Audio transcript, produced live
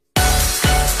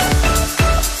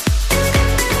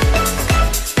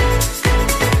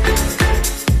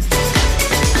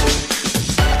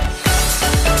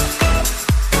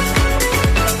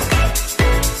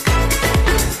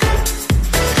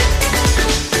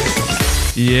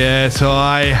Yes,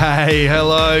 hi, hey,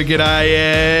 hello, g'day,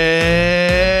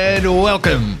 and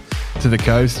welcome to the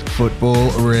Coast Football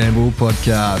Ramble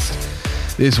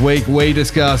podcast. This week we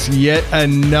discuss yet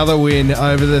another win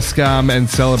over the Scum and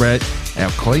celebrate our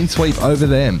clean sweep over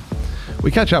them.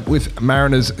 We catch up with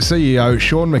Mariners CEO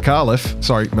Sean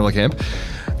Millercamp.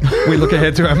 We look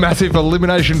ahead to a massive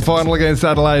elimination final against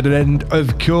Adelaide, and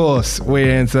of course we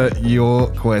answer your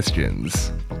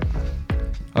questions.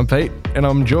 I'm Pete, and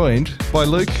I'm joined by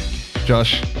Luke,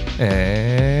 Josh,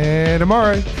 and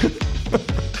Amaro.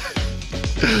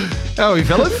 How are we,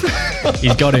 fellas?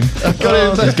 He's got him.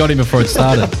 He's got him before it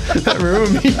started. That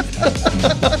ruined me.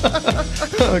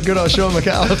 Good old Sean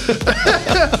McAuliffe.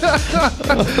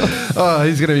 Oh,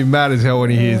 he's going to be mad as hell when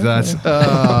he hears that.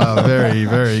 Oh, very,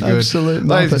 very good. Absolute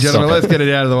Ladies and muppet. gentlemen, let's get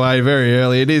it out of the way very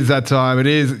early. It is that time. It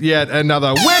is yet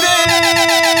another winning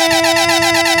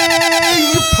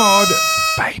pod,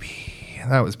 baby.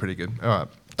 That was pretty good. All right.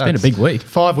 It's been a big week.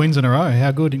 5 wins in a row.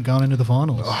 How good going into the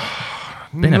finals?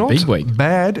 Been a big week.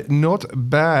 Not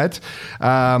bad.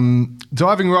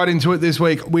 Diving right into it this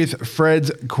week with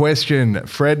Fred's question.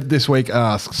 Fred this week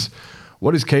asks,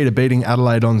 what is key to beating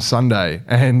Adelaide on Sunday?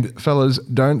 And fellas,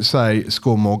 don't say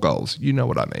score more goals. You know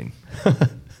what I mean.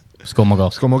 Score more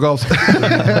goals. Score more goals.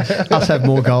 Us have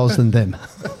more goals than them.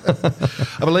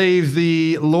 I believe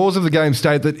the laws of the game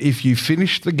state that if you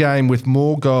finish the game with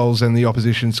more goals than the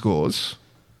opposition scores,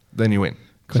 then you win.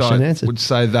 Question so I answered. would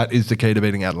say that is the key to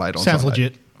beating Adelaide on Sounds Sunday.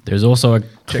 legit. There's also a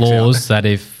Checks clause out. that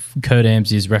if Kurt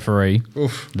Ames is referee,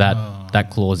 Oof. that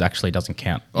clause actually doesn't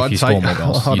count. If I'd you say- score more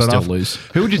goals, I you don't still know. lose.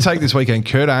 Who would you take this weekend,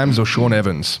 Kurt Ames or Sean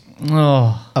Evans?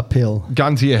 Oh, Uphill.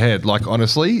 Gun to your head, like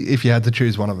honestly, if you had to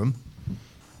choose one of them.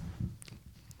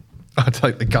 I'd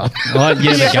take the gun. yeah,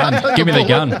 the gun. Give me the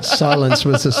gun. Silence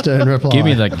was a stern reply. Give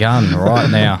me the gun right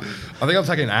now. I think I'm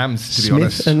taking Ames, to be Smith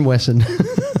honest. and Wesson.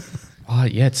 Oh,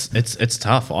 yeah, it's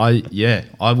tough. I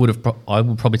would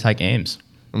probably take Ames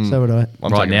So would I.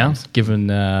 I'm right taking now, Ames. given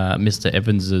Mr.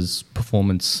 Evans's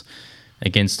performance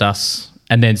against us,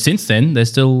 and then since then there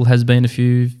still has been a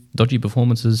few dodgy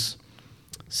performances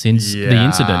since the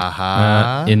incident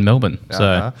in Melbourne.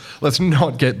 So Let's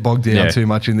not get bogged down Yeah. too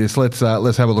much in this. Let's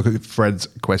have a look at Fred's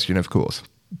question, of course.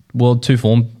 well, two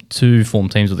form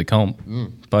teams with the comp.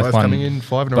 Both coming in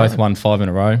 5 in a row. Both won 5 in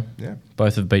a row. Yeah.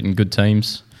 Both have beaten good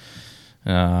teams.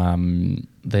 They're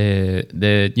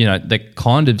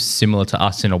kind of similar to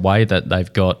us in a way that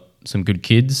they've got some good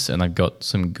kids and they've got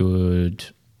some good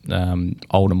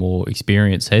older, more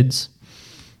experienced heads.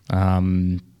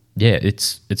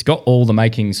 It's got all the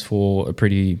makings for a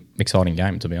pretty exciting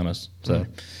game, to be honest. So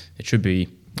it should be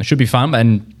fun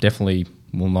and definitely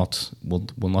will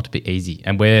not be easy.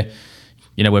 And we're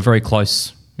very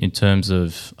close in terms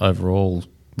of overall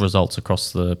results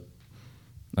across the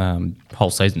whole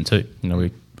season too.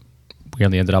 We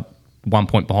only ended up 1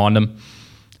 point behind them.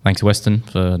 Thanks to Western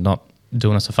for not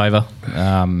doing us a favour.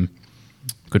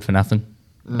 Good for nothing.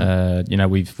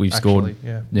 We've scored.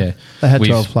 yeah. They had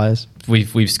We've- 12 players.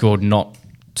 We've scored not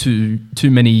too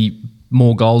many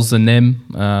more goals than them.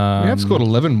 We have scored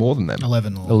 11 more than them.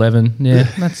 11 all. 11. Yeah,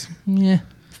 that's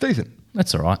It's decent.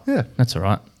 that's all right. Yeah. That's all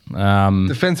right.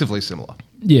 Defensively similar.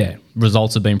 Yeah,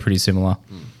 results have been pretty similar.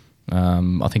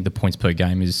 I think the points per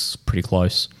game is pretty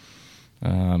close.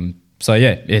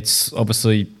 It's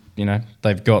obviously,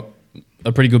 they've got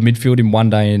a pretty good midfield in one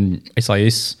day in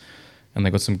SIS, and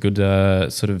they've got some good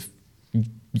sort of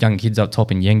young kids up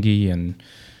top in Yengi, and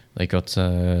they got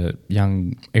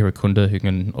young Irakunda who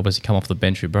can obviously come off the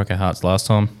bench who broke our hearts last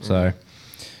time. So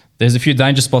there's a few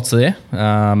danger spots there.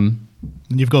 And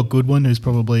you've got Goodwin, who's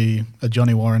probably a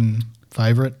Johnny Warren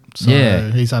favourite. So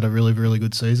Yeah. he's had a really, really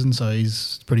good season. So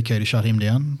he's pretty key to shut him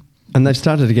down. And they've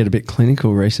started to get a bit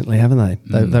clinical recently, haven't they?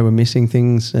 They were missing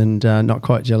things and not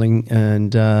quite gelling.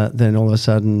 And then all of a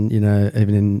sudden,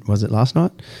 even in, was it last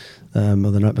night? Or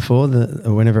the night before,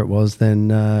 or whenever it was, then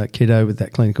Kiddo with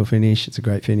that clinical finish, it's a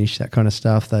great finish, that kind of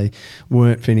stuff. They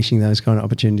weren't finishing those kind of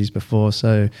opportunities before.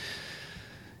 So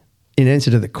in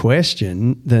answer to the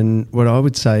question, then what I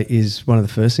would say is one of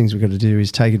the first things we've got to do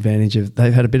is take advantage of,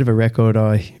 they've had a bit of a record,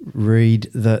 I read,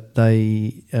 that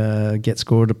they get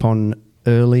scored upon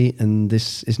early, and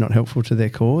this is not helpful to their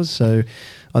cause. So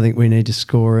I think we need to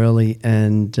score early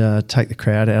and take the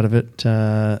crowd out of it,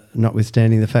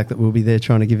 notwithstanding the fact that we'll be there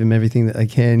trying to give them everything that they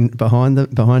can behind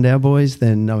our boys.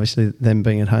 Then obviously them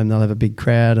being at home, they'll have a big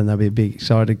crowd and they'll be a big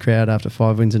excited crowd after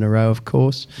 5 wins in a row, of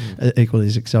course, equally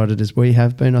as excited as we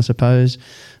have been, I suppose.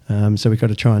 So we've got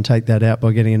to try and take that out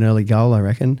by getting an early goal, I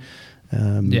reckon.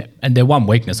 Yeah, and their one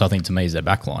weakness, I think, to me, is their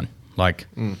back line.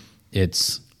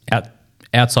 It's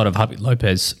outside of Javi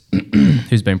Lopez,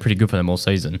 who's been pretty good for them all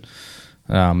season.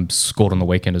 Scored on the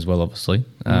weekend as well, obviously.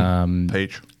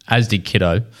 Peach. As did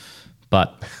Kiddo.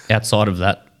 But outside of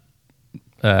that,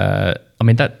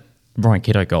 that Ryan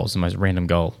Kiddo goal is the most random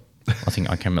goal. I think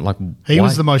I came like He why?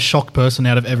 was the most shocked person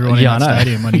out of everyone in Yeah, I that know.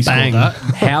 stadium when he scored that.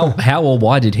 how or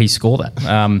why did he score that?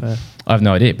 I have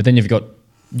no idea. But then you've got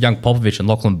young Popovich and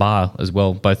Lachlan Barr as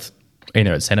well, both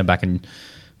at centre back, and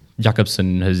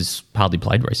Jakobsen has hardly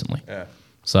played recently. Yeah.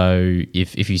 So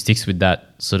if he sticks with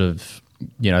that sort of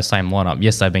same lineup,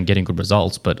 yes, they've been getting good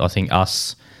results, but I think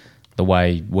us, the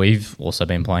way we've also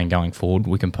been playing going forward,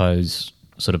 we can pose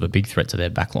sort of a big threat to their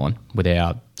backline with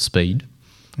our speed.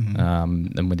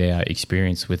 And with our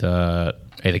experience with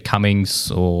either Cummings,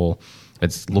 or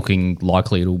it's looking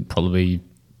likely it'll probably be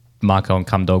Marco and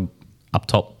Cumdog up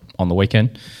top on the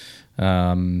weekend.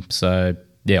 I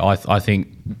think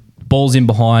balls in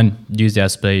behind, use our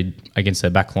speed against their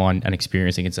backline and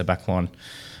experience against their backline,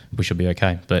 we should be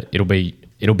okay. But it'll be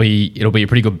a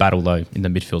pretty good battle though in the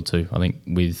midfield too. I think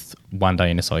with one day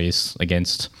in SIS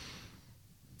against.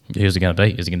 Who's it going to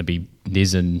be? Is it going to be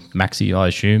Niz and Maxi, I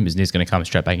assume? Is Niz going to come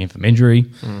straight back in from injury?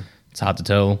 It's hard to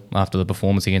tell after the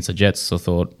performance against the Jets. I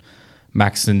thought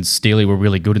Max and Steely were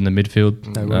really good in the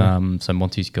midfield. They were. So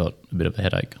Monty's got a bit of a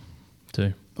headache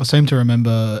too. I seem to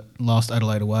remember last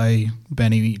Adelaide away,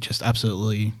 Benny just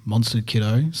absolutely monstered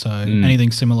Kiddo. So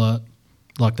anything similar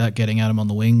like that, getting at him on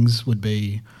the wings, would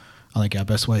be, I think, our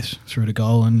best way through to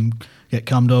goal, and get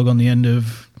Cumdog on the end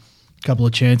of a couple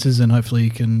of chances and hopefully you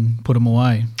can put them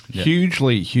away. Yeah.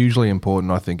 Hugely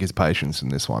important, I think, is patience in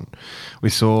this one. We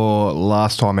saw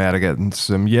last time out against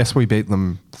them, yes, we beat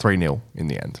them 3-0 in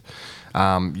the end.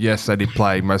 Yes, they did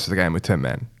play most of the game with 10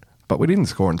 men, but we didn't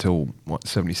score until,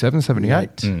 77,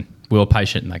 78? We were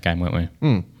patient in that game, weren't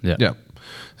we? Yeah.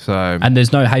 So, And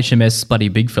there's no HMS bloody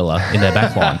big fella in their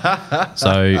back line.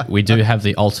 So we do have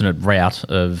the alternate route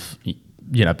of,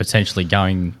 potentially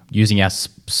using our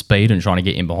speed and trying to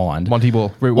get in behind. Monty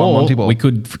ball, route one, Or Monty ball. we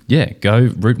could,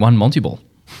 go route one Monty ball.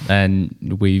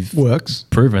 And we've Works.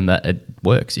 proven that it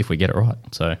works if we get it right.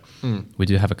 So we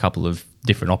do have a couple of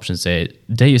different options there.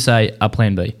 Dare you say a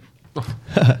plan B?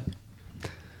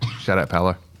 Shout out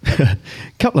Palo.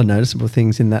 Couple of noticeable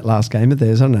things in that last game of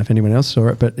theirs. I don't know if anyone else saw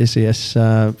it, but SES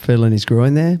feeling his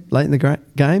groin there late in the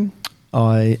game.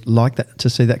 I like that, to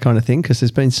see that kind of thing, because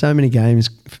there's been so many games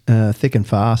thick and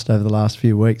fast over the last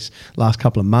few weeks, last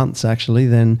couple of months actually.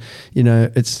 Then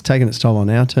it's taken its toll on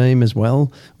our team as well.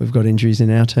 We've got injuries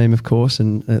in our team, of course,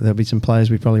 and there'll be some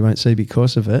players we probably won't see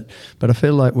because of it. But I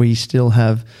feel like we still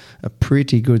have a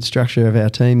pretty good structure of our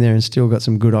team there, and still got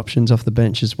some good options off the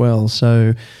bench as well.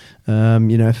 So.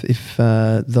 If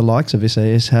the likes of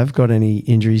SAS have got any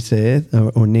injuries there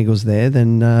or niggles there,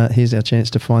 then here's our chance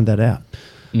to find that out.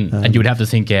 And you would have to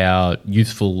think our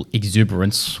youthful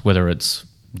exuberance, whether it's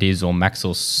Diz or Max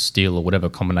or Steele or whatever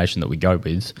combination that we go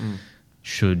with,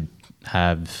 should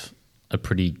have a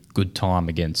pretty good time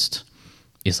against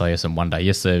SAS and One Day.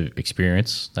 Yes, they're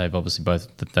experienced. They've obviously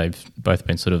both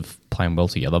been sort of playing well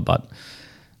together, but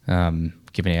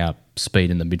given our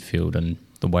speed in the midfield and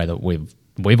the way that we've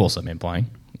also been playing,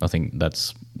 I think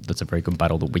that's a very good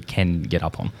battle that we can get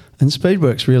up on. And speed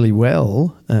works really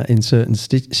well in certain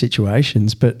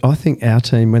situations, but I think our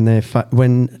team, when they're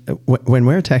when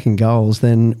we're attacking goals,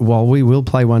 then while we will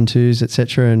play 1-2s,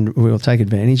 etc., and we'll take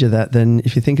advantage of that, then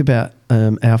if you think about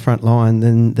our front line,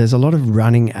 then there's a lot of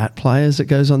running at players that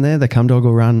goes on there. The Cumdog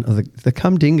will run, or the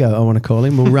Cumdingo, I want to call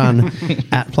him, will run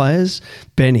at players.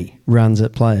 Benny runs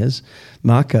at players.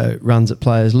 Marco runs at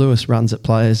players, Lewis runs at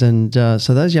players, and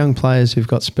so those young players who've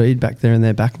got speed back there in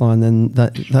their back line, then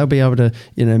they'll be able to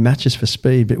match us for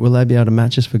speed, but will they be able to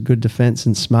match us for good defence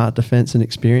and smart defence and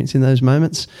experience in those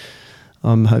moments?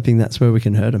 I'm hoping that's where we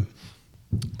can hurt them.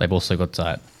 They've also got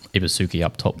Ibasuki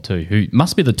up top too, who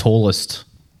must be the tallest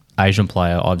Asian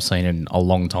player I've seen in a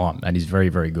long time, and he's very,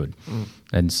 very good.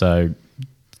 And so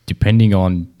depending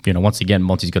on, once again,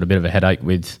 Monty's got a bit of a headache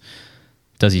with,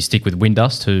 does he stick with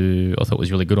Windust, who I thought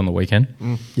was really good on the weekend?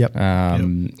 Yep.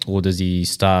 Or does he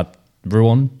start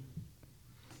Ruan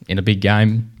in a big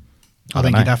game? I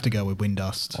think he'd have to go with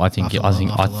Windust.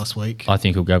 After last week. I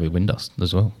think he'll go with Windust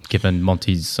as well, given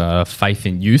Monty's faith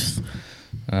in youth.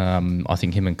 I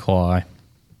think him and Kai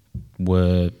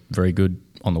were very good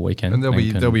on the weekend. And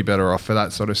they'll be better off for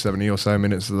that sort of 70 or so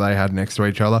minutes that they had next to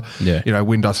each other. Yeah.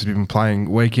 Windust has been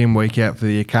playing week in, week out for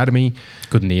the academy.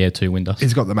 Good in the air too, Windust.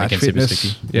 He's got the match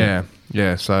fitness.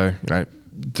 Yeah. So,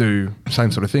 do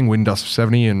same sort of thing. Windust for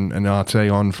 70 and RT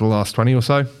on for the last 20 or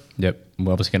so. Yep.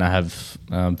 We're obviously going to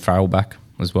have Farrell back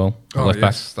as well. Left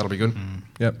back. That'll be good.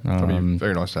 Yep. That'll be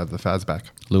very nice to have the Faz back.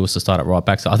 Lewis to start at right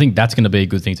back. So I think that's going to be a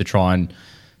good thing to try and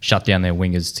shut down their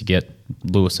wingers to get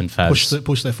Lewis and Faz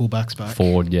push their fullbacks back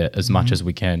forward, as much as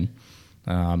we can,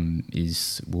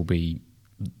 will be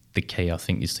the key, I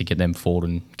think, is to get them forward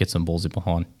and get some balls in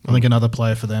behind. I think another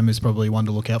player for them is probably one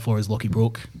to look out for is Lockie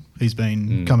Brooke. He's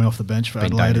been coming off the bench for Been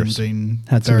Adelaide dangerous. and been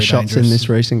Had some very shots dangerous. in this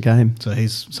recent game. So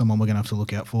he's someone we're going to have to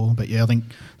look out for. But yeah, I think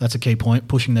that's a key point,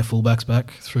 pushing their fullbacks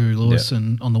back through Lewis Yeah.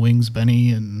 and on the wings,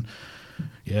 Benny, and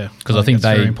Because I think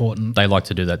that's very they important. they like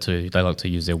to do that too. They like to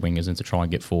use their wingers and to try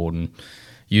and get forward and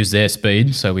use their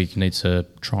speed. So we need to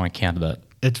try and counter that.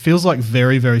 It feels like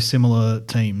very, very similar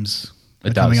teams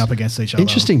It are coming does. up against each other.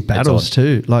 Interesting battles odd.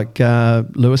 too, like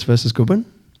Lewis versus Goodwin.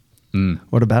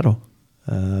 What a battle!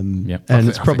 Yep. And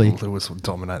it's I probably think Lewis will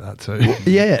dominate that too.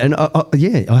 yeah, and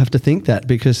I have to think that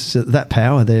because that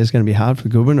power there is going to be hard for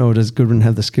Goodwin, or does Goodwin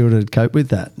have the skill to cope with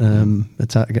that?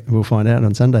 We'll find out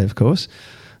on Sunday, of course.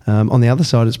 On the other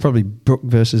side, it's probably Brooke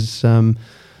versus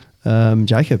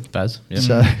Jacob. Baz, yeah.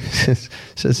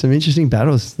 So some interesting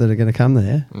battles that are going to come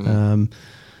there.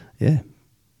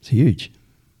 It's huge.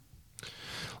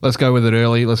 Let's go with it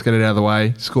early. Let's get it out of the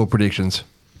way. Score predictions.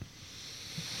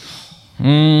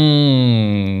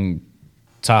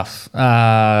 Tough.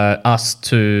 Us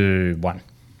 2-1.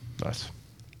 Nice.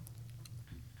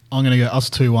 I'm going to go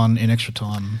us 2-1 in extra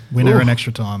time. Winner in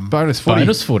extra time. Bonus footy.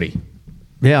 Bonus footy.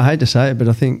 Yeah, I hate to say it, but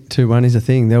I think 2-1 is a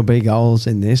thing. There'll be goals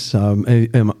in this.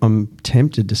 I'm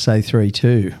tempted to say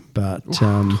 3-2, but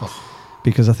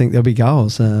because I think there'll be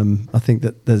goals. I think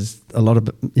that there's a lot of,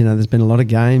 there's been a lot of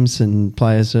games and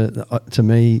players to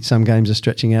me, some games are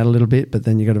stretching out a little bit, but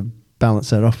then you've got to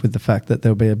balance that off with the fact that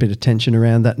there'll be a bit of tension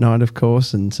around that night, of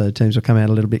course, and so teams will come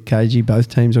out a little bit cagey. Both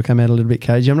teams will come out a little bit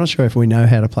cagey. I'm not sure if we know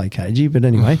how to play cagey, but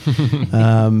anyway.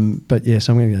 But yes,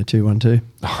 I'm going to go 2-1 too.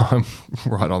 I'm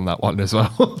right on that one as well.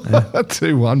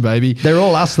 2-1, baby. They're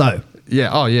all us though.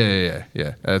 Yeah. Oh, yeah.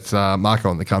 It's Marco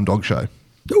on the Cum Dog Show.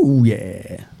 Oh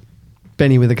yeah.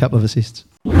 Benny with a couple of assists.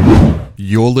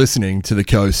 You're listening to the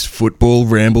Coast Football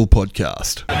Ramble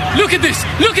podcast. Look at this!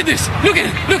 Look at this! Look at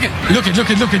it! Look at it! Look at look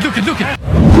at look at look at look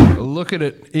at Look at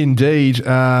it, indeed.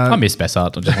 I miss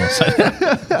Bessart, I just want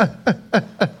to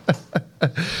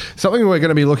say. Something we're going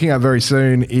to be looking at very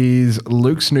soon is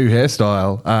Luke's new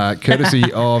hairstyle, courtesy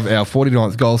of our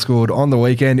 49th goal scored on the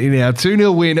weekend in our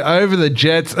 2-0 win over the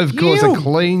Jets. Of course, a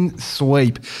clean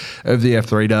sweep of the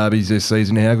F3 derbies this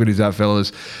season. How good is that,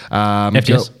 fellas?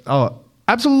 FTS. Oh,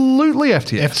 absolutely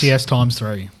FTS. FTS times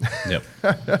 3. Yep.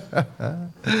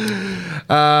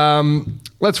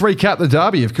 Let's recap the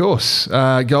derby, of course.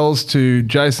 Goals to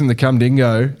Jason the Cum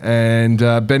Dingo and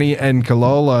Benny and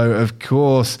Kalolo, of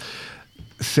course,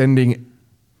 sending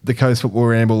the Coast Football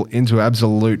Ramble into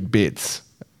absolute bits.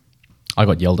 I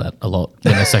got yelled at a lot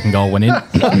when the second goal went in.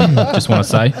 Just want to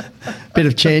say. Bit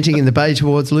of chanting in the bay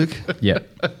towards Luke. Yep.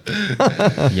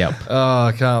 Yep. Oh,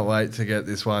 I can't wait to get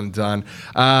this one done.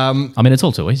 I mean, it's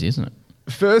all too easy, isn't it?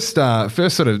 First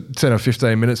sort of 10 or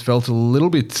 15 minutes felt a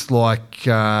little bit like,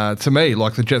 to me,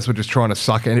 like the Jets were just trying to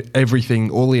suck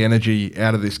everything, all the energy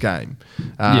out of this game.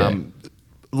 Yeah.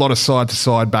 A lot of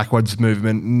side-to-side backwards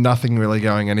movement, nothing really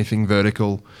going anything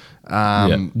vertical.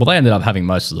 Yeah. Well, they ended up having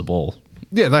most of the ball.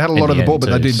 Yeah, they had a In lot the of the ball, end but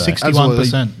they too, did so-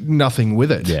 61%. nothing with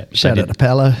it. Yeah. Shout they out did- to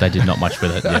Palo. They did not much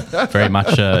with it. Yeah. Very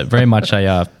much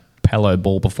a Palo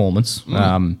ball performance.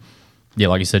 Yeah,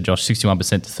 like you said, Josh,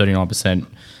 61% to 39%.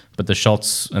 But the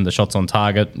shots on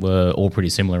target were all pretty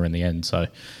similar in the end. So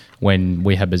when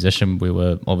we had possession, we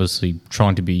were obviously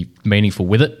trying to be meaningful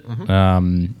with it.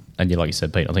 And yeah, like you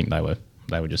said, Pete, I think they were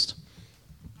just,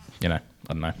 I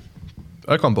don't know.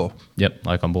 Ocon ball. Yep,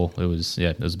 Ocon ball. It was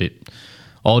a bit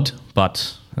odd,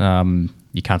 but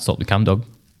you can't stop the cum dog.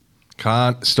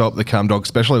 Can't stop the Cum Dog,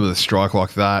 especially with a strike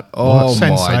like that. Oh,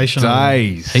 my sensational.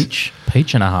 days.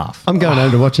 Peach and a half. I'm going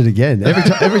home to watch it again.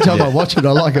 Every time I watch it,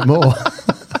 I like it more.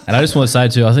 And I just want to say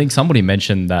too, I think somebody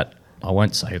mentioned that, I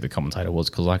won't say who the commentator was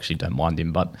because I actually don't mind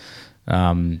him, but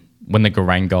when the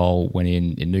Garang goal went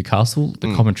in Newcastle,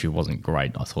 the commentary wasn't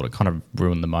great. I thought it kind of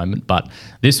ruined the moment. But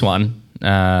this one,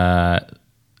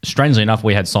 strangely enough,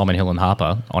 we had Simon Hill and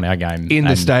Harper on our game. In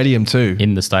the and stadium too.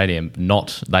 In the stadium.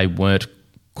 They weren't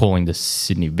calling the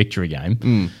Sydney victory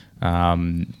game,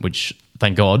 which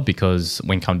thank God, because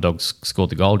when Cum Dogs scored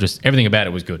the goal, just everything about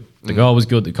it was good. The goal was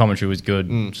good, the commentary was good,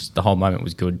 just the whole moment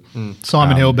was good.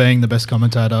 Simon Hill being the best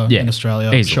commentator in Australia.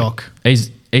 Easily. Shock.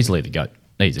 Easily the GOAT.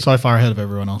 Easy. So far ahead of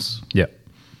everyone else. Yeah.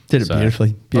 Did it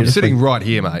beautifully. I'm sitting right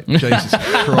here, mate. Jesus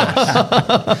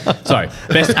Christ. Sorry,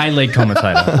 best A-League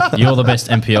commentator. You're the best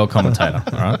NPL commentator,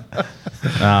 all right?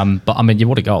 But, I mean,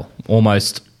 what a goal.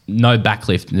 Almost no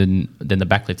backlift, than the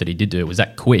backlift that he did do. It was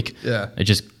that quick. Yeah. It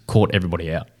just caught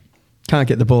everybody out. Can't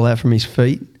get the ball out from his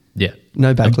feet. Yeah.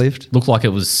 No backlift. Looked like it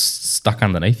was stuck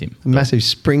underneath him. Massive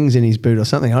springs in his boot or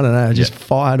something. I don't know. It just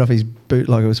fired off his boot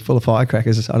like it was full of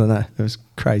firecrackers. I don't know. It was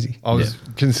crazy. I was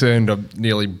concerned I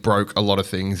nearly broke a lot of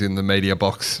things in the media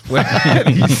box when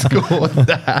he scored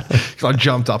that. Because I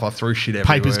jumped up, I threw shit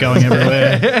everywhere. Papers going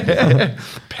everywhere.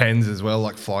 Pens as well,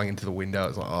 like flying into the window.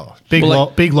 It's like, oh.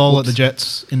 Big lol at the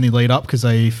Jets in the lead up because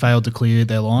they failed to clear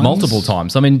their lines. Multiple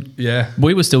times. I mean, Yeah.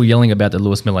 we were still yelling about the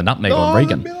Lewis Miller nutmeg on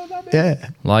Regan. Yeah.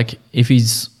 Like, if he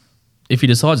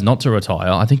decides not to retire,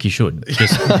 I think he should,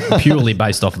 just purely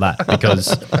based off that, because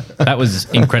that was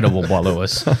incredible by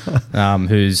Lewis,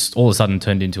 who's all of a sudden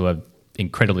turned into a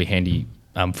incredibly handy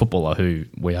footballer who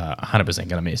we are 100% going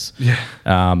to miss. Yeah.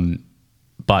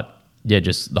 But yeah,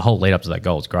 just the whole lead up to that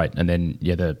goal is great, and then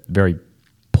the very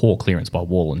poor clearance by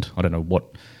Warland. I don't know what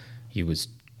he was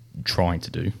trying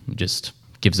to do. Just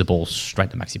gives the ball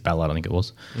straight to Maxi Ballard, I think it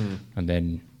was, and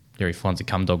then he finds a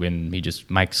cum dog and he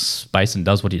just makes space and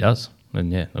does what he does.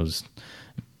 And it was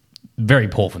very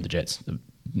poor from the Jets.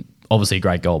 Obviously a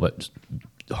great goal, but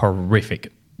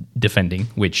horrific defending,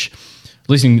 which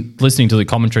listening to the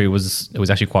commentary it was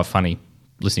actually quite funny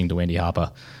listening to Andy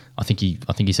Harper. I think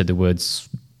he said the words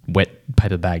wet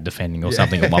paper bag defending or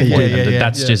something at one point.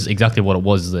 That's just exactly what it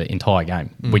was the entire game.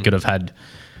 We could have had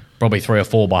probably 3 or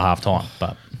 4 by half time,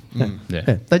 but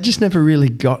Yeah. They just never really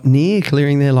got near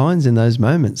clearing their lines in those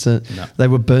moments. They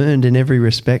were burned in every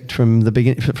respect from the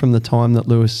beginning, from the time that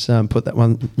Lewis put that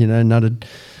one, nutted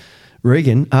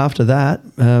Regan. After that,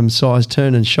 size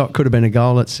turn and shot could have been a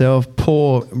goal itself.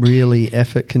 Poor, really,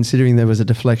 effort considering there was a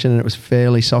deflection and it was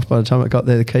fairly soft by the time it got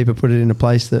there. The keeper put it in a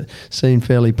place that seemed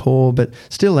fairly poor, but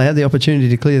still they had the opportunity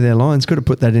to clear their lines. Could have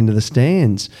put that into the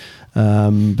stands,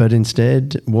 but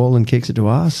instead Warland kicks it to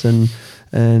us and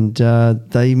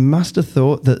they must have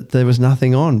thought that there was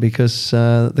nothing on because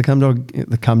the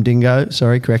Cumdingo,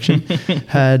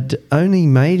 had only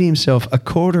made himself a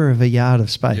quarter of a yard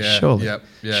of space,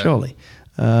 surely.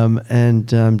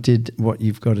 And did what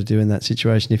you've got to do in that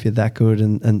situation if you're that good.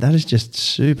 And that is just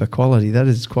super quality. That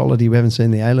is quality we haven't seen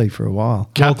in the A-League for a while.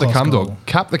 Cap the cum goal. dog.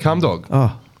 Cap the cum dog.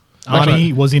 Oh,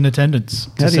 Arnie was in attendance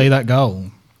to see that goal.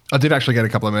 I did actually get a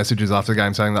couple of messages after the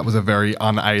game saying that was a very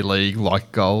un-A-League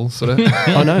like goal, sort of.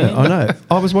 I know.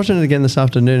 I was watching it again this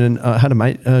afternoon and I had a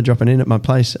mate dropping in at my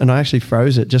place and I actually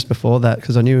froze it just before that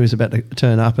because I knew he was about to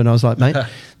turn up and I was like, mate,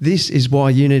 this is why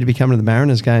you need to be coming to the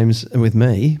Mariners games with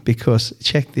me because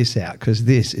check this out because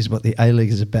this is what the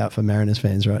A-League is about for Mariners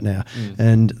fans right now.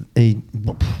 And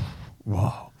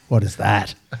whoa. What is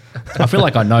that? I feel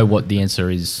like I know what the answer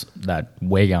is that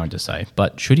we're going to say,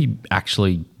 but should he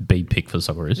actually be picked for the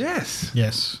Socceroos?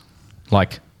 Yes.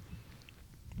 Like,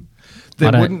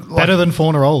 Better than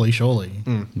Fornaroli, surely.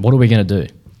 what are we going to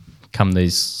do come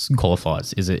these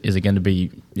qualifiers? Is it going to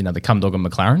be, the cum dog and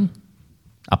McLaren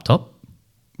up top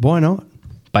Why not?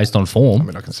 based on form? I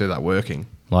mean, I can see that working.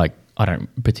 Like, I don't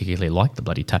particularly like the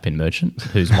bloody tap-in merchant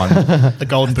who's won The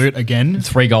golden boot again.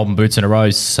 3 golden boots in a row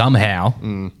somehow.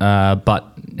 But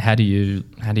how do you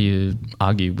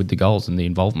argue with the goals and the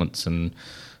involvements and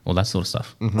all that sort of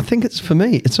stuff? I think for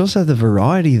me, it's also the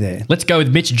variety there. Let's go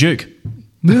with Mitch Duke.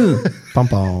 Bum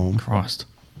bum. Christ.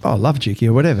 Oh, I love Juki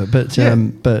or whatever, but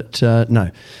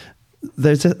no.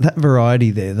 There's that variety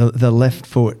there. The left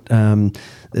foot.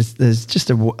 There's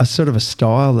just a sort of a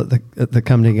style that the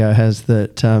Cumdingo has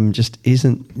that just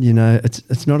isn't.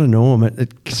 It's not a norm.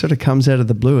 It sort of comes out of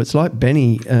the blue. It's like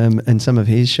Benny and some of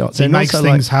his shots. He and makes also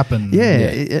things happen.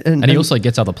 Yeah, And he also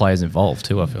gets other players involved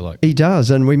too, I feel like. He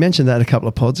does, and we mentioned that a couple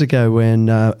of pods ago when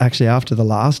actually after the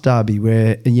last derby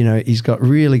where, he's got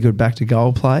really good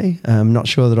back-to-goal play. I'm not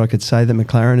sure that I could say that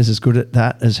McLaren is as good at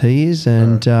that as he is,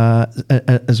 and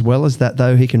as well as that,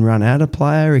 though, he can run out a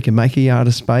player, he can make a yard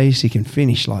of space, he can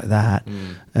finish like that,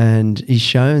 and he's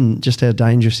shown just how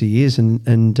dangerous he is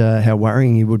and how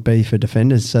worrying he would be for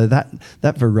defenders. So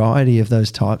that variety of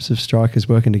those types of strikers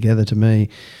working together, to me,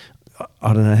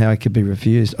 I don't know how it could be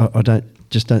refused. I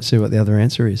don't see what the other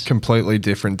answer is. Completely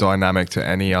different dynamic to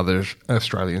any other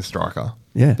Australian striker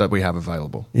that we have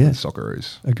available in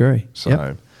Socceroos. Agree. So,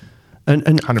 yep. And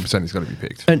 100% he's got to be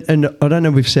picked. And I don't know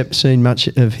if we've seen much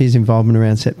of his involvement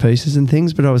around set pieces and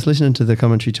things, but I was listening to the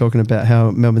commentary talking about how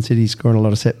Melbourne City's scoring a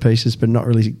lot of set pieces but not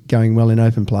really going well in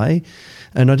open play.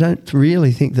 And I don't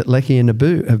really think that Lecky and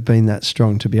Naboo have been that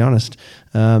strong, to be honest.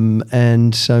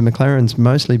 And so McLaren's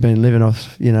mostly been living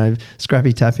off,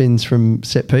 scrappy tap-ins from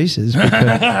set pieces.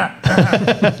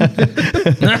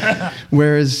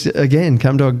 Whereas, again,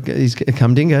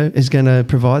 Cumdingo is going to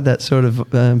provide that sort of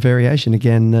variation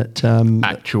again. That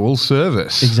Actual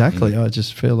service. Exactly. I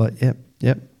just feel like,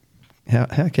 yep.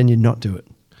 How can you not do it?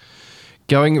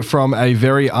 Going from a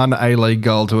very un-A-League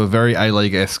goal to a very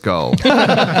A-League-esque goal.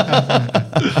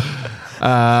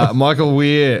 Michael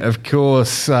Weir, of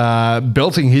course,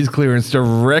 belting his clearance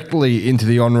directly into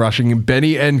the on-rushing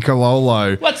Benny and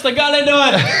Kololo. What's the gun into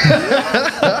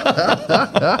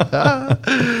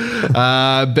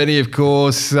it? Benny, of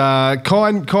course,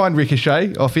 kind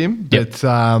ricochet off him. Yep. But,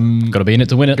 Got to be in it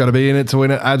to win it. got to be in it to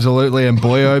win it, absolutely. And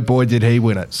boy, oh boy, did he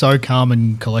win it. So calm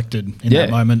and collected in Yeah. that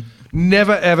moment.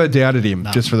 Never, ever doubted him,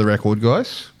 just for the record,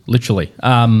 guys. Literally.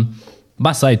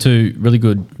 Must say, too, really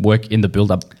good work in the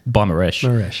build-up by Maresh.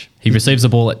 Maresh. He receives the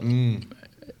ball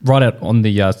right out on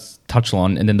the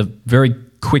touchline, and then the very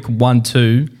quick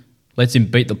 1-2 lets him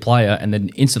beat the player and then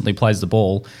instantly plays the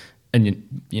ball. And,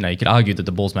 you know, you could argue that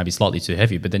the ball's maybe slightly too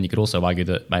heavy, but then you could also argue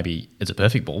that maybe it's a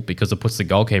perfect ball because it puts the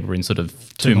goalkeeper in sort of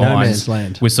two no minds man's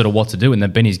land. with sort of what to do. And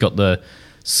then Benny's got the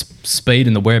speed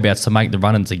and the whereabouts to make the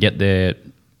run and to get there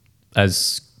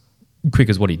as quick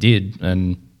as what he did,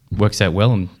 and works out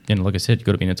well. And, you know, like I said, you've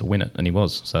got to be in it to win it, and he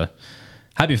was. So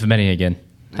happy for Benny again.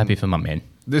 Happy for my man.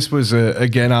 This was,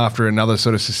 again, after another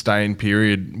sort of sustained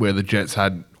period where the Jets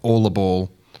had all the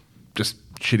ball, just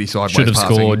shitty sideways Should have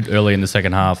passing. scored early in the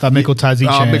second half. That Mikkel Tadze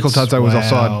chance. Mikkel Tadze was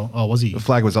offside. Oh, was he? The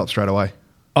flag was up straight away.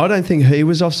 I don't think he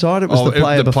was offside. It was Oh, the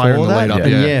player the before player in the that. lead-up,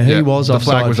 And yeah. he Yeah. was The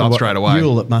offside. flag was for up what- straight away.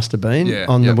 Yule, it must have been, Yeah,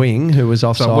 on yeah. the wing, who was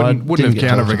offside. So it wouldn't have didn't get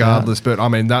counted talked about. regardless. But, I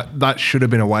mean, that should have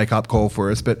been a wake-up call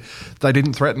for us. But they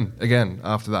didn't threaten again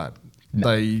after that.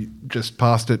 They just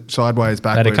passed it sideways, They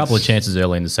backwards. had a couple of chances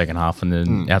early in the second half, and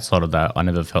then outside of that, I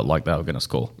never felt like they were going to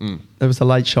score. There was a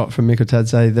late shot from Mikkel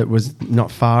Tadze that was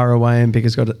not far away, and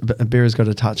Bira's got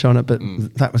a touch on it, but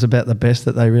that was about the best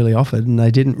that they really offered, and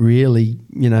they didn't really,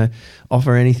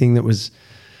 offer anything that was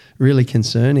really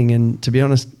concerning. And to be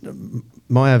honest,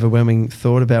 my overwhelming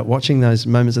thought about watching those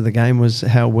moments of the game was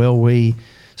how well we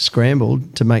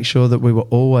scrambled to make sure that we were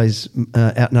always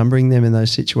outnumbering them in those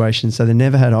situations. So they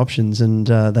never had options, and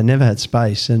they never had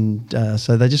space, and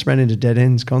so they just ran into dead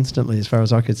ends constantly as far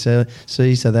as I could see.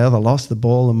 So they either lost the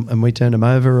ball and we turned them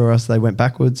over, or else they went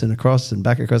backwards and across and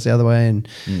back across the other way. And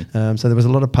so there was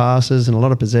a lot of passes and a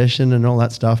lot of possession and all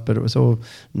that stuff, but it was all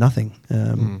nothing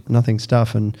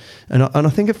stuff. And I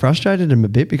think it frustrated them a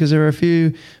bit because there were a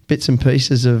few bits and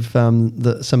pieces of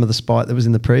some of the spite that was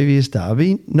in the previous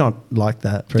derby, not like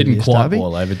that Didn't previous quite derby.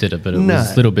 boil over, did it? But it No.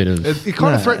 was a little bit of... It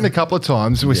kind of threatened a couple of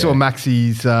times. We saw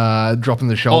Maxi's dropping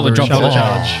the shoulder. the drop and of the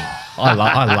shoulder charge. I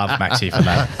love Maxi for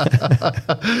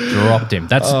that. Dropped him.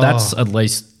 That's at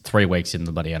least 3 weeks in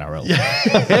the bloody NRL.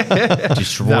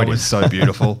 Destroyed That him. was so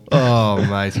beautiful. Oh,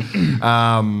 mate.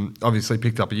 Obviously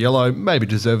picked up a yellow, maybe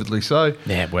deservedly so.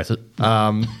 Yeah, worth it.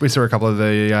 We saw a couple of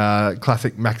the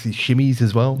classic Maxi shimmies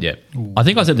as well. Yeah. I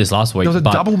think I said this last week. There was a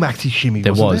but double Maxi shimmy,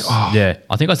 There wasn't was. there? Oh. Yeah.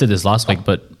 I think I said this last week,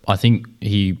 but I think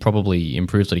he probably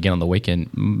improves it again on the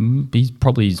weekend. He's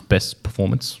probably his best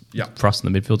performance for us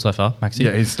in the midfield so far, Maxi.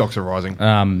 Yeah, his stocks are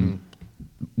rising.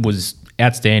 Was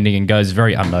outstanding and goes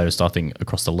very unnoticed, I think,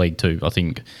 across the league too. I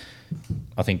think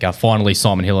finally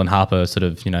Simon Hill and Harper sort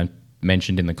of,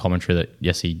 mentioned in the commentary that,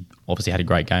 yes, he obviously had a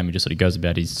great game. He just sort of goes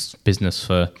about his business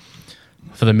for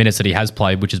the minutes that he has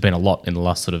played, which has been a lot in the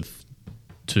last sort of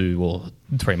 2 or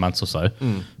 3 months or so.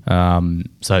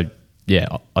 So, yeah,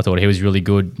 I thought he was really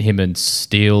good. Him and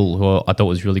Steele, who I thought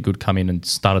was really good, come in and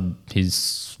started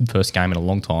his first game in a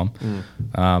long time.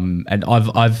 And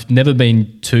I've never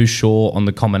been too sure on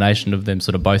the combination of them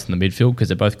sort of both in the midfield because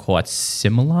they're both quite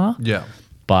similar. Yeah.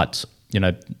 But,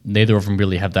 neither of them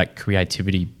really have that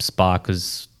creativity spark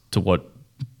as to what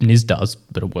Niz does,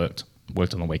 but it worked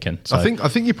on the weekend. So I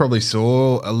think you probably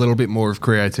saw a little bit more of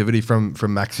creativity from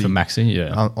Maxi. for Maxi,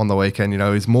 yeah. On the weekend,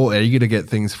 he's more eager to get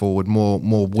things forward, more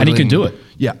willing. And he can do it.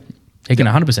 Yeah. He can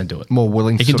 100% do it. More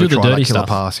willing He to can sort do of the try dirty that killer stuff.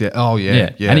 pass. Yeah. Oh, yeah.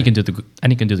 And he can do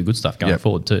the good stuff going Yeah.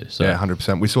 forward too. So Yeah,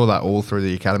 100%. We saw that all through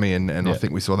the academy, and I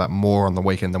think we saw that more on the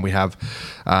weekend than we have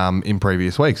in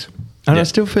previous weeks. And I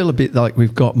still feel a bit like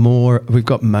we've got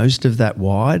most of that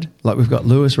wide. Like we've got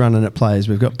Lewis running at players,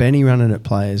 we've got Benny running at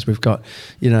players, we've got,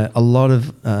 a lot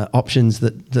of options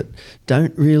that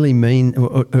don't really mean,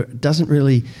 or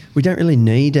we don't really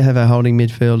need to have our holding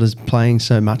midfielders playing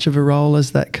so much of a role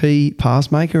as that key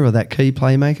pass maker or that key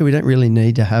playmaker. We don't really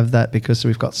need to have that because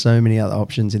we've got so many other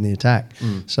options in the attack.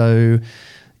 So,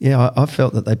 I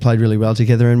felt that they played really well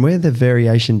together. And where the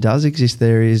variation does exist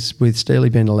there is with Steely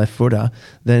being a left footer,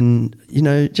 then,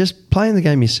 just playing the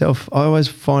game yourself. I always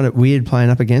find it weird playing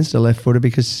up against a left footer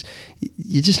because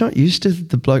you're just not used to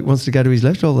the bloke wants to go to his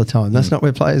left all the time. That's not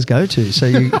where players go to. So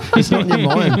it's not in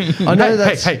your mind. I know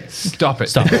that's... Hey, stop it.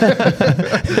 Stop.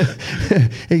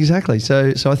 Exactly.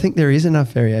 So I think there is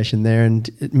enough variation there, and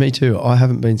me too. I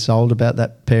haven't been sold about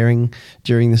that pairing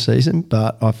during the season,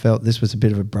 but I felt this was a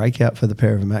bit of a breakout for the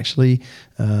pair of them actually,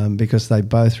 because they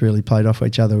both really played off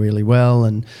each other really well,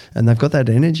 and they've got that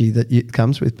energy that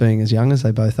comes with being as young as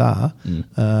they both are,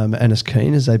 and as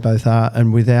keen as they both are,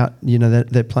 and without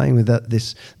they're playing with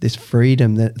this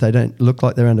freedom that they don't look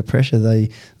like they're under pressure. They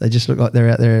just look like they're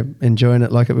out there enjoying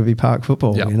it like it would be park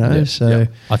football. Yep. So.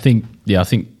 Yep. I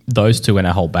think those two and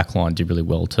our whole back line did really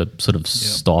well to sort of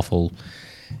stifle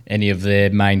any of their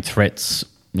main threats,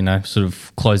 sort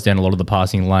of close down a lot of the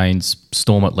passing lanes.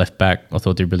 Storm at left back, I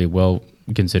thought did really well,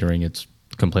 considering it's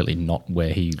completely not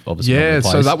where he obviously Yeah,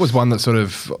 plays. so that was one that sort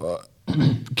of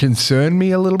concerned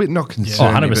me a little bit. Not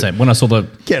concerned Oh, 100%. When I saw the...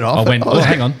 Get off I it. went, oh,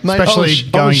 hang on. Mate, Especially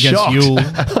I going was against shocked. Yule.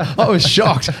 I was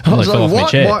shocked. I was fell off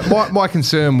like, my what? chair. My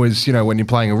concern was, when you're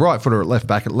playing a right footer at left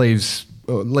back, it leaves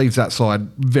that side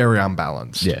very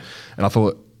unbalanced. Yeah. And I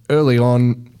thought early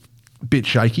on, a bit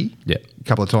shaky. Yeah. A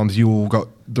couple of times you got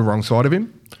the wrong side of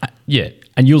him. Yeah,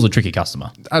 and Yule's a tricky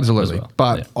customer. Absolutely. as well.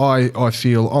 But I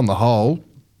feel on the whole,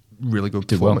 really good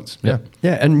Did well. performance. Yeah.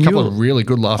 Yeah, and A couple Yule, of really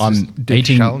good last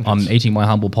I'm eating my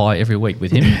humble pie every week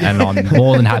with him, and I'm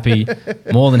more than happy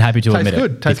to admit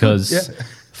good, it tastes because good, yeah.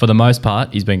 for the most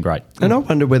part he's been great. and I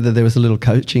wonder whether there was a little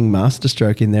coaching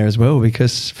masterstroke in there as well,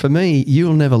 because for me,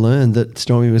 you'll never learn that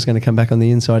Stormy was going to come back on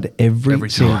the inside every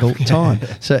single time.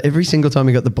 So every single time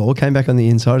he got the ball, came back on the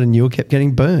inside, and Yule kept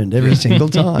getting burned every single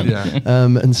time. Yeah.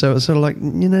 And so it was sort of like,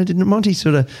 didn't Monty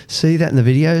sort of see that in the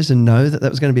videos and know that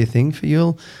was going to be a thing for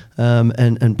Yule,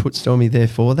 and put Stormy there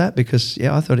for that? Because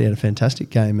I thought he had a fantastic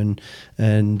game,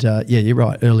 and you're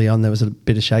right. Early on there was a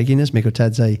bit of shakiness. Mikkel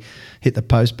Tadze hit the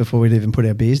post before we'd even put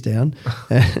our beers down,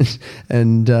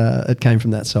 and it came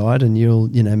from that side. And Yule,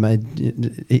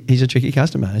 he's a tricky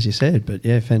customer, as you said, but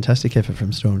fantastic effort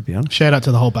from Storm, to be honest. Shout out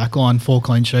to the whole back line, 4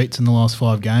 clean sheets in the last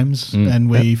 5 games, and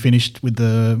we finished with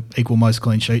the equal most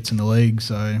clean sheets in the league,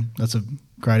 so that's a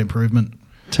great improvement.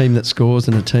 Team that scores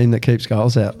and a team that keeps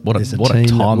goals out. What a There's team that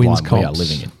wins timeline we are comps.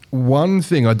 living in. One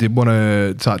thing I did want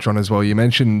to touch on as well, you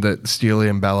mentioned that Steely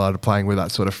and Ballard are playing with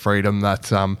that sort of freedom,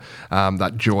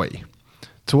 that joy.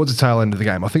 Towards the tail end of the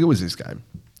game, I think it was this game,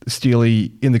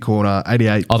 Steely in the corner,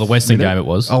 88. Oh, the Western minute. game it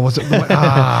was. Oh, was it? Like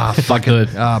the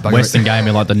bugger Western it. game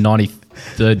in like the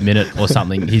 93rd minute or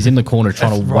something. He's in the corner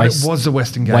trying That's to right, waste it was the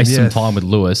Western game, waste some yes. time with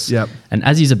Lewis. Yep. And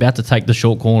as he's about to take the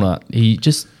short corner, he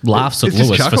just laughs at It's just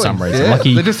Lewis for chuckling. some reason. Yeah, Like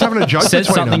he they're just having a joke says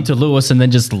between something them. to Lewis and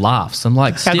then just laughs. I'm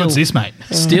like, How good's this, mate?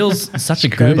 Steele's such a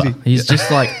crazy. goober. He's just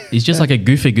like a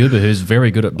goofy goober who's very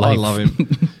good at bloody. I love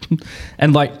him.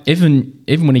 And like even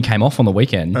when he came off on the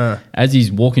weekend, as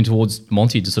he's walking towards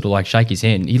Monty to sort of like shake his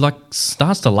hand, he like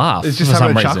starts to laugh. He's just for some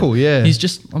having a reason. chuckle, yeah. He's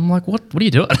just, I'm like, what are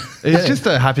you doing? He's just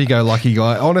a happy-go-lucky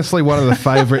guy. Honestly, one of the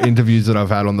favourite interviews that I've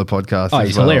had on the podcast. Oh, as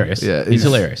he's well. hilarious. Yeah, He's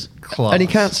hilarious. Class. And he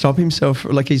can't stop himself.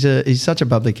 Like he's such a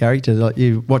bubbly character. Like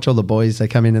you watch all the boys, they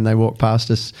come in and they walk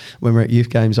past us when we're at youth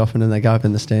games often, and they go up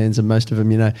in the stands, and most of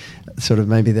them, sort of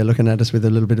maybe they're looking at us with a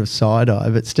little bit of side eye,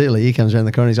 but still he comes around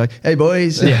the corner, he's like, "Hey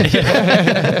boys,"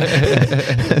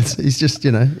 he's just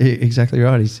exactly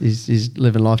right. He's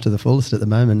living life to the fullest at the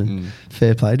moment, and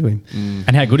fair play to him.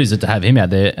 And how good is it to have him out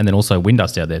there and then also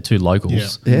Windust out there, 2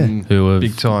 locals Yeah. who have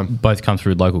Big time. both come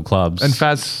through local clubs. And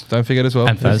Faz, don't forget as well.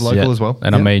 And He's Faz, local yeah. as well.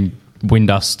 And I mean,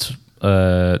 Windust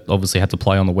obviously had to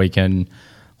play on the weekend,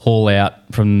 haul out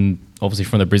from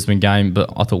the Brisbane game, but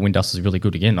I thought Windust was really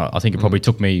good again. I think it probably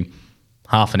took me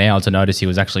half an hour to notice he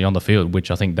was actually on the field,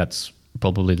 which I think that's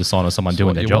probably the sign of someone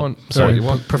doing their job.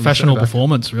 Professional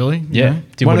performance, really. Yeah,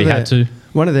 did what he had to.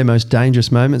 One of their most dangerous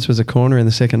moments was a corner in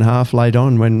the second half late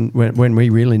on when we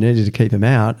really needed to keep him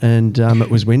out, and it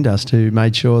was Windust who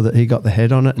made sure that he got the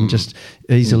head on it and just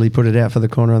easily put it out for the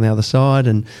corner on the other side.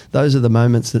 And those are the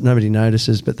moments that nobody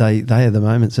notices, but they are the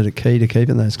moments that are key to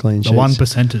keeping those clean sheets. The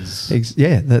 1%ers.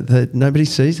 That nobody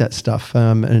sees that stuff,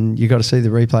 and you got to see the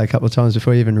replay a couple of times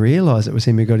before you even realise it was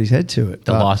him who got his head to it.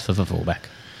 The But life of a fullback.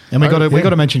 And we got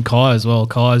to mention Kai as well.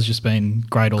 Kai's just been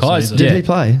great all Kai's- season. did yeah. he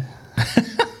play?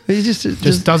 He just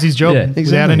Just does his job Yeah.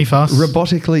 without any fuss.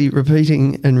 Robotically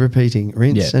repeating and repeating,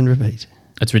 rinse Yeah. and repeat.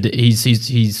 It's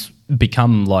he's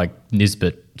become like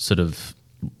Nisbet, sort of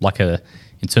like in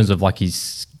terms of like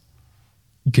his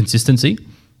consistency.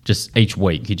 Just each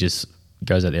week he just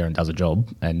goes out there and does a job,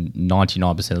 and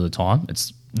 99% of the time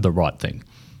it's the right thing.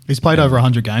 He's played over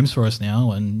 100 games for us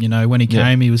now, and when he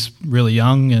came, he was really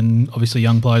young, and obviously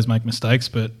young players make mistakes,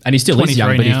 but And he still is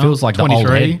young, but he feels like the old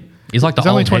head. He's like the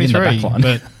old head in the back line.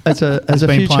 but As a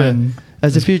been future playing-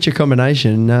 as a future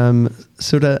combination,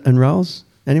 Suter and Rolls,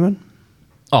 anyone?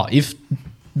 Oh, if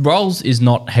Rolls is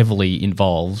not heavily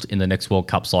involved in the next World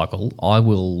Cup cycle, I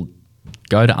will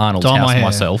go to Arnold's dye my house hair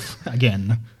myself.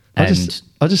 again. I And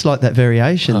just like that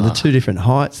variation, the two different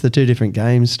heights, the two different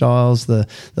game styles, the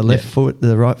left foot,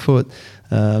 the right foot.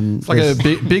 It's like a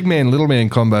big man, little man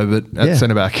combo, but at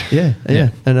centre back. Yeah.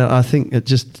 And I think it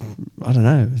just, I don't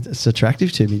know, it's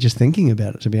attractive to me just thinking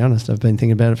about it, to be honest. I've been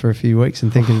thinking about it for a few weeks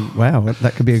and thinking, wow,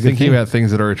 that could be a good Thinking thing. about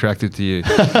things that are attractive to you.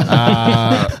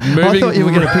 I thought you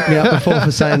were going to pick me up before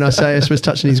for saying Isaias was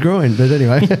touching his groin, but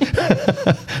anyway,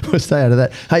 we'll stay out of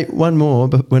that. Hey, one more,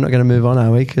 but we're not going to move on,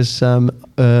 are we? Because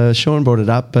Sean brought it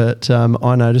up, but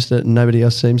I noticed it and nobody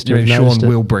else seems to You have mean noticed Sean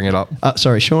it. will bring it up.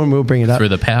 Sorry, Sean will bring it up. through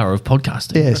the power of podcasting.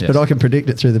 Yes, but I can predict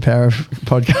it through the power of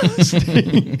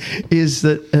podcasting. Is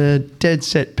that a dead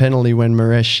set penalty when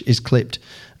Maresh is clipped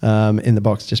in the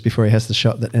box just before he has the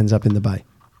shot that ends up in the bay?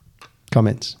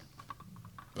 Comments.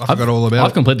 I forgot all about it.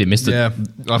 I've completely missed it. Yeah,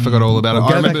 I forgot all about it.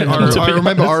 Go back and have a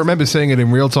look. I remember seeing it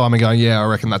in real time and going, yeah, I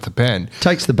reckon that's a pen.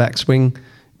 Takes the backswing,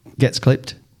 gets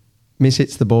clipped,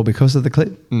 mishits the ball because of the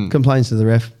clip, complains to the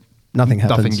ref, nothing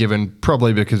happens. Nothing given,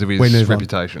 probably because of We his move on.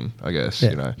 reputation, I guess,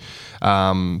 Yeah.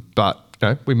 But,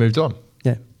 we moved on.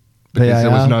 Yeah. Because there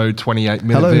was VAR. no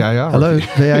 28-minute Hello, VAR. hello,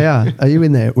 VAR. Are you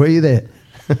in there? Were you there?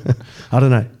 I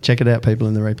don't know. Check it out, people,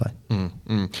 in the replay.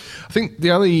 I think the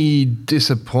only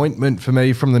disappointment for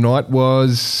me from the night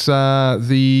was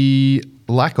the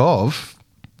lack of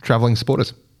travelling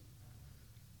supporters.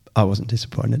 I wasn't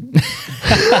disappointed.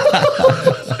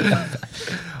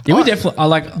 Yeah, we definitely.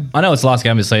 I know it's the last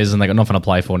game of the season. They got nothing to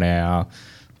play for now.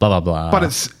 Blah blah blah. But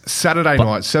it's Saturday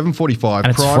night, 7:45, and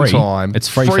it's prime free. time. It's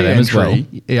free for them as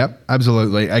entry. Yep,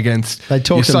 absolutely. Against They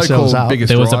talk your themselves so-called up. biggest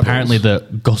there was rivals apparently the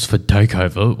Gosford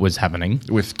takeover was happening.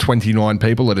 with 29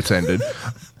 people that attended.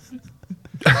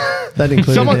 That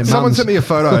included someone their someone mums. sent me a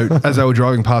photo as they were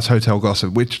driving past Hotel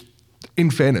Gossip, which,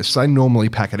 in fairness, they normally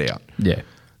pack it out. Yeah,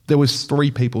 There was 3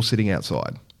 people sitting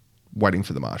outside waiting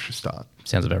for the march to start.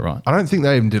 sounds about right. I don't think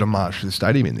they even did a march to the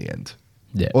stadium in the end.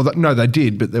 Yeah. Or no, they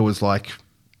did, but there was like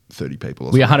 30 people.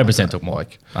 Or We something 100% like that. took more.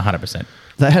 Like, 100%.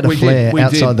 They had a flare we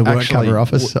outside the work actually. cover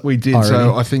office. We did. already.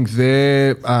 So I think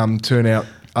their turnout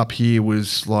up here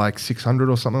was like 600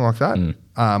 or something like that.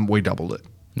 We doubled it.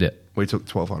 Yeah, We took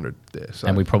 1,200 there. So.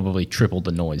 and we probably tripled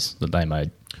the noise that they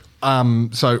made.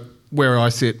 So where I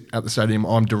sit at the stadium,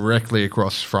 I'm directly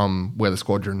across from where the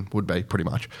squadron would be, pretty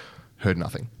much. Heard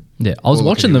nothing. Yeah, I was All I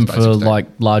watching could them hear for was basic like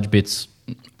large bits,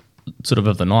 sort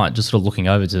of the night, just sort of looking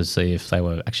over to see if they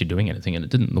were actually doing anything, and it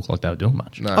didn't look like they were doing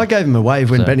much. No. I gave him a wave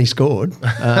when So- Benny scored,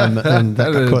 and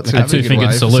that got caught the A Having a two-fingered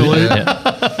wave. salute. Salute.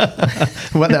 Yeah.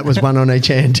 Well, that was one on each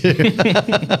hand too.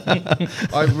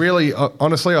 I really,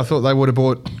 honestly, I thought they would have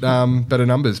bought better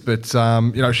numbers. But,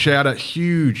 huge shout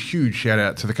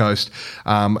out to the Coast.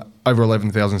 Over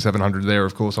 11,700 there,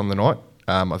 of course, on the night.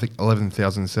 I think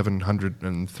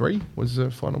 11,703 was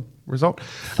the final result.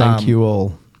 Thank you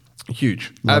all.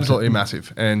 Huge, absolutely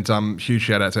massive, and huge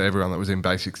shout out to everyone that was in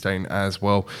Base 16 as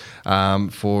well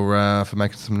for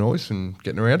making some noise and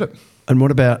getting around it. And what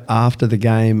about after the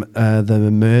game, the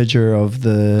merger of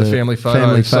the The family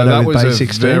photo. So that with was Base a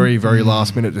 16? very, very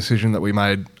last minute decision that we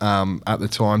made at the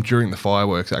time during the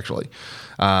fireworks, actually,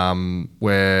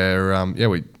 where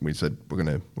we said we're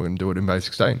gonna do it in Base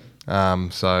 16.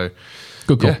 So.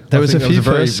 Good call. Yeah, There I was think a few that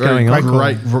firsts going on.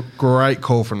 Great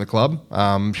call from the club.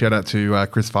 Shout out to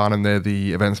Chris Farnham there,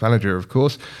 the events manager, of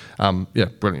course.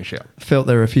 Brilliant shout. Felt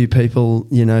there were a few people,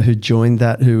 who joined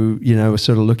that, who, were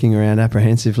sort of looking around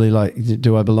apprehensively, like,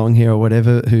 do I belong here or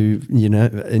whatever, who,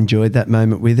 enjoyed that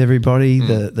moment with everybody.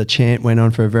 The chant went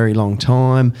on for a very long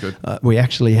time. Good. We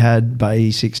actually had Bay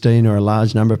 16 or a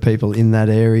large number of people in that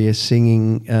area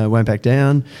singing Won't Back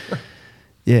Down.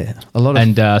 Yeah, a lot of...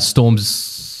 And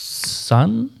Storm's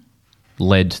son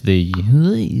led the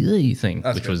thing,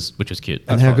 That's which was cute.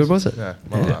 and how good was it? Yeah,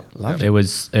 well done. loved It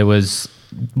was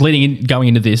going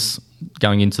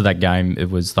into that game. It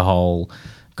was the whole,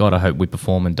 God, I hope we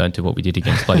perform and don't do what we did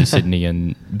against bloody Sydney,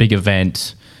 and big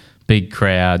event, big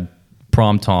crowd,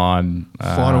 prime time,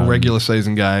 Final regular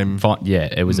season game.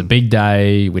 it was a big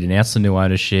day. We'd announced the new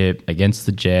ownership against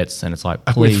the Jets, and it's like,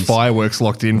 please, With fireworks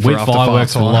locked in for With after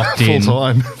fireworks full locked in.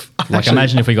 time. like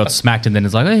imagine if we got smacked and then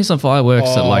it's like, oh, here's some fireworks.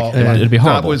 It'd be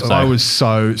horrible. I was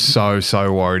so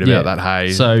worried about that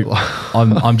haze. So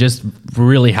I'm just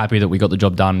really happy that we got the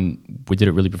job done. We did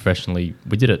it really professionally.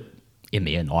 We did it in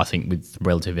the end, I think, with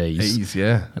relative ease. Ease,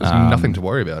 yeah. There's nothing to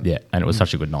worry about. Yeah, and it was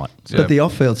such a good night. So, But the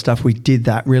off-field stuff, we did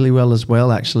that really well as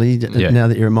well, actually. Now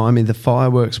that you remind me, the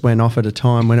fireworks went off at a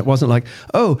time when it wasn't like,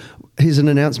 oh, here's an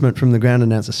announcement from the ground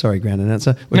announcer. Sorry, ground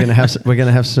announcer. We're going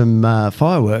to have some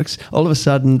fireworks. All of a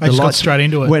sudden, the just got lights straight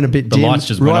into it. went a bit The dim. lights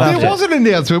just went off. after. There was an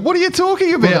announcement. What are you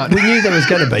talking about? We knew there was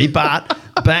going to be, but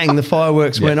bang, the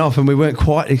fireworks went off, and we weren't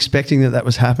quite expecting that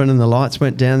was happening. The lights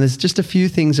went down. There's just a few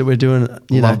things that we're doing.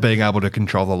 Love being able to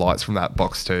control the lights from that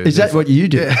box too. Is that what you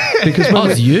do? Because when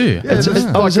it's you. Yeah, just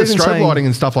I like was the even strobe saying- lighting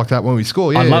and stuff like that when we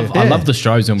score. Yeah, I love the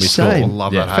strobes when we score. Same. I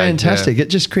love that. Hey, Fantastic. It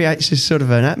just creates this sort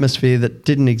of an atmosphere that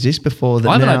didn't exist before. That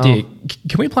I have now, an idea.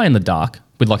 Can we play in the dark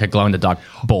with like a glow in the dark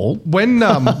ball? When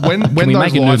when we those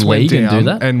make a new lights went league and down do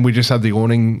that? and we just had the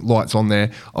awning lights on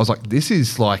there, I was like, this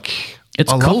is like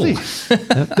It's I love cool. this.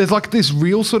 There's like this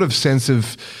real sort of sense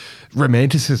of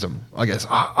romanticism, I guess.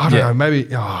 I don't know,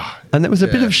 maybe. And there was a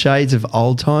bit of shades of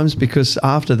old times, because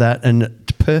after that, and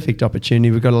perfect opportunity,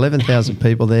 we've got 11,000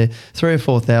 people there, 3,000 or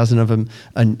 4,000 of them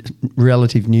are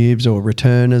relative noobs or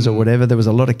returners or whatever. There was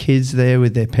a lot of kids there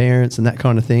with their parents and that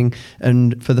kind of thing.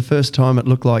 And for the first time, it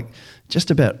looked like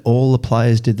just about all the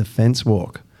players did the fence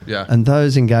walk. Yeah. And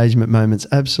those engagement moments,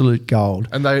 absolute gold.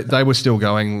 And they were still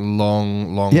going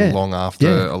long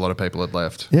after a lot of people had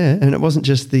left. Yeah, and it wasn't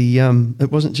just the young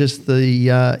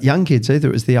kids either.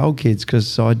 It was the old kids,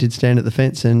 because I did stand at the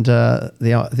fence, and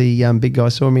the big guy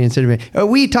saw me and said to me, "Oh,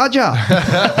 we Tadger."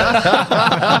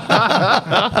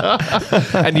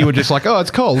 And you were just like, oh,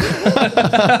 it's cold.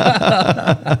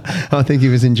 I think he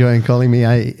was enjoying calling me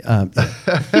a.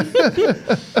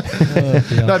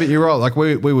 No, but you're right. Like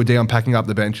we were down packing up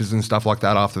the benches and stuff like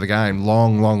that after the game,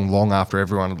 long after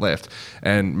everyone had left.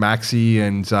 And Maxi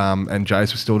and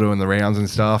Jace were still doing the rounds and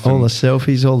stuff. All and the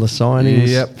selfies, all the signings.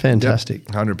 Yep, Fantastic.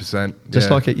 100%.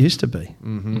 Just like it used to be.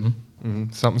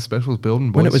 Something special is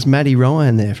building, boys. When it was Matty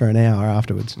Ryan there for an hour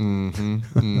afterwards. End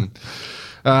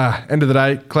of the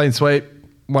day, clean sweep,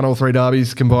 won all 3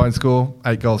 derbies, combined score,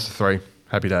 8 goals to 3.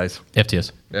 Happy days.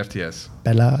 FTS. FTS.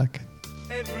 Bad luck.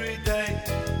 Every day,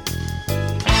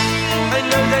 I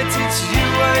know that it's you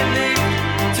I need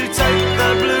to take the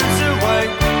blues away.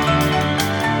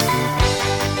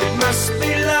 It must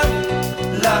be love,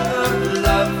 love,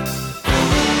 love.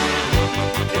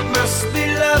 It must be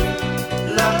love,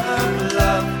 love,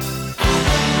 love.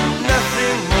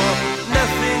 Nothing more,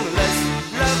 nothing less.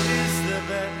 Love is the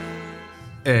best.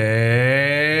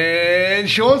 And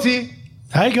Sean's here.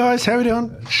 Hey guys, how are we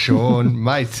doing? Sean,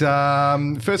 mate.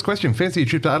 First question: fancy a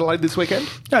trip to Adelaide this weekend?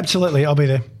 Absolutely, I'll be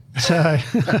there. So,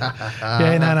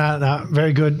 yeah, no,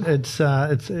 very good. It's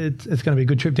going to be a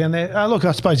good trip down there. Look,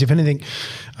 I suppose if anything,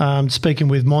 speaking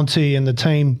with Monty and the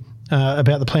team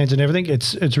about the plans and everything,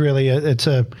 it's really it's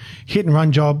a hit and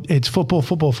run job. It's football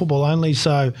only.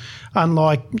 So,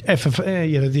 unlike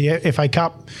the FA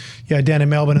Cup, down in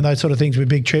Melbourne and those sort of things with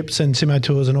big trips and Simo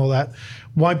tours and all that,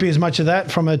 won't be as much of that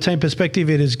from a team perspective.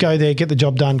 It is go there, get the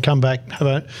job done, come back,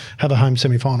 have a home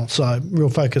semi-final. So, real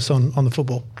focus on the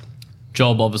football.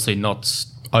 Job obviously not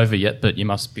over yet, but you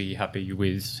must be happy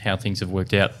with how things have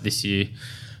worked out this year,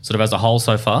 sort of as a whole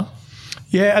so far.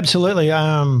 Yeah, absolutely.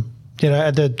 At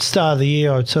the start of the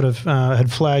year, I sort of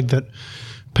had flagged that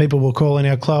people were calling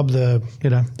our club the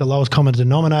lowest common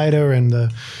denominator and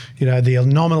the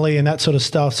anomaly and that sort of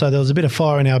stuff. So there was a bit of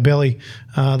fire in our belly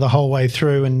the whole way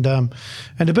through, and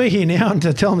to be here now and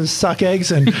to tell them to suck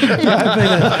eggs and be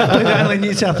the only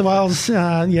New South Wales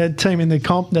team in the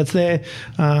comp that's there.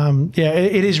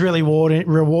 It is really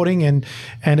rewarding, and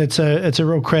it's a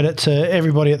real credit to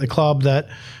everybody at the club that.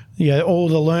 All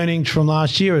the learnings from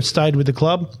last year have stayed with the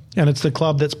club, and it's the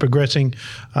club that's progressing.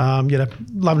 Loving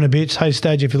a bitch. Hey,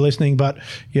 Stage, if you're listening, but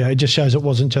it just shows it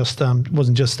wasn't just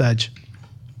Stage.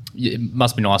 It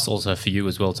must be nice also for you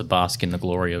as well to bask in the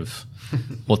glory of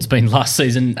what's been last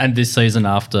season and this season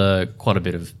after quite a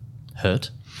bit of hurt.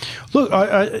 Look,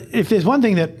 if there's one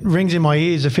thing that rings in my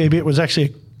ears a fair bit was actually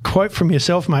a quote from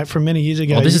yourself, mate, from many years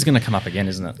ago. Oh, this is going to come up again,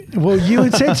 isn't it? Well, you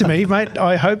had said to me, mate,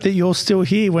 I hope that you're still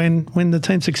here when the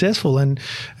team's successful, and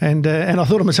I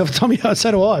thought to myself, Tommy, so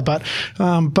do I. But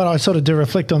I sort of do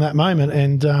reflect on that moment,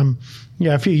 and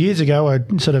a few years ago, I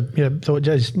sort of thought,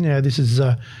 this is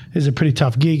a pretty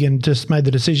tough gig, and just made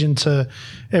the decision to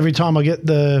every time I get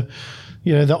the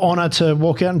honour to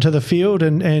walk out into the field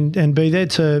and be there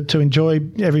to enjoy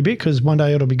every bit, because one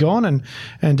day it'll be gone,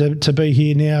 and to be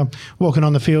here now walking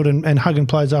on the field and hugging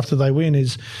players after they win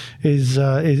is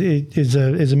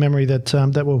a memory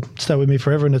that will stay with me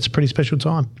forever, and it's a pretty special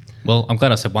time. Well, I'm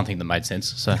glad I said one thing that made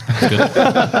sense. So that's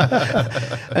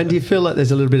good. And do you feel like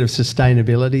there's a little bit of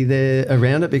sustainability there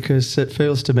around it? Because it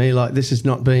feels to me like this has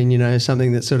not been,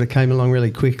 something that sort of came along really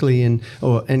quickly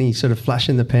or any sort of flash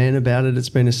in the pan about it. It's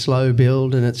been a slow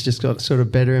build and it's just got sort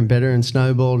of better and better and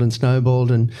snowballed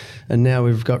and now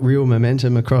we've got real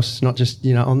momentum across not just,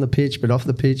 on the pitch but off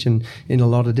the pitch and in a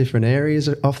lot of different areas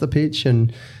off the pitch.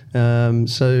 And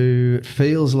so it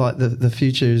feels like the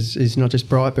future is not just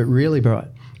bright but really bright.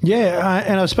 Yeah,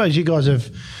 and I suppose you guys have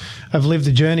lived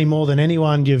the journey more than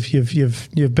anyone.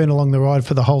 You've been along the ride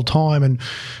for the whole time,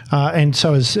 and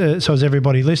so has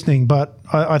everybody listening. But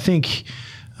I think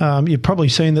you've probably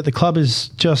seen that the club has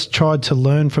just tried to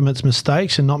learn from its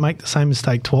mistakes and not make the same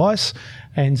mistake twice.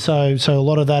 And so a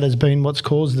lot of that has been what's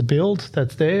caused the build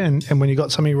that's there. And when you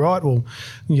got something right, well,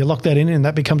 you lock that in and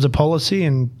that becomes a policy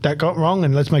and that got wrong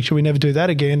and let's make sure we never do that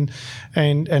again.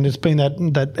 And it's been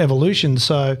that evolution.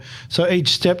 So each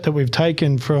step that we've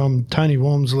taken from Tony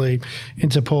Walmsley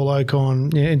into Paul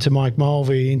Ocon, into Mike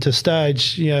Mulvey, into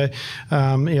Stage,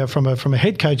 from a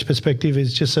head coach perspective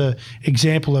is just an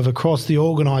example of across the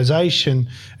organisation,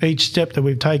 each step that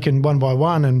we've taken one by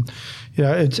one. And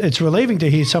it's relieving to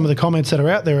hear some of the comments that are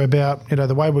out there about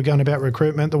the way we're going about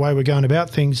recruitment, the way we're going about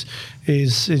things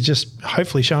is just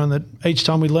hopefully showing that each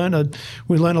time we learn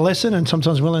a lesson, and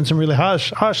sometimes we learn some really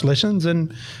harsh lessons,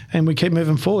 and we keep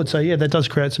moving forward. So yeah, that does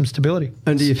create some stability.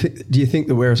 And do you think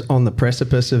that we're on the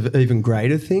precipice of even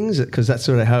greater things? Because that's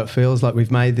sort of how it feels like we've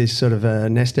made this sort of a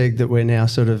nest egg that we're now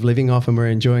sort of living off, and we're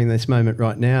enjoying this moment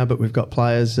right now. But we've got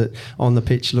players that on the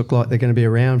pitch look like they're going to be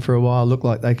around for a while, look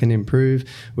like they can improve.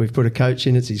 We've put a coach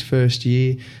in; it's his first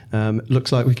year.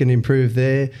 Looks like we can improve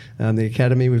there. The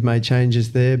academy, we've made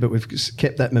changes there, but we've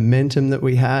kept that momentum that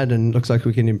we had, and looks like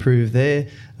we can improve there.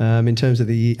 In terms of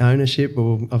the ownership,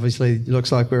 well, obviously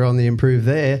looks like we're on the improve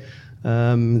there.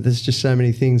 There's just so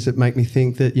many things that make me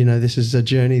think that this is a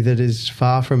journey that is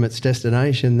far from its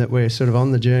destination, that we're sort of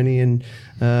on the journey, and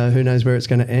who knows where it's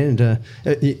going to end.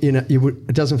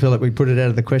 It doesn't feel like we put it out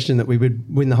of the question that we would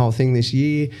win the whole thing this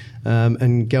year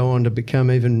and go on to become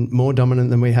even more dominant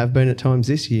than we have been at times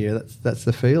this year. That's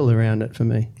the feel around it for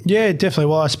me. Yeah,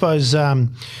 definitely. Well, I suppose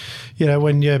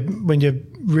when you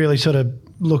really sort of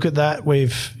look at that,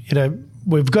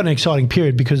 we've got an exciting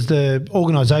period because the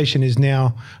organisation is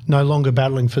now no longer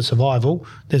battling for survival.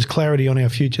 There's clarity on our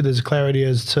future. There's clarity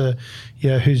as to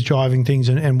who's driving things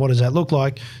and what does that look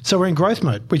like. So we're in growth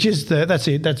mode, which is that's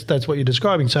it. That's what you're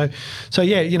describing. So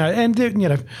yeah,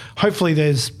 and hopefully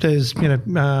there's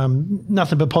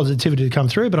nothing but positivity to come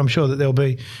through. But I'm sure that there'll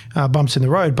be bumps in the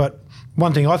road. But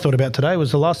one thing I thought about today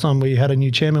was the last time we had a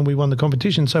new chairman, we won the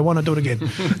competition. So why not do it again?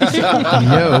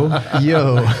 Yo.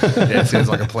 Yeah, sounds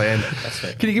like a plan. That's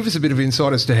fair. Can you give us a bit of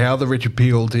insight as to how the Richard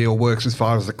Peel deal works as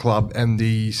far as the club and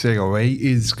the COE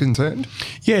is concerned?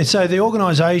 Yeah, so the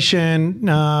organisation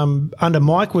under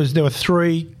Mike there were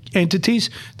three entities.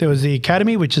 There was the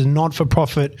Academy, which is a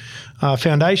not-for-profit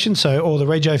foundation, so all the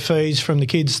rego fees from the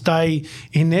kids stay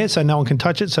in there, so no one can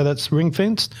touch it, so that's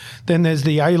ring-fenced. Then there's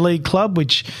the A-League club,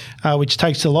 which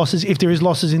takes the losses. If there is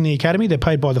losses in the Academy, they're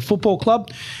paid by the football club.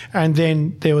 And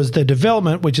then there was the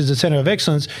development, which is a centre of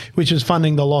excellence, which is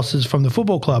funding the losses from the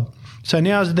football club. So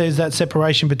now there's that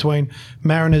separation between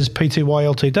Mariners Pty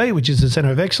Ltd, which is the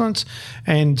Centre of Excellence,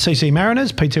 and CC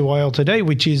Mariners Pty Ltd,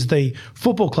 which is the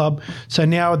football club. So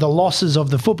now the losses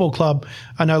of the football club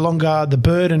are no longer the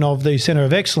burden of the Centre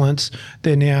of Excellence.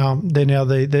 They're now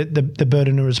the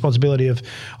burden and responsibility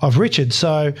of Richard.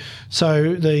 So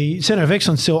the Centre of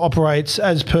Excellence still operates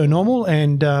as per normal,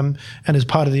 and as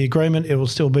part of the agreement, it will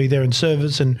still be there in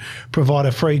service and provide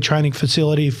a free training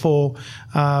facility for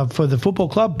the football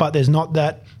club. But there's not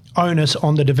that onus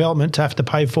on the development to have to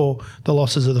pay for the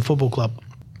losses of the football club.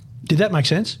 Did that make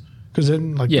sense? Because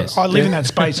yes. I live in that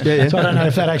space, so I don't know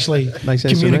if that actually Makes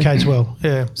sense communicates well.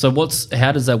 Yeah. So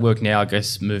how does that work now, I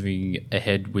guess, moving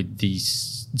ahead with the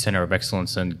Centre of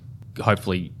Excellence and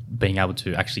hopefully being able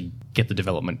to actually get the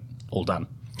development all done?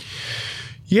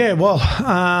 Yeah, well,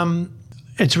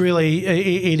 it's really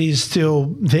it is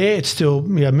still there. It's still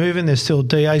moving. There's still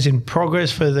DAs in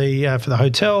progress for the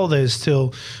hotel. There's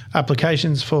still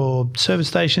applications for service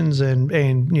stations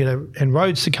and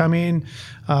roads to come in.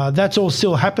 That's all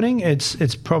still happening.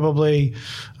 It's probably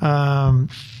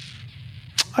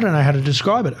I don't know how to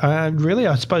describe it. Really,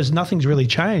 I suppose nothing's really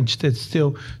changed. It's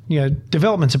still,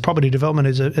 development's a property development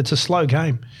it's a slow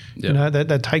game. Yep.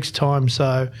 That takes time.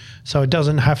 So it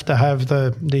doesn't have to have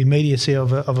the immediacy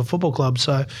of a football club.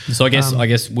 So I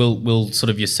guess will sort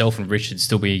of yourself and Richard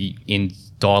still be in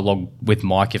dialogue with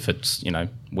Mike if it's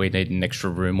we need an extra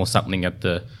room or something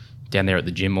down there at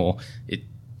the gym, or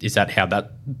is that how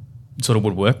that sort of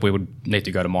would work? We would need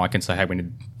to go to Mike and say, hey,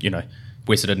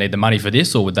 we sort of need the money for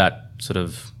this, or would that sort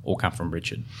of all come from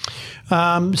Richard?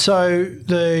 So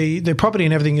the property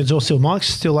and everything is all still Mike's,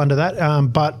 still under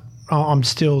that. But I'm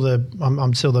still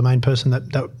the main person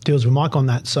that deals with Mike on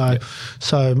that. So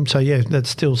yeah, that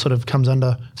still sort of comes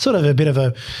under sort of a bit of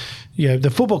a. Yeah, the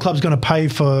football club's going to pay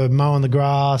for mowing the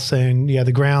grass and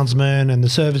the groundsman and the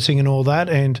servicing and all that,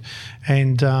 and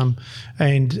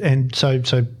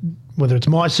so whether it's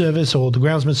my service or the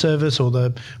groundsman service or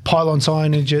the pylon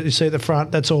signage you see at the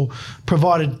front, that's all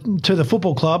provided to the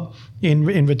football club in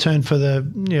return for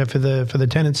the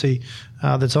tenancy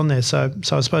that's on there. So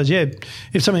I suppose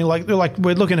if something like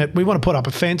we're looking at, we want to put up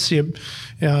a fence.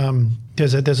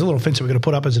 There's a little fence that we're going to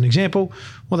put up as an example.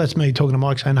 Well, that's me talking to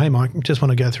Mike saying, "Hey, Mike, just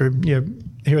want to go through.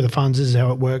 Here are the funds. This is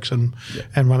how it works, and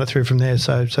run it through from there."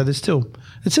 So it's still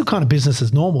kind of business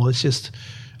as normal. It's just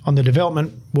on the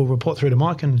development, we'll report through to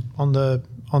Mike, and on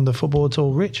the football, it's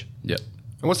all Rich. Yeah.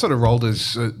 And what sort of role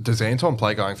does Anton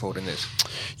play going forward in this?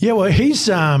 Yeah, well, he's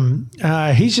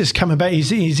just coming back.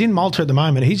 He's in Malta at the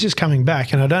moment. He's just coming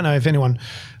back, and I don't know if anyone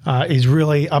is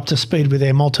really up to speed with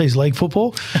their Maltese league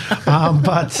football.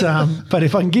 But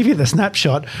if I can give you the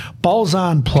snapshot,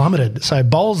 Bolzan plummeted. So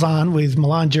Bolzan with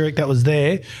Milan Djuric that was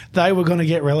there, they were going to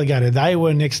get relegated. They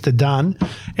were next to done.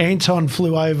 Anton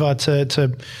flew over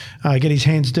to get his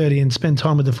hands dirty and spend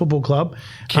time with the football club.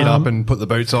 Kit up and put the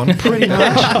boots on. Pretty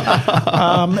much.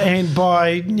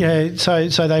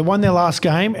 So they won their last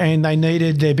game, and they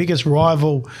needed their biggest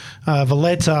rival,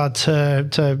 Valletta,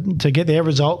 to get their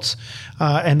results,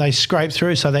 and they scraped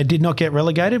through. So they did not get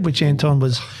relegated, which Anton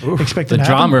was expecting. The to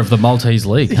happen. drama of the Maltese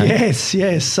league. Hey?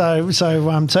 Yes. So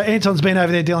Anton's been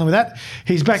over there dealing with that.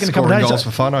 He's back in a couple of days. Goals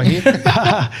for fun, I hear.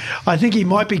 I think he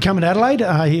might be coming to Adelaide.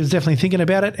 He was definitely thinking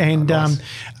about it, and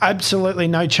absolutely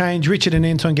no change. Richard and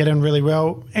Anton get on really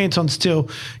well. Anton's still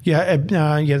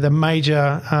the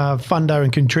major funder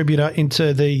and contributor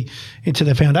into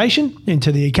the foundation,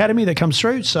 into the academy that comes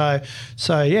through. So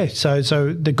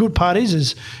the good part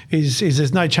is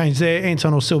there's no change there.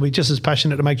 Anton will still be just as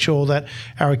passionate to make sure that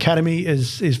our academy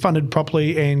is funded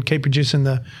properly and keep producing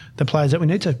the players that we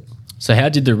need to. So how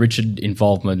did the Richard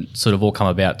involvement sort of all come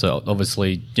about? To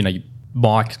obviously,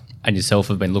 Mike and yourself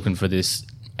have been looking for this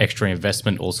extra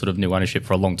investment or sort of new ownership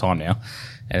for a long time now.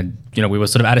 And, we were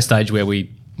sort of at a stage where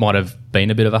we might have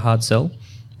been a bit of a hard sell,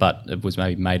 but it was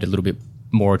maybe made a little bit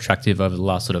more attractive over the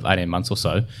last sort of 18 months or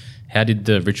so. How did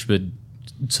the Richard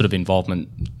sort of involvement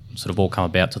sort of all come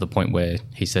about to the point where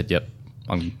he said, yep,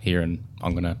 I'm here and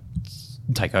I'm going to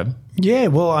take over? Yeah,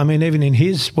 well, I mean, even in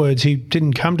his words, he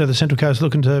didn't come to the Central Coast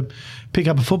looking to pick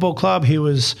up a football club. He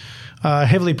was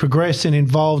heavily progressed and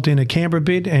involved in a Canberra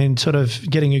bid and sort of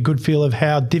getting a good feel of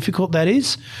how difficult that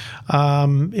is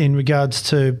in regards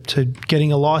to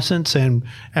getting a licence and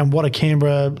what a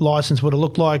Canberra licence would have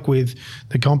looked like with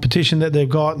the competition that they've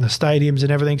got and the stadiums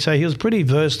and everything. So he was pretty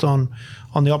versed on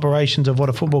the operations of what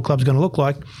a football club's going to look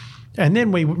like. And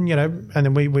then we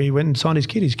went and signed his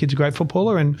kid. His kid's a great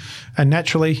footballer, and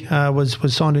naturally was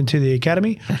signed into the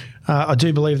academy. I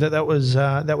do believe that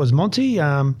was Monty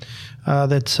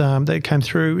that came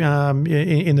through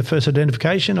in the first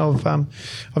identification of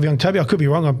young Toby. I could be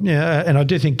wrong, and I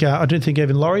do think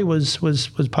Evan Laurie was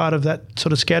part of that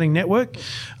sort of scouting network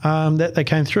that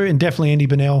came through, and definitely Andy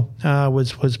Bennell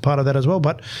was part of that as well.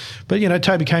 But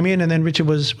Toby came in, and then Richard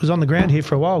was on the ground here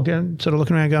for a while, sort of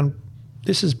looking around, going,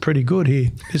 this is pretty good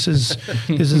here. This is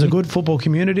a good football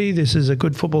community. This is a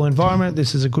good football environment.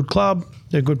 This is a good club.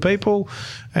 They're good people,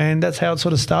 and that's how it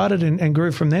sort of started and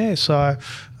grew from there. So,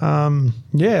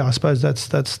 I suppose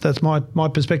that's my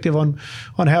perspective on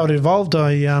how it evolved.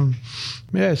 I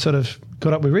sort of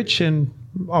got up with Rich and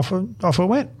off it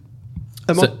went.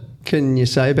 And what can you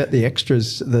say about the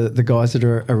extras, the guys that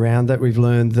are around that? We've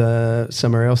learned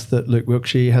somewhere else that Luke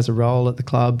Wilkshire has a role at the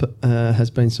club,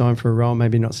 has been signed for a role,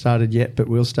 maybe not started yet, but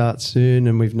will start soon.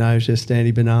 And we've noticed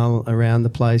Andy Bernal around the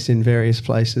place in various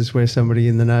places where somebody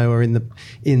in the know or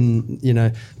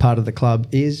in part of the club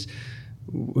is.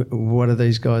 What are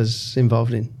these guys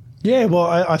involved in? Yeah, well,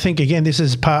 I think again this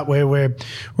is part where we're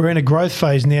in a growth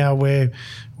phase now where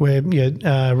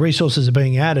resources are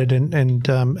being added and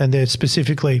they're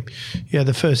specifically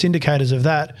the first indicators of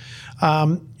that.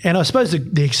 And I suppose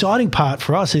the exciting part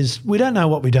for us is we don't know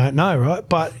what we don't know, right?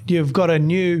 But you've got a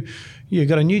new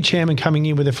chairman coming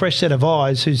in with a fresh set of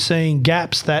eyes who's seeing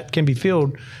gaps that can be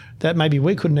filled that maybe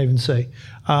we couldn't even see.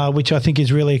 which I think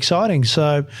is really exciting.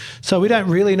 So we don't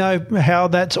really know how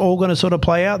that's all going to sort of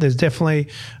play out. There's definitely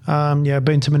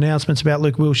been some announcements about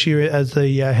Luke Wilshire as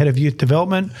the head of youth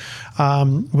development,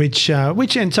 which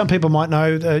and some people might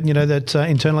know that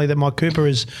internally that Mike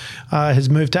Cooper has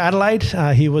moved to Adelaide.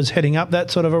 He was heading up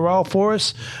that sort of a role for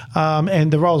us,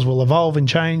 and the roles will evolve and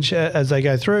change as they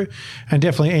go through. And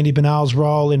definitely Andy Banal's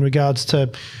role in regards to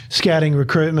scouting,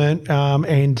 recruitment,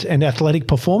 and athletic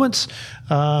performance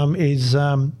is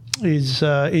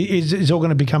all going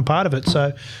to become part of it.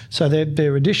 So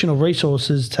there are additional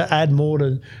resources to add more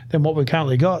than what we've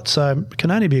currently got. So it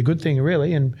can only be a good thing,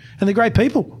 really. And they're great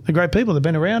people. They're great people. They've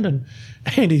been around, and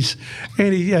Andy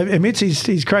admits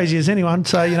he's crazy as anyone.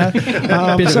 So bit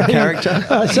of a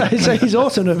character. So he's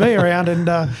awesome to be around,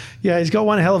 and he's got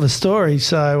one hell of a story.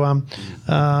 So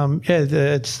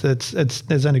there's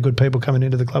only good people coming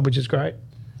into the club, which is great.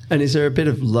 And is there a bit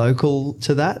of local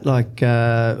to that? Like,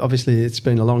 obviously, it's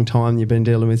been a long time you've been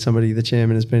dealing with somebody, the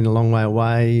chairman has been a long way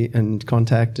away, and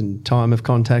contact and time of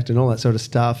contact and all that sort of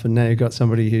stuff. And now you've got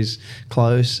somebody who's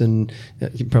close, and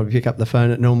you can probably pick up the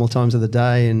phone at normal times of the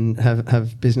day and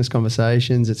have business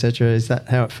conversations, etc. Is that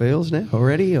how it feels now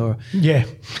already? Or yeah,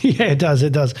 it does.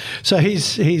 It does. So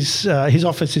his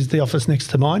office is the office next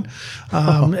to mine,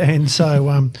 and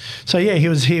so he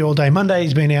was here all day Monday.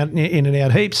 He's been out in and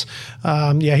out heaps.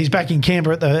 He's back in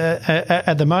Canberra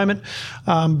at the moment,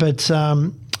 but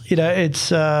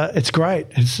it's great.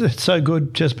 It's so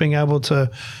good just being able to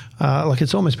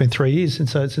it's almost been 3 years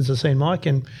since I've seen Mike,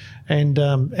 and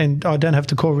I don't have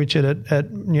to call Richard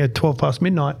at 12 past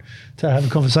midnight to have a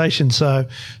conversation. So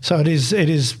it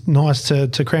is nice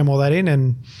to cram all that in,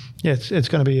 and it's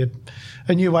going to be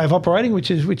a new way of operating,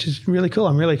 which is really cool.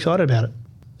 I'm really excited about it.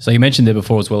 So you mentioned there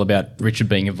before as well about Richard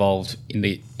being involved in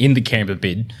the Canberra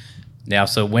bid. Now,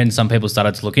 so when some people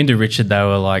started to look into Richard, they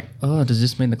were like, oh, does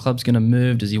this mean the club's going to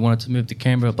move? Does he want it to move to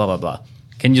Canberra? Blah, blah, blah.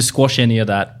 Can you squash any of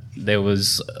that? There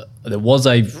was a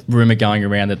rumour going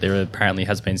around that there apparently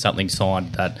has been something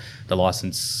signed that the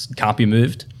licence can't be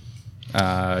moved.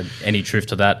 Any truth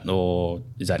to that, or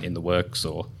is that in the works?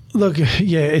 Or Look,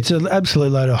 it's an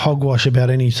absolute load of hogwash about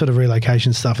any sort of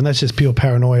relocation stuff, and that's just pure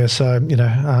paranoia. So,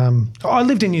 I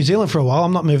lived in New Zealand for a while.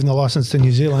 I'm not moving the licence to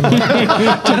New Zealand. Do you know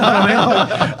what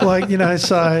I mean?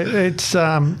 So it's,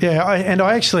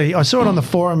 I saw it on the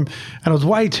forum, and it was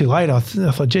way too late. I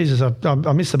thought, Jesus, I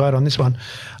missed the boat on this one.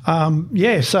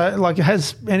 So,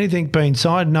 has anything been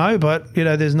signed? No, but,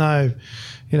 there's no...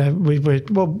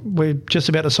 we're just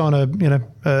about to sign a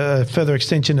further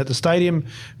extension at the stadium.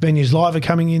 Venues Live are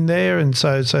coming in there, and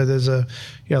so there's a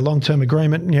long-term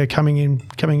agreement coming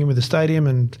in with the stadium,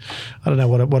 and I don't know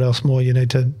what else more you need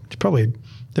to probably.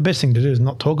 The best thing to do is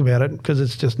not talk about it, because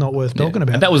it's just not worth talking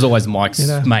about. And that was always Mike's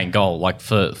main goal. Like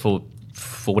for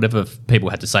whatever people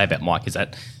had to say about Mike, is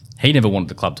that he never wanted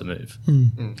the club to move.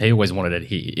 He always wanted it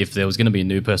here. If there was going to be a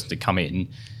new person to come in,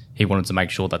 he wanted to make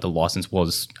sure that the license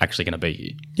was actually going to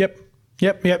be here.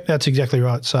 Yep. That's exactly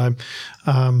right. So,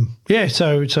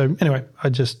 So anyway, I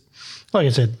just, like I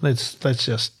said, let's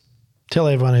just tell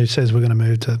everyone who says we're going to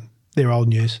move to their old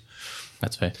news.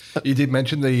 That's fair. You did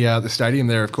mention the stadium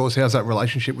there, of course. How's that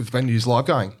relationship with Venues Live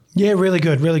going? Yeah, really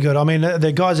good, really good. I mean,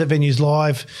 the guys at Venues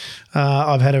Live,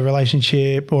 I've had a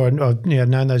relationship, or I've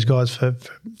known those guys for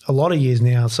a lot of years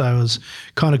now. So it was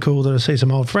kind of cool to see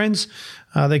some old friends.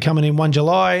 They're coming in 1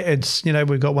 July. It's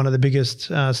we've got one of the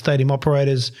biggest stadium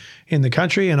operators in the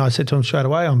country, and I said to them straight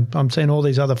away, I'm seeing all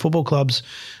these other football clubs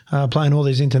playing all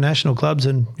these international clubs,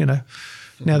 and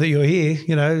now that you're here,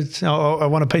 I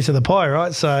want a piece of the pie,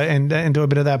 right? So and do a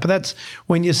bit of that. But that's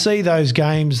when you see those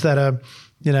games that are,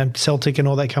 Celtic and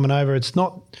all that coming over. It's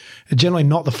generally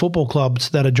not the football clubs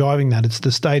that are driving that. It's the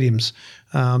stadiums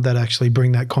that actually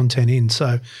bring that content in.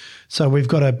 So we've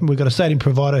got a stadium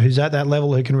provider who's at that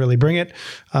level who can really bring it.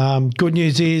 Good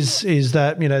news is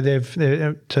that they've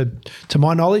to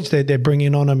my knowledge they're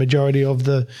bringing on a majority of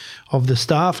the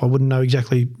staff. I wouldn't know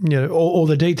exactly all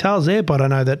the details there, but I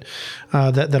know that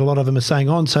that a lot of them are staying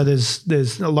on. So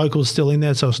there's locals still in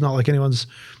there, so it's not like anyone's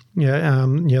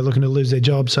looking to lose their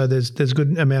job. So there's a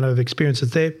good amount of experience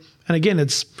that's there. And again,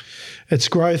 it's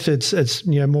growth. It's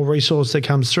more resource that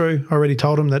comes through. I already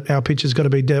told them that our pitch has got to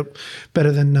be dealt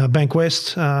better than Bank West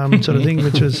sort of thing,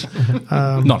 which was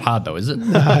not hard though, is it?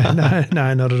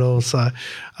 No, not at all. So,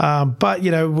 but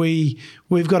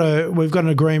we've got an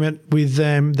agreement with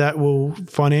them that will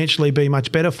financially be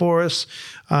much better for us,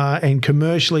 and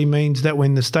commercially means that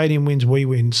when the stadium wins, we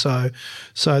win. So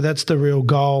that's the real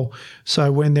goal.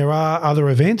 So when there are other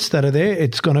events that are there,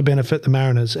 it's going to benefit the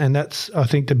Mariners, and that's I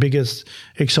think the biggest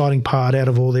exciting part out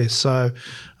of all this. So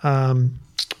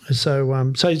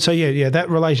yeah, that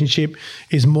relationship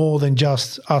is more than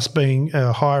just us being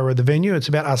a hire of the venue. It's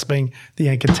about us being the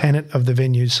anchor tenant of the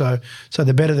venue. So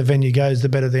the better the venue goes, the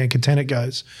better the anchor tenant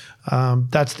goes.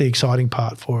 That's the exciting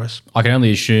part for us. I can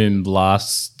only assume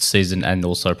last season and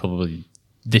also probably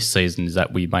this season is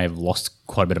that we may have lost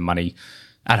quite a bit of money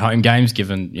at home games,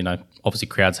 given, you know, obviously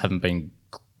crowds haven't been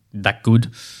that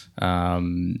good.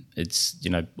 It's, you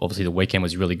know, obviously the weekend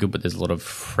was really good, but there's a lot of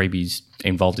freebies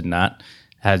involved in that.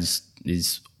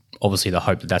 Is obviously the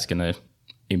hope that that's going to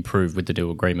improve with the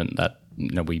deal agreement, that,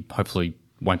 you know, we hopefully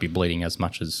won't be bleeding as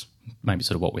much as maybe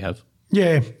sort of what we have.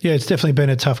 Yeah, it's definitely been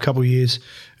a tough couple of years,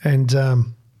 and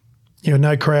you know,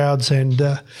 no crowds and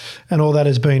all that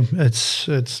has been. It's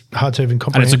hard to even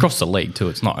comprehend. And it's across the league too.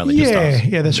 It's not only just us.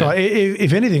 Yeah, that's right.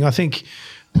 If anything, I think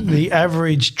the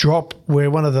average drop, we're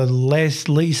one of the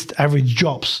least average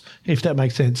drops, if that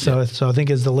makes sense. So I think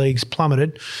as the league's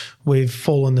plummeted, we've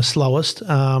fallen the slowest.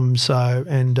 And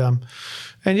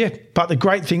yeah, but the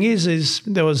great thing is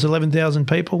there was 11,000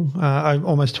 people,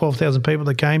 almost 12,000 people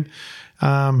that came.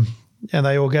 And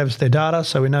they all gave us their data,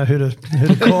 so we know who to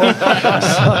call.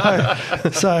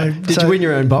 Did you win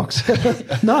your own box?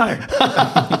 No,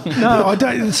 I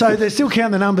don't. So they still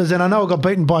count the numbers, and I know I got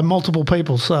beaten by multiple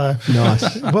people. So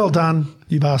nice, well done,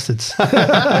 you bastards.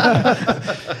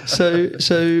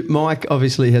 So Mike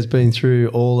obviously has been through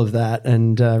all of that,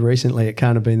 and recently it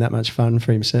can't have been that much fun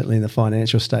for him, certainly in the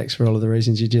financial stakes for all of the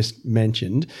reasons you just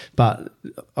mentioned. But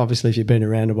obviously, if you've been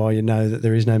around a while, you know that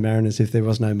there is no Mariners if there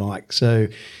was no Mike. So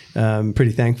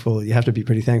pretty thankful. You have to be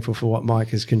pretty thankful for what Mike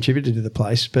has contributed to the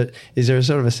place. But is there a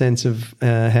sort of a sense of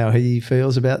how he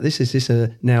feels about this? Is this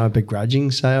now a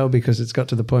begrudging sale because it's got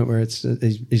to the point where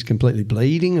he's completely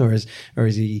bleeding, or is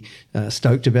he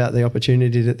stoked about the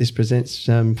opportunity that this presents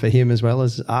for him as well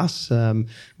as us?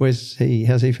 How's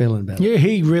he feeling about it? Yeah,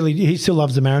 he still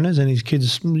loves the Mariners, and his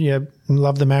kids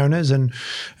love the Mariners, and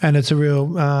it's a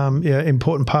real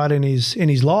important part in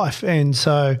his life, and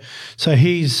so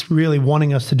he's really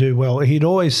wanting us to do well. He'd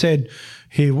always said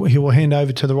he will hand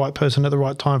over to the right person at the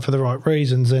right time for the right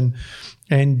reasons, and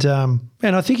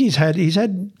I think he's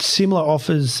had similar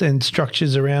offers and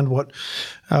structures around what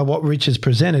Rich has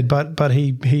presented, but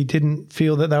he didn't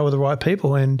feel that they were the right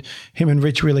people, and him and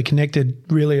Rich really connected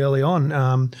really early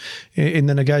on in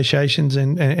the negotiations,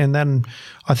 and then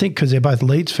I think because they're both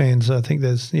Leeds fans, I think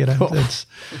there's it's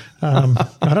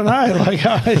I don't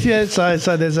know,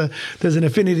 so there's an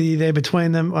affinity there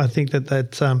between them. I think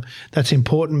that's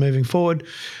important moving forward.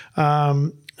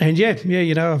 And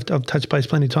I've touched base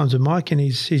plenty of times with Mike, and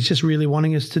he's just really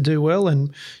wanting us to do well,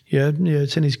 and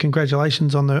send his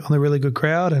congratulations on the really good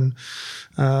crowd, and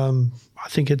I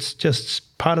think it's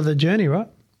just part of the journey, right?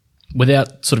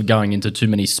 Without sort of going into too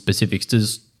many specifics,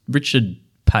 does Richard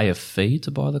pay a fee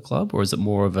to buy the club, or is it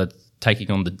more of a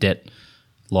taking on the debt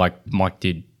like Mike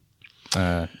did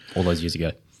all those years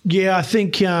ago? Yeah, I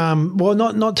think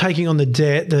not taking on the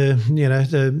debt. The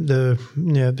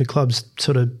club's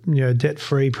sort of debt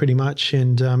free pretty much,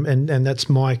 and that's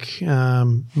Mike.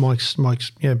 Mike's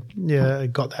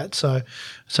got that.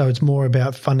 So it's more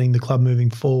about funding the club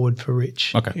moving forward for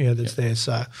Rich. Okay. That's there.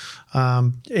 So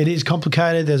it is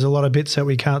complicated. There's a lot of bits that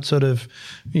we can't sort of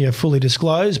fully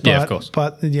disclose. But, yeah, of course.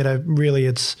 But really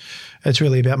it's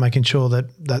really about making sure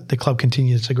that the club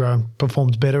continues to grow and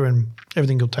performs better, and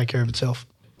everything will take care of itself.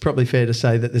 Probably fair to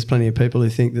say that there's plenty of people who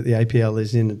think that the APL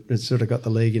has sort of got the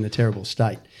league in a terrible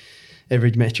state.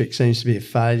 Every metric seems to be a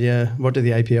failure. What do the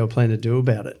APL plan to do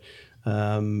about it?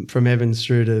 From Evans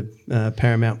through to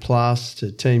Paramount Plus,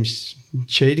 to teams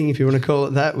cheating, if you want to call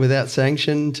it that, without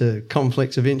sanction, to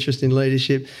conflicts of interest in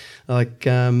leadership. Like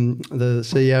the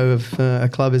CEO of a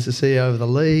club is the CEO of the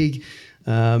league.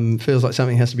 Feels like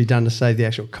something has to be done to save the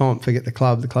actual comp. Forget the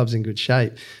club. The club's in good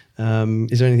shape.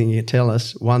 Is there anything you can tell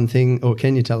us, one thing, or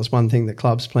can you tell us one thing that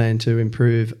clubs plan to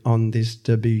improve on this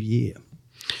debut year?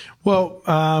 Well,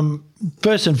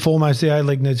 first and foremost, the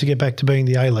A-League needs to get back to being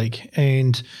the A-League,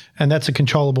 and that's a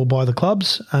controllable by the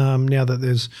clubs. Now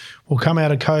that we'll come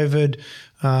out of COVID,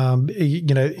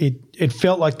 it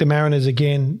felt like the Mariners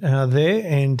again there,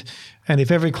 and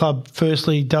if every club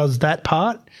firstly does that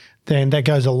part, then that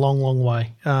goes a long, long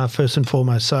way, first and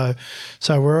foremost. So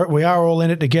we are all in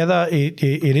it together. It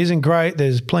isn't great.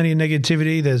 There's plenty of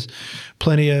negativity. There's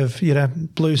plenty of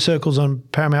blue circles on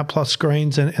Paramount Plus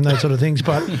screens and those sort of things.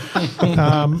 But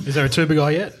is there a tuba guy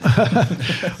yet?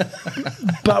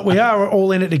 But we are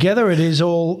all in it together. It is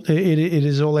all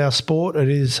our sport. It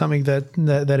is something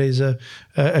that is a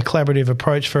collaborative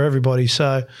approach for everybody.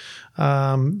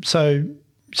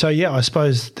 So yeah, I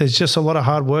suppose there's just a lot of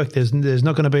hard work. There's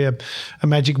not going to be a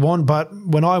magic wand. But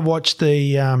when I watched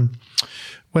the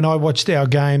when I watched our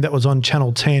game that was on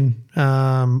Channel 10,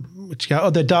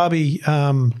 the Derby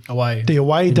Away. the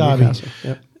away Derby. Newcastle,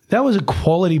 yep. That was a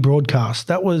quality broadcast.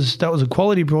 That was a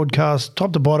quality broadcast,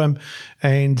 top to bottom,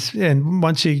 and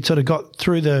once you sort of got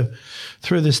through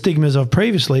the stigmas of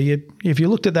previously, if you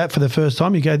looked at that for the first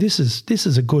time, you go, this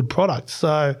is a good product.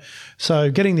 So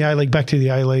getting the A-League back to the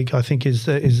A-League, I think is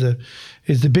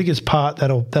the biggest part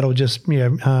that'll just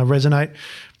resonate.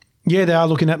 Yeah, they are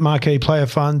looking at marquee player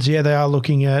funds. Yeah, they are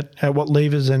looking at what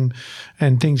levers and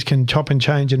things can chop and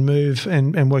change and move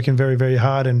and working very, very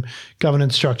hard, and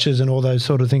governance structures and all those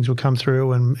sort of things will come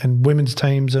through, and women's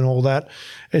teams and all that.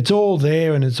 It's all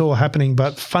there and it's all happening,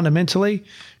 but fundamentally,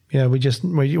 we just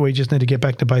need to get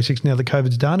back to basics now that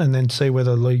COVID's done, and then see what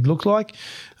the league looks like.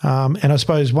 And I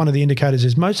suppose one of the indicators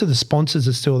is most of the sponsors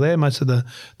are still there, most of the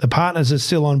partners are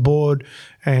still on board,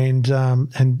 and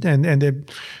they've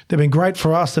been great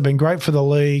for us. They've been great for the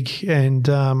league, and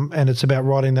it's about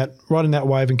riding that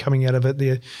wave and coming out of it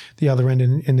the other end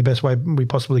in the best way we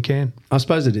possibly can. I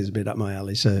suppose it is a bit up my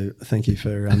alley, so thank you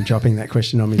for dropping that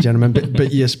question on me, gentlemen.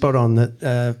 But you're spot on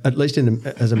that. At least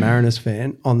as a Mariners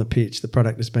fan, on the pitch, the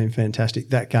product has been fantastic.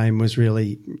 That game was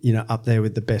really up there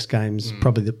with the best games,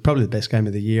 probably the best game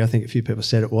of the year. I think a few people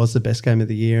said it was the best game of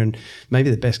the year, and maybe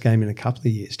the best game in a couple of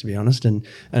years, to be honest. And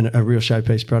a real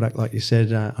showpiece product, like you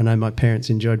said. I know my parents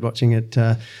enjoyed watching it,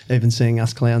 even seeing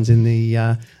us clowns in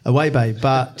the away bay.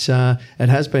 But it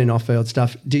has been off-field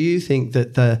stuff. Do you think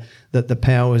that the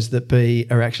powers that be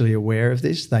are actually aware of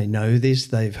this? They know this.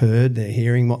 They've heard. They're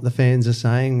hearing what the fans are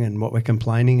saying and what we're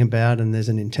complaining about, and there's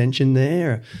an intention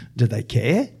there. Or do they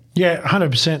care? Yeah,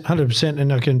 100%,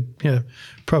 and I can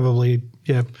probably.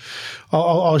 Yeah,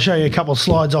 I'll show you a couple of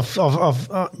slides off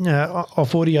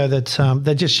audio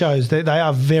that just shows that they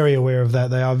are very aware of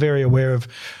that. They are very aware of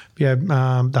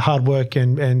the hard work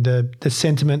and the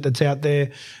sentiment that's out there,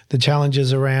 the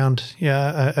challenges around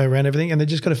everything, and they've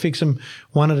just got to fix them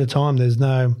one at a time. There's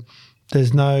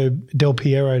no Del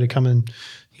Piero to come and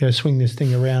swing this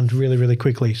thing around really, really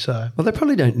quickly. So, well, they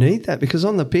probably don't need that, because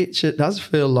on the pitch it does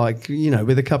feel like,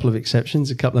 with a couple of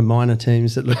exceptions, a couple of minor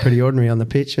teams that look pretty ordinary on the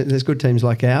pitch, there's good teams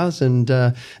like ours, and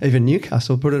even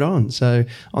Newcastle put it on. So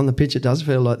on the pitch it does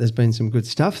feel like there's been some good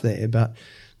stuff there, but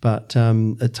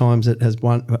at times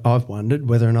I've wondered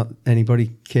whether or not anybody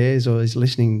cares or is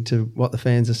listening to what the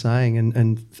fans are saying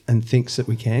and thinks that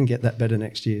we can get that better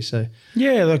next year. So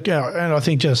yeah, look, and I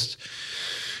think just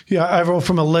overall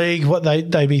from a league, what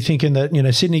they'd be thinking that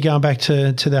Sydney going back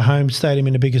to their home stadium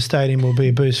in a bigger stadium will be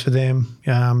a boost for them.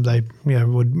 They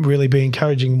would really be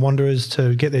encouraging Wanderers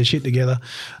to get their shit together.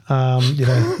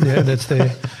 That's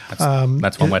their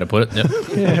that's one way to put it.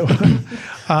 Yep.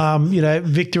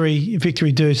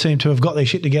 Victory do seem to have got their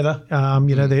shit together. By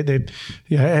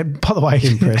the way,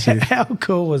 impressive. How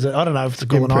cool was it? I don't know if it's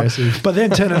cool impressive. or not, but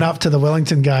then turning up to the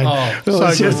Wellington game, Oh, it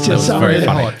was so just good. Very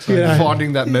something. funny.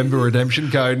 Finding that member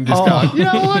redemption code and just going, you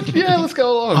know what? Yeah, let's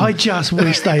go along. I just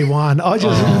wish they won.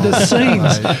 The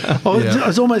scenes. I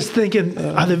was almost thinking,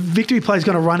 are the Victory players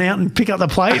going to run out and pick up the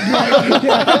plate? How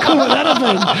cool would that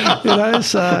have been?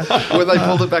 So when they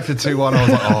pulled it back to 2-1, I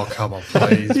was like, oh, come on,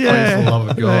 please. Please, for the love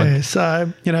of God. Yeah.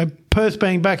 So, Perth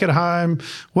being back at home,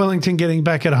 Wellington getting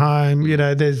back at home,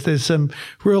 there's some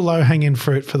real low-hanging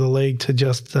fruit for the league to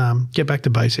just get back to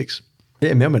basics.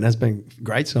 Yeah, Melbourne has been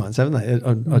great signs, haven't they?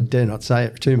 I dare not say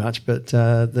it too much, but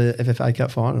the FFA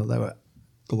Cup final, they were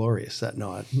glorious that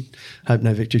night. Hope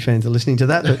no Victory fans are listening to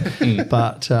that,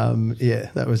 but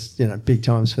that was big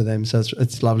times for them. So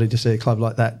it's lovely to see a club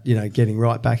like that getting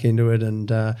right back into it, and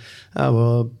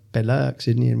bad luck,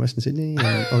 Sydney and Western Sydney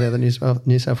and all the other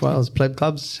New South Wales pleb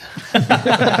clubs.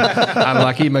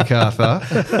 Unlucky MacArthur.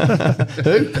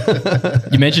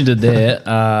 You mentioned it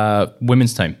there,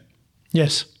 women's team.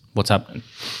 Yes. What's happening?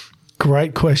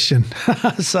 Great question.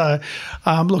 So,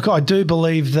 look, I do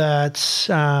believe that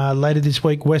later this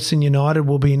week, Western United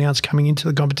will be announced coming into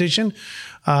the competition.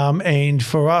 And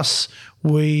for us,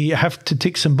 we have to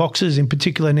tick some boxes, in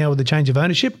particular now with the change of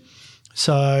ownership.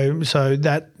 So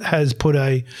that has put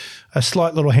a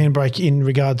slight little handbrake in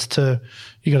regards to,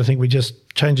 you got to think we're just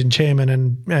changing chairman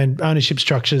and ownership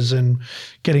structures, and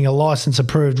getting a license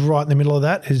approved right in the middle of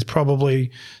that is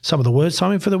probably some of the worst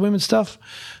timing for the women's stuff.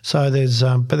 So there's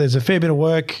a fair bit of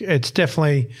work. It's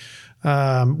definitely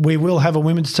we will have a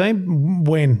women's team.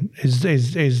 When is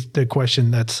the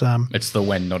question? That's It's the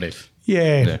when, not if.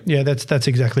 Yeah, that's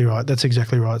exactly right. That's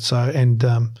exactly right. So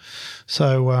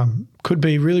could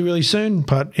be really, really soon,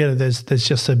 but there's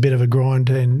just a bit of a grind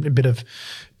and a bit of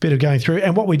going through.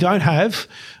 And what we don't have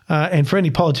and for any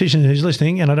politician who's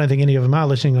listening, and I don't think any of them are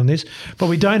listening on this, but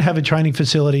we don't have a training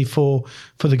facility for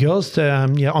the girls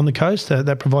on the coast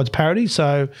that provides parity.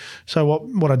 So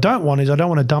what I don't want is I don't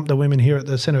want to dump the women here at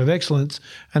the Centre of Excellence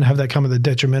and have that come at the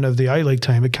detriment of the A-League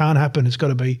team. It can't happen. It's got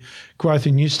to be growth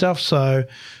in new stuff. So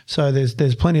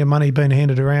there's plenty of money being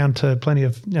handed around to plenty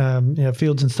of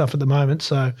fields and stuff at the moment.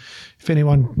 So if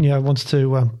anyone wants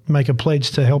to make a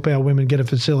pledge to help our women get a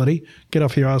facility, get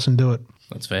off your ass and do it.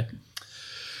 That's fair.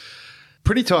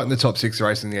 Pretty tight in the top 6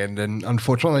 race in the end, and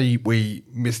unfortunately we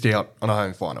missed out on a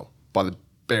home final by the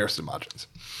barest of margins.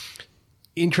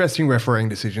 Interesting refereeing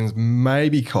decisions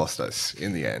maybe cost us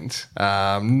in the end.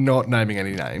 Not naming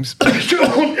any names.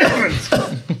 Sean Evans!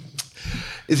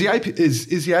 Is the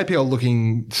APL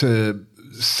looking to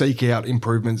seek out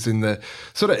improvements in the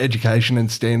sort of education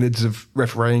and standards of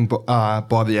refereeing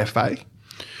by the FA?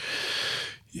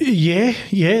 Yeah.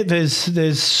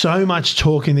 There's so much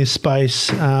talk in this space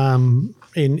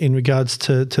in regards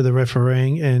to the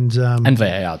refereeing and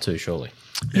VAR too, surely.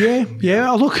 Yeah.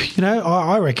 Oh, look,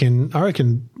 I reckon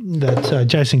that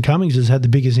Jason Cummings has had the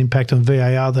biggest impact on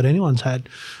VAR that anyone's had.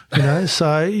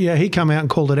 So he come out and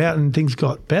called it out, and things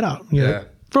got better.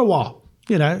 For a while.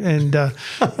 And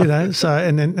so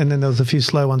and then there was a few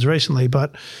slow ones recently,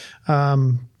 but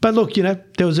look,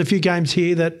 there was a few games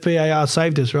here that VAR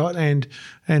saved us, right? And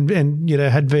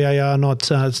had VAR not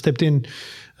stepped in,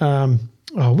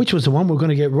 which was the one we were going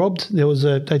to get robbed?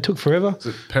 They took forever. Was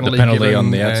it penalty the penalty given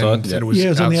on the outside. It was it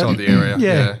was outside the area.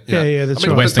 Yeah, that's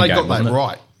right. Western They game, got that wasn't it?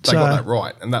 right. They got that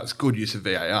right, and that's good use of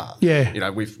VAR. Yeah.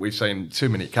 We've seen too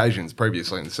many occasions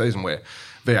previously in the season where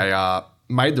VAR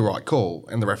made the right call,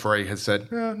 and the referee has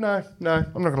said, no, I'm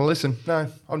not going to listen.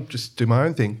 No, I'll just do my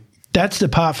own thing. That's the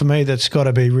part for me that's got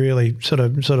to be really sort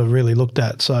of really looked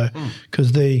at. So,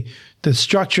 because the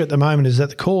structure at the moment is that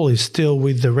the call is still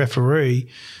with the referee,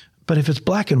 but if it's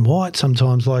black and white,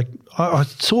 sometimes like I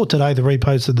saw today the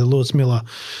repost of the Lewis Miller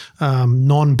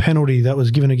non-penalty that was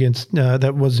given against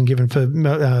that wasn't given for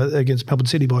against Melbourne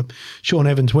City by Sean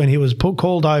Evans when he was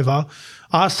called over,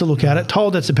 asked to look at it,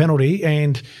 told that's a penalty,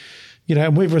 and.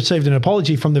 And we've received an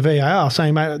apology from the VAR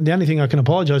saying, mate, the only thing I can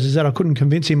apologise is that I couldn't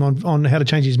convince him on how to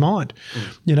change his mind.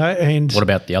 And what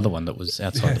about the other one that was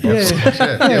outside the box?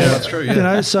 That's true.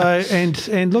 Yeah. So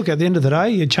and look, at the end of the day,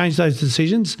 you change those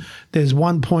decisions. There's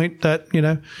one point that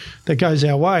that goes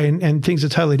our way, and things are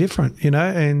totally different.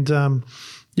 And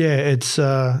it's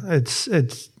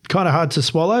kind of hard to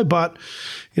swallow, but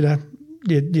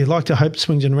you like to hope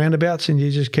swings and roundabouts, and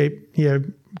you just keep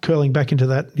curling back into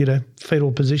that fetal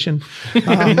position,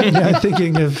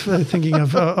 thinking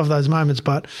of those moments.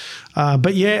 But are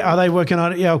they working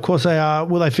on it? Yeah, of course they are.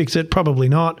 Will they fix it? Probably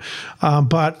not.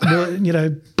 But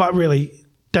really,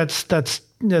 that's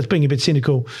being a bit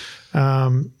cynical.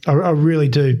 I really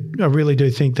do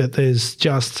think that there's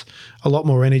just a lot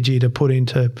more energy to put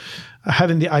into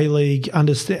having the A-League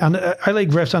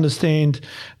refs understand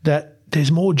that there's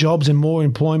more jobs and more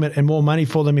employment and more money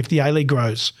for them if the A-League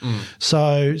grows.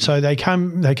 So they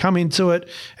come into it.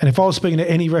 And if I was speaking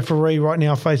to any referee right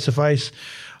now face to face,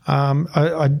 I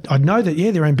know that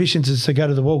their ambitions is to go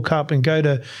to the World Cup and go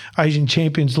to Asian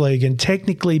Champions League and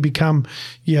technically become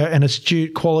an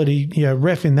astute quality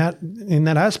ref in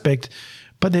that aspect.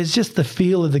 But there's just the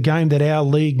feel of the game that our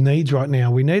league needs right now.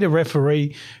 We need a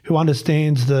referee who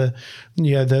understands the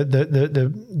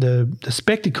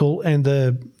spectacle and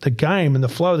the game and the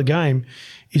flow of the game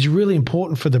is really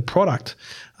important for the product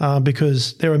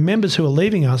because there are members who are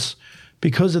leaving us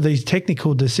because of these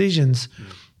technical decisions,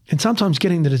 and sometimes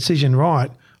getting the decision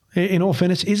right, in all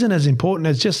fairness, isn't as important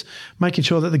as just making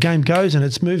sure that the game goes and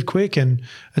it's moved quick and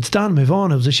it's done, move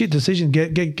on. It was a shit decision,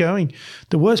 get going.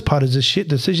 The worst part is a shit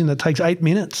decision that takes 8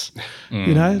 minutes.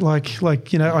 We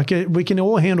can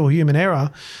all handle human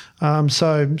error.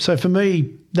 So for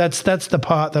me, that's the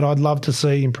part that I'd love to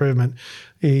see improvement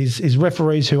is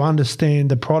referees who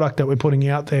understand the product that we're putting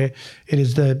out there. It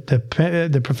is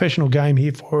the professional game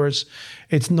here for us.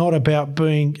 It's not about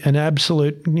being an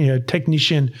absolute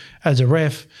technician as a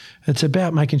ref. It's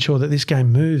about making sure that this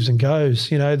game moves and goes.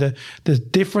 The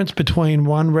difference between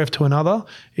one ref to another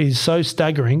is so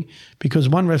staggering because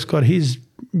one ref's got his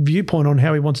viewpoint on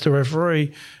how he wants to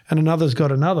referee and another's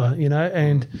got another.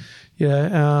 And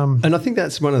And I think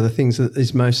that's one of the things that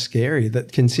is most scary,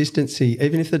 that consistency,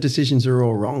 even if the decisions are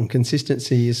all wrong,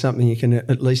 consistency is something you can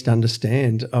at least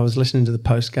understand. I was listening to the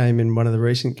post-game in one of the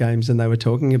recent games and they were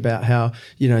talking about how,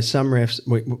 some refs,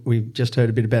 we just heard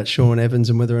a bit about Sean Evans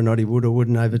and whether or not he would or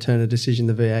wouldn't overturn a decision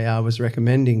the VAR was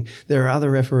recommending. There are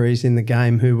other referees in the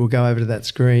game who will go over to that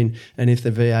screen, and if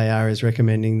the VAR is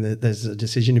recommending that there's a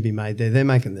decision to be made there, they're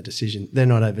making the decision. They're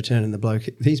not overturning the bloke.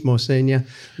 He's more senior.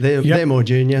 They're more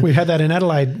junior. We had that in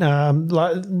Adelaide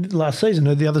last season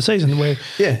or the other season where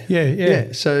So They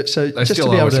just to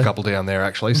still be owe able us a to couple down there,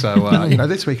 actually. So,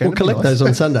 this weekend We'll collect those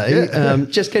on Sunday. Yeah.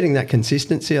 Just getting that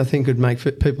consistency, I think, would make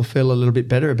people feel a little bit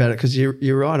better about it, because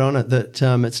you're right on it that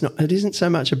it isn't so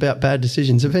much about bad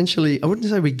decisions. Eventually, I wouldn't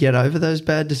say we get over those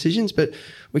bad decisions, but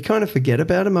we kind of forget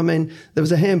about them. I mean, there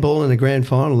was a handball in a grand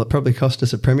final that probably cost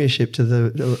us a premiership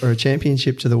or a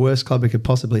championship to the worst club we could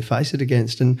possibly face it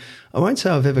against. And I won't say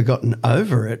I've ever gotten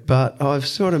over it, but I've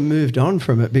sort of moved on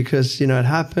from it because, it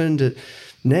happened.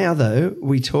 Now, though,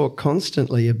 we talk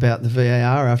constantly about the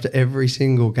VAR after every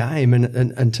single game.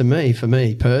 And for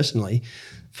me personally,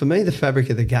 the fabric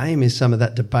of the game is some of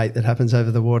that debate that happens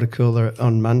over the water cooler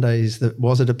on Mondays. That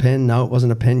was it a pen? No, it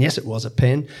wasn't a pen. Yes, it was a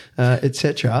pen,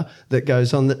 etc. That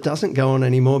goes on, that doesn't go on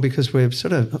anymore because we're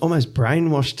sort of almost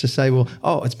brainwashed to say, well,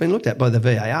 it's been looked at by the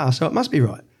VAR, so it must be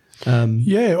right. I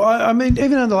mean,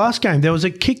 even in the last game, there was a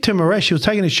kick to Moresh. He was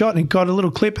taking a shot and he got a little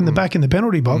clip in the back in the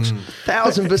penalty box.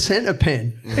 1,000% a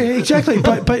pen. Exactly.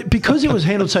 But because it was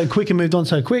handled so quick and moved on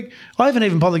so quick, I haven't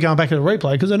even bothered going back to the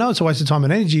replay because I know it's a waste of time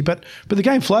and energy, but the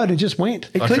game flowed and it just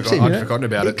went. I'd forgotten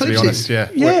about it, to be honest.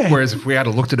 Yeah. Whereas if we had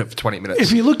looked at it for 20 minutes.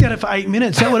 If you looked at it for 8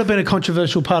 minutes, that would have been a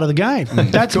controversial part of the game.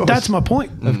 That's my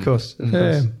point. Of course.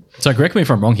 So correct me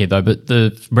if I'm wrong here, though, but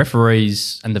the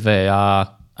referees and the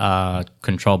VAR are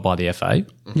controlled by the FA.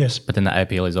 Yes. But then the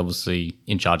APL is obviously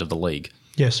in charge of the league.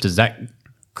 Yes. Does that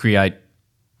create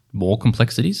more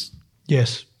complexities?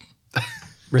 Yes.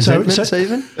 Resentments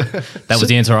even? That was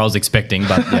the answer I was expecting,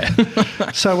 but yeah.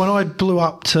 So when I blew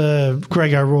up to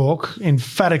Greg O'Rourke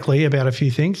emphatically about a few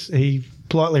things, he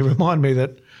politely reminded me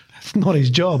that it's not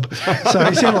his job. So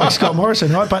he sounded like Scott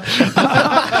Morrison, right? But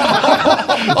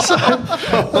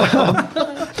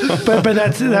but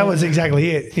that was exactly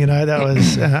it. That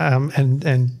was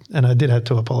and I did have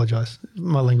to apologise.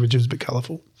 My language was a bit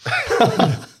colourful.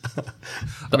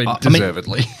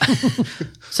 Deservedly.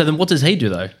 So then what does he do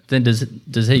though? Then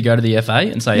does he go to the FA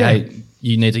and say, hey,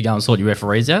 you need to go and sort your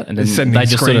referees out? And then sending they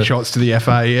just screenshots to the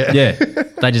FA, yeah.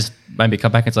 They just maybe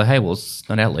come back and say, hey, well, it's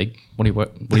not our league. What do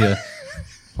you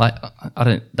like? I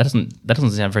don't. That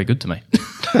doesn't sound very good to me.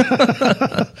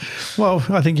 Well,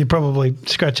 I think you're probably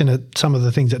scratching at some of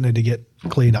the things that need to get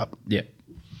cleaned up. Yeah.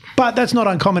 But that's not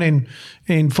uncommon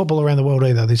in football around the world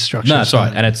either, this structure. No, that's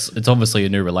right. And it's obviously a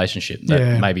new relationship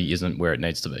that maybe isn't where it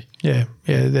needs to be. Yeah,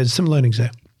 there's some learnings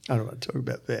there. I don't want to talk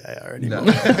about VAR anymore.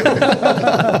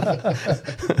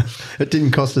 It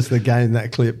didn't cost us the game,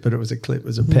 that clip, but it was a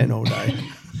pen all day.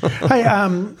 Hey,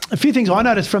 a few things I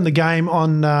noticed from the game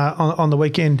on the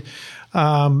weekend.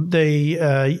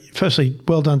 Firstly,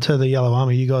 well done to the Yellow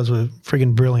Army. You guys were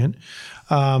friggin' brilliant.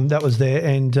 That was there,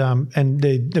 and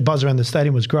the buzz around the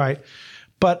stadium was great.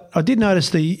 But I did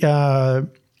notice the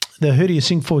 "Who do you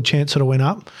sing for?" chant sort of went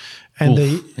up. And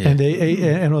and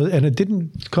it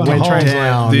didn't kind of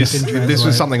translate. This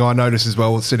was something I noticed as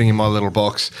well, sitting in my little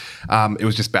box. It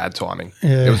was just bad timing.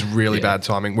 Yeah. It was really bad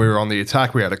timing. We were on the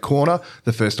attack. We had a corner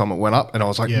the first time it went up, and I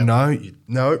was like, no,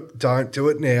 don't do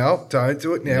it now. Don't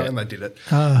do it now. And they did it.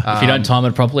 If you don't time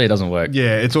it properly, it doesn't work.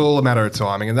 Yeah, it's all a matter of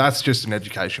timing, and that's just an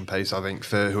education piece, I think,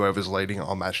 for whoever's leading it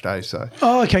on match day. So,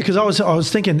 okay, because I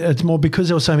was thinking it's more because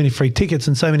there were so many free tickets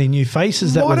and so many new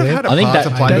faces that were there. I think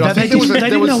that they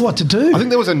didn't know what to do. I think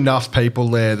there was enough people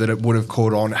there that it would have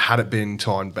caught on had it been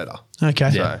timed better.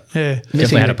 Okay. Yeah.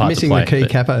 Missing the key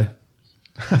capo.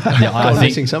 Yeah, I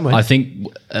think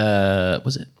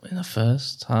was it in the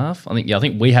first half? I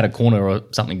think we had a corner or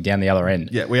something down the other end.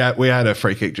 Yeah, we had a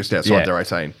free kick just outside their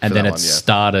 18. And then it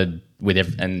started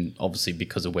with and obviously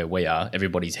because of where we are,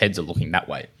 everybody's heads are looking that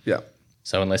way. Yeah.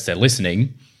 So unless they're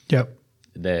listening, they're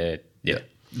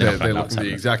looking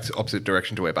the exact opposite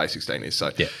direction to where base 16 is.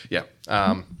 So, just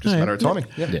a matter of timing.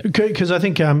 Because I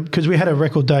think because we had a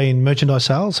record day in merchandise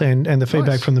sales and the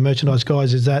feedback from the merchandise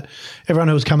guys is that everyone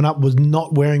who was coming up was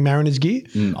not wearing Mariners gear.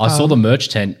 I saw the merch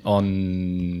tent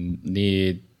on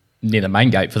near the main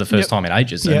gate for the first time in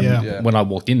ages. And when I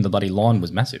walked in, the bloody line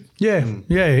was massive.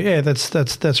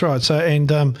 That's right. So and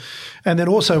then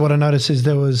also what I noticed is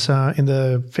there was in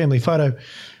the family photo,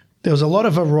 there was a lot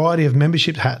of variety of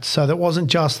membership hats. So that wasn't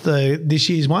just this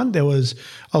year's one. There was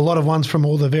a lot of ones from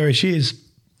all the various years.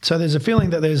 So there's a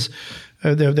feeling that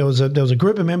there was a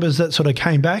group of members that sort of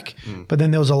came back, but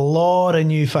then there was a lot of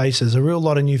new faces, a real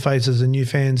lot of new faces and new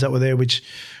fans that were there, which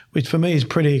for me is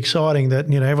pretty exciting.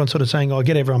 That everyone's sort of saying, "Oh,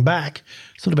 get everyone back."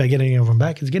 It's not about getting everyone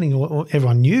back; it's getting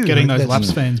everyone new. Getting those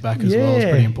lapsed fans back as well is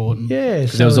pretty important. Yeah,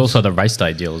 There was also the race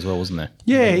day deal as well, wasn't there?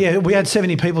 Yeah. We had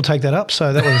 70 people take that up,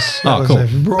 so that was cool. a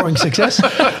roaring success.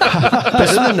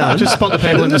 Better than none. Just spot the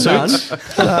people in the suits.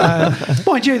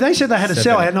 Mind you, they said they had a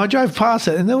sellout, and I drove past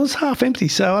it, and it was half empty.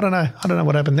 So I don't know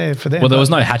what happened there for them. Well, there was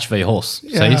no Hatch v Horse,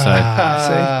 see, so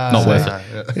not worth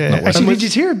it. Yeah. Actually,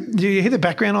 did you hear the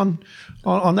background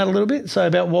on that a little bit? So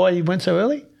about why you went so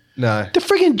early? No. The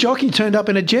frigging jockey turned up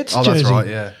in a Jets jersey. Oh, that's right,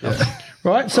 yeah.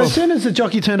 Right? So as soon as the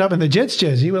jockey turned up in the Jets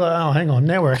jersey, we're like, oh, hang on,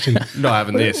 now we're actually Not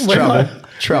having this.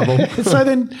 Trouble. so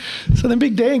then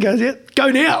Big Dan goes, yeah,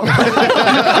 go now.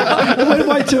 It went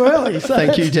way too early. So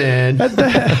Thank you, Dan.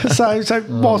 So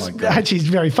whilst Hatchie's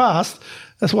very fast,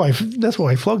 that's why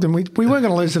he flogged him. We weren't going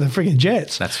to lose to the frigging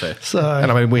Jets. That's fair. So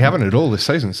And I mean, we haven't at all this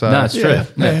season. So No, it's true.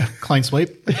 yeah. Clean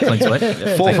sweep. Clean sweep.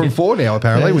 Yeah. 4 from 4 now,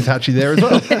 apparently, with Hatchie there as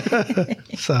well.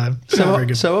 So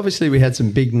So obviously we had some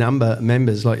big number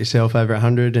members like yourself, over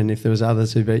 100, and if there was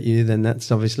others who beat you, then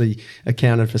that's obviously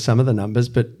accounted for some of the numbers.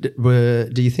 But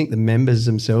do you think the members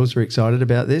themselves were excited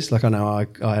about this? Like I know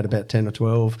I had about 10 or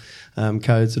 12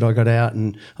 codes that I got out,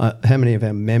 and how many of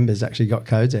our members actually got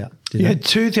codes out? you had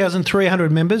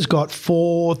 2,300 members, got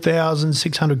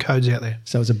 4,600 codes out there.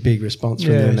 So it was a big response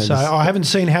from their members. So I haven't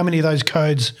seen how many of those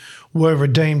codes were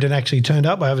redeemed and actually turned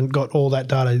up. I haven't got all that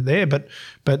data there, but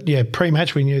yeah,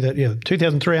 pre-match we knew that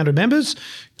 2,300 members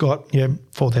got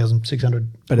 4,600.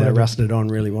 But our Rusted On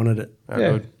really wanted it.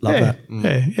 Good. Love that.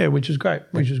 Yeah, which is great.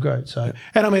 So,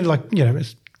 and I mean,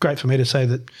 it's great for me to say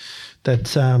that I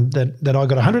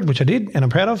got 100, which I did, and I'm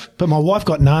proud of. But my wife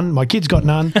got none, my kids got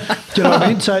none. Do you know what I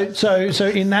mean? So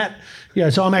in that,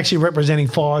 so I'm actually representing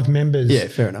 5 members. Yeah,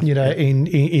 fair enough.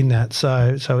 In that.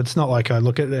 So it's not like I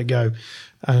look at it and go,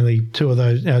 only 2 of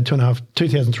those,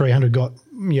 2,300 got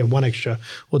 1 extra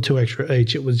or 2 extra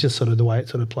each. It was just sort of the way it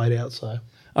sort of played out. So.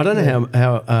 I don't know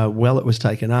how well it was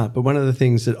taken up, but one of the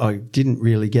things that I didn't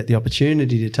really get the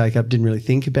opportunity to take up, didn't really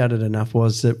think about it enough,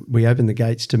 was that we opened the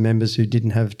gates to members who didn't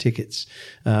have tickets.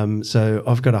 So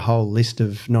I've got a whole list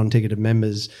of non-ticketed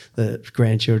members, the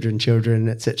grandchildren, children,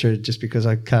 etc., just because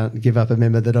I can't give up a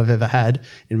member that I've ever had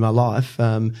in my life.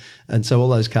 And so all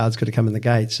those cards could have come in the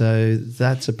gate. So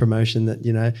that's a promotion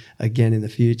that, again, in the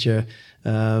future,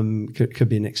 could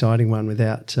be an exciting one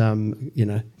without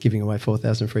giving away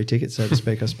 4,000 free tickets, so to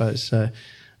speak, I suppose. So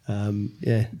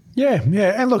yeah,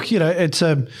 and look, it's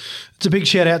a big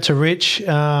shout out to Rich.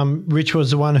 Rich was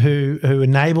the one who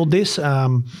enabled this.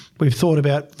 We've thought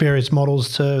about various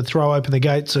models to throw open the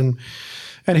gates, and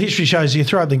history shows you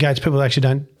throw open the gates, people actually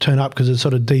don't turn up because it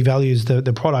sort of devalues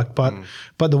the product. But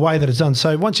the way that it's done,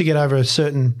 so once you get over a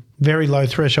certain very low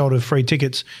threshold of free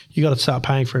tickets, you got to start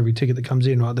paying for every ticket that comes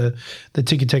in, right? The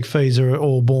Ticketek fees are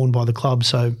all borne by the club.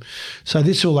 So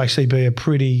this will actually be a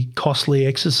pretty costly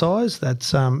exercise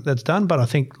that's done. But I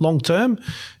think long term,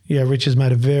 Rich has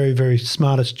made a very, very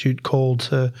smart, astute call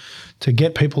to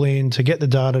get people in, to get the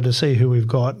data, to see who we've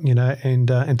got, and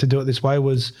to do it this way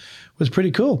was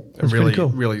pretty cool. It was pretty cool.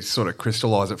 Really sort of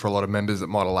crystallise it for a lot of members that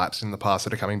might have lapsed in the past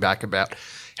that are coming back about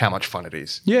how much fun it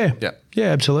is. Yeah,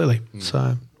 absolutely.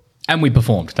 So. And we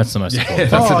performed. That's the most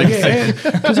important.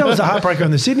 Because that was a heartbreaker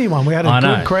in the Sydney one. We had a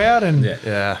good crowd, and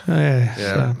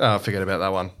So. Oh, forget about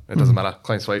that one. It doesn't matter.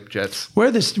 Clean sweep, Jets.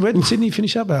 Where did Sydney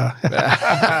finish up?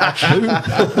 I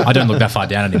don't look that far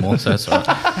down anymore, so that's all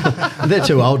right. They're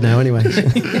too old now, anyway.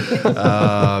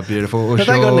 Beautiful. Well, Have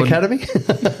they got an academy?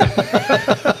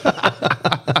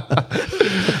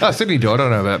 Sydney do. I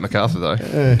don't know about MacArthur though.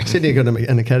 Sydney got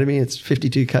an academy. It's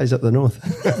 52 k's up the north.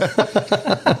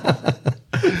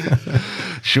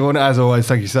 Sean, as always,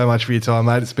 thank you so much for your time,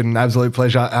 mate. It's been an absolute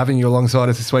pleasure having you alongside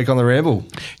us this week on The Ramble.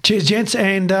 Cheers, gents,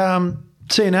 and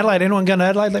see you in Adelaide. Anyone going to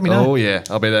Adelaide, let me know. Oh, yeah,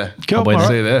 I'll be there. Cool. I'll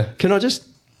see you there. Can I just,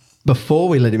 before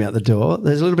we let him out the door,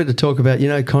 there's a little bit of talk about,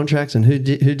 contracts and who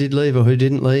did leave or who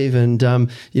didn't leave, and, don't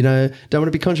want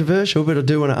to be controversial, but I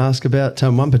do want to ask about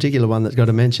one particular one that's got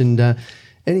to mention.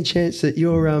 Any chance that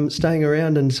you're staying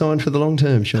around and signed for the long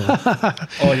term, Sean?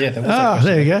 Oh, yeah.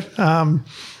 There you go.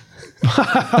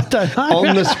 I don't know.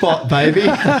 On the spot, baby.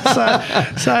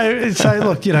 so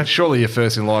look, Surely you're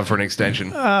first in line for an extension.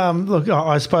 Look,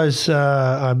 I suppose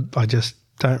I just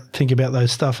don't think about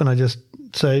those stuff, and I just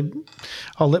So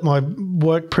I'll let my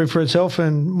work prove for itself,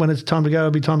 and when it's time to go,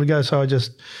 it'll be time to go. So I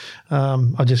just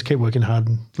keep working hard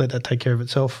and let that take care of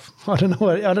itself. I don't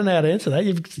know how to answer that.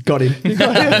 You've Got him.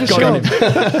 got him.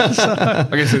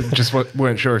 I guess it just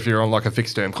weren't sure if you're on like a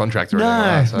fixed term contract or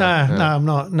anything. No, like that, no, I'm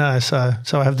not. No, so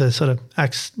I have the sort of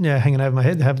axe, hanging over my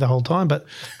head, have the whole time, but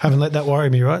haven't let that worry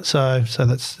me, right? So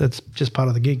that's just part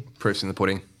of the gig. Proof's in the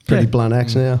pudding. Pretty blunt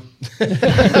axe now.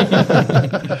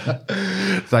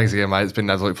 Thanks again, mate. It's been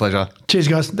an absolute pleasure. Cheers,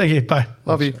 guys. Thank you. Bye.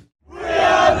 Love you. We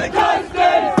are the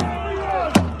Coasters,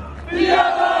 the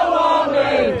other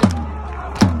army.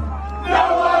 No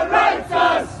one rates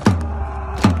us,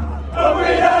 but we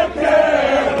don't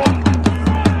care.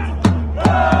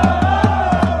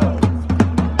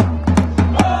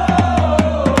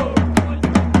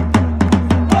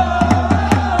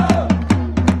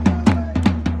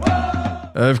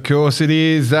 Of course, it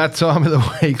is that time of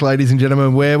the week, ladies and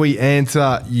gentlemen, where we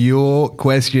answer your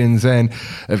questions. And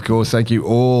of course, thank you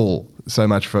all so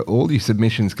much for all your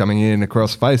submissions coming in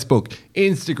across Facebook,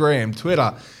 Instagram,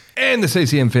 Twitter, and the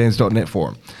ccmfans.net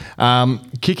forum.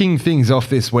 Kicking things off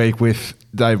this week with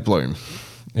Dave Bloom,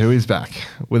 who is back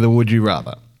with a Would You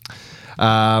Rather.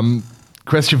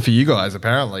 Question for you guys,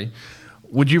 apparently.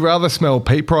 Would you rather smell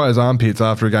Pete Pryor's armpits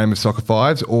after a game of soccer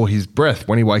fives or his breath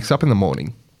when he wakes up in the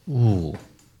morning? Ooh.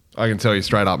 I can tell you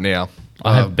straight up now.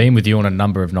 I have been with you on a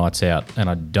number of nights out, and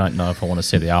I don't know if I want to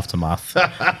see the aftermath.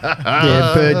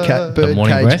 Yeah, bird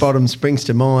morning cage breath? bottom springs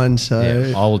to mind. So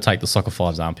Yeah, I will take the Soccer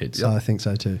Fives armpits. I think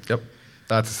so too. Yep.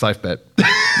 That's a safe bet.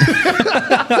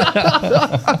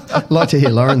 I'd like to hear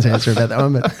Lauren's answer about that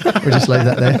one, but we'll just leave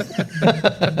that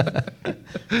there.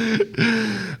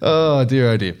 Oh, dear,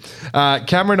 oh, dear.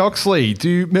 Cameron Oxley,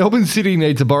 do Melbourne City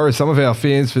need to borrow some of our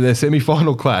fans for their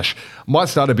semi-final clash? Might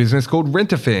start a business called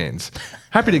Rent-A-Fans.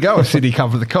 Happy to go if City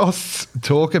cover the costs.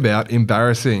 Talk about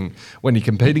embarrassing when you're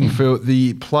competing for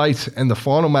the plate and the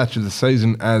final match of the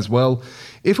season as well.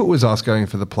 If it was us going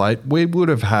for the plate, we would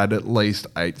have had at least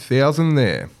 8,000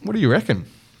 there. What do you reckon?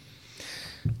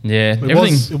 Yeah,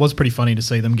 It was pretty funny to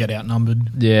see them get outnumbered.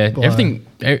 Yeah, by everything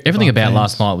about fans.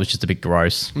 last night was just a bit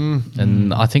gross,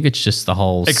 and I think it's just the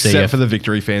whole Except for the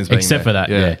victory fans being except there. for that,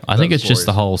 yeah. I think that's it's just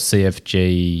the glorious. whole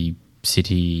CFG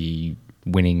City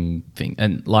winning thing,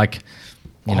 and like,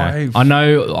 you know, I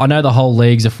know the whole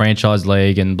league's a franchise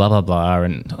league and blah blah blah,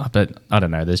 but I don't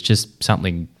know. There's just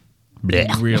something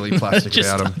bleh. really plastic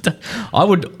Just- about them.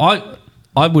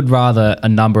 I would rather a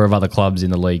number of other clubs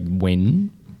in the league win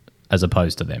as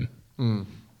opposed to them.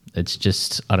 It's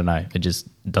just, I don't know. It just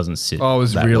doesn't sit. I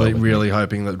was that really, well with me. really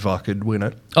hoping that VUC could win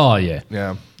it. Oh yeah.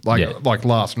 Yeah. Yeah. Like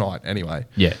last night anyway.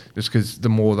 Yeah. Just because the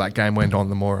more that game went on,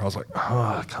 the more I was like, oh,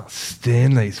 I can't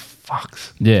stand these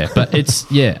fucks. Yeah, but it's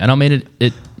and I mean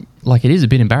it like it is a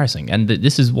bit embarrassing, and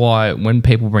this is why when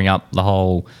people bring up the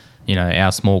whole, you know,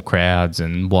 our small crowds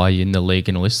and why you're in the league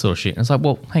and all this sort of shit, and it's like,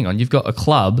 well, hang on, you've got a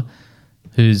club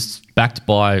who's backed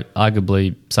by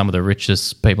arguably some of the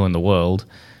richest people in the world,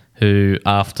 who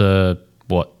after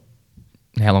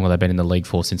how long have they been in the league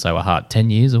for since they were 10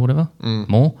 years or whatever,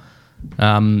 more,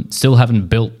 still haven't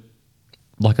built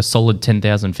like a solid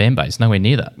 10,000 fan base, nowhere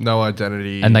near that. No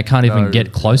identity. And they can't even no-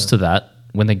 get close to that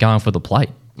when they're going for the plate.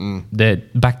 They're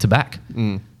back to back.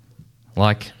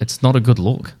 Like, it's not a good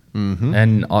look.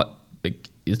 And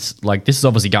it's like, this is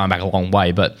obviously going back a long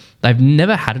way, but they've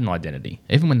never had an identity,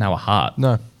 even when they were hard.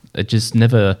 No. It just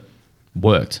never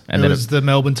worked. And It then was the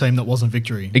Melbourne team that wasn't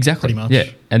victory. exactly, Pretty much.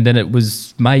 yeah. And then it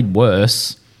was made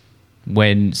worse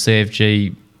when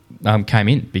CFG came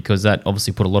in, because that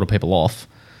obviously put a lot of people off.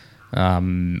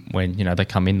 When, you know, they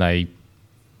come in, they,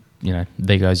 you know,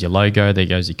 there goes your logo, there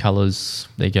goes your colours,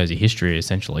 there goes your history,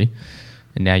 essentially.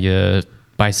 And now you're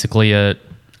basically a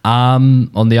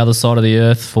arm on the other side of the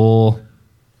earth for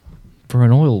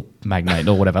an oil magnate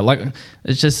or whatever. Like,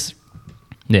 it's just,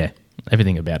 yeah,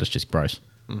 everything about it's just gross.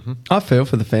 I feel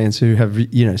for the fans who have,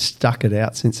 you know, stuck it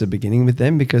out since the beginning with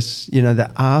them, because, you know,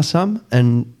 there are some,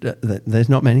 and there's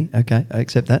not many, okay, I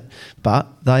accept that, but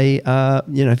they are,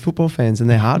 you know, football fans, and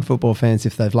they're hard football fans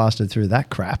if they've lasted through that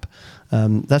crap.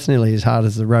 That's nearly as hard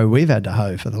as the row we've had to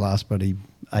hoe for the last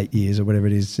 8 years or whatever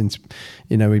it is since,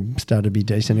 you know, we started to be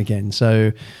decent again.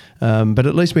 So, but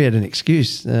at least we had an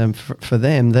excuse for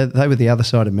them. They were the other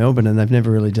side of Melbourne, and they've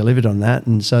never really delivered on that.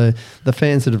 And so the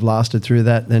fans that have lasted through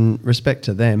that, then respect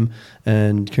to them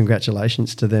and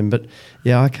congratulations to them. But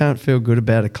yeah, I can't feel good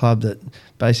about a club that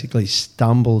basically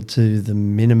stumbled to the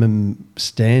minimum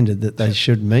standard that they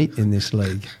should meet in this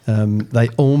league. They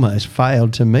almost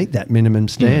failed to meet that minimum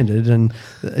standard. And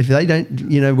if they don't,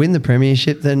 you know, win the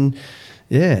premiership, then,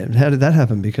 Yeah, how did that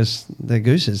happen? Because they're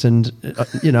gooses, and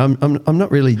I'm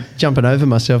not really jumping over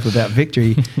myself about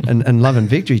victory and loving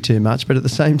victory too much, but at the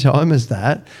same time as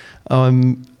that,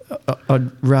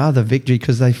 I'd rather victory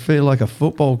because they feel like a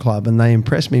football club and they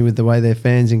impress me with the way their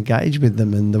fans engage with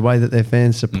them and the way that their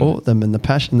fans support them and the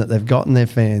passion that they've got in their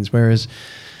fans. Whereas,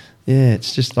 yeah,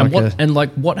 it's just like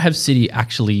what have City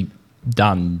actually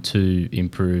done to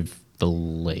improve the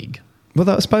league? Well,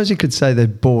 I suppose you could say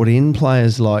they've bought in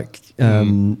players like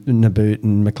Naboot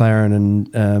and McLaren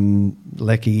and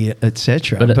Lecky,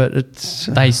 etc. But it's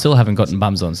they still haven't gotten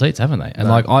bums on seats, haven't they? And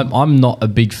I'm not a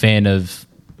big fan of,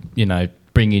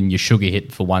 bring in your sugar hit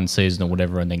for one season or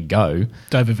whatever and then go.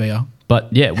 David Villa. But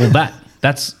yeah, well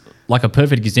that's like a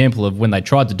perfect example of when they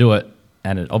tried to do it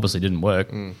and it obviously didn't work.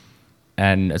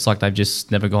 And it's like they've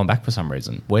just never gone back for some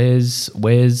reason. Where's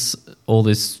all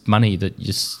this money that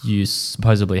you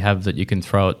supposedly have that you can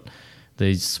throw at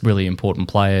these really important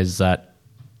players that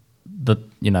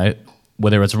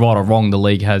whether it's right or wrong, the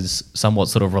league has somewhat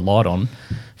sort of relied on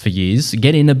for years.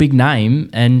 Get in a big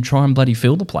name and try and bloody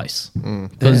fill the place.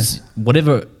 Because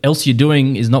whatever else you're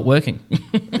doing is not working.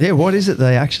 Yeah, what is it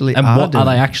they actually and are what doing? are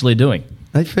they actually doing?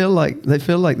 They feel like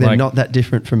they're not that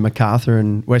different from MacArthur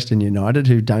and Western United,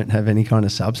 who don't have any kind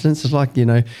of substance. It's like,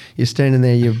 you're standing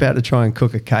there, you're about to try and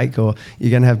cook a cake, or you're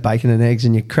going to have bacon and eggs,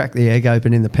 and you crack the egg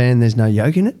open in the pan, there's no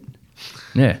yolk in it.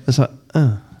 Yeah. It's like,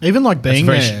 Even like being It's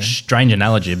a there. very strange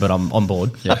analogy, but I'm on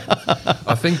board. Yeah.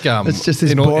 I think it's just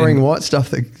this boring white stuff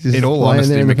that is in all laying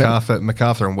honesty, there in the pan.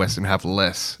 MacArthur and Western have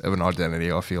less of an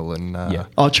identity, I feel, than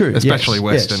Oh, true. especially yes,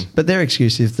 Western. yes. But their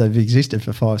excuse is they've existed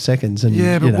for 5 seconds. And,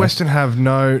 Yeah, but Western have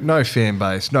no fan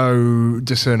base, no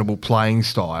discernible playing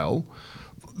style.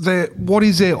 What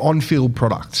is their on-field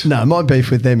product? No, my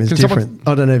beef with them is Can different.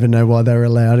 I don't even know why they were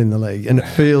allowed in the league, and it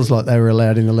feels like they were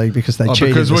allowed in the league because they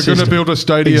cheated. Because the we're going to system. build a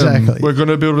stadium. Exactly. We're going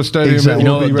to build a stadium. Exactly. It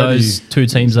You will know be what ready. those two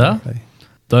teams are?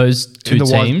 Those two the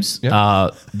white- teams Yep.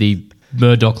 are the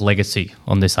Murdoch legacy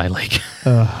on this A-League.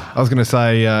 I was going to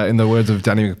say, in the words of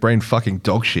Danny McBreen, fucking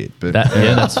dog shit. But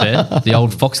That's fair. The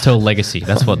old Foxtel legacy.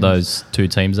 That's what those two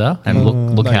teams are. And look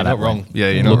no, how you're that not went. wrong. Yeah,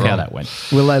 you're not Look how wrong. that went.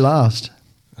 Will they last?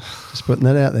 Just putting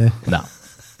that out there. No.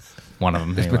 One of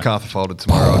them. if Anyway. MacArthur folded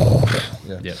tomorrow,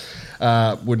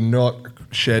 Yeah. would not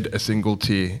shed a single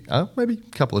tear. Maybe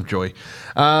a couple of joy.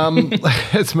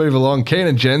 Let's move along.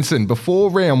 Keenan Jensen,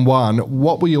 before round one,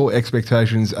 what were your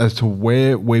expectations as to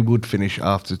where we would finish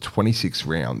after 26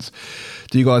 rounds?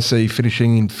 Do you guys see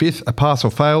finishing in 5th, a pass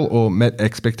or fail, or met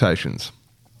expectations?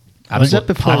 Was that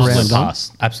before round one?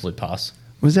 pass. Absolute pass.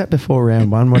 Was that before round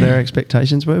one? What our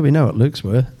expectations were? We know what Luke's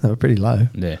were. They were pretty low.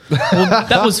 Yeah. Well,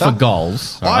 that was for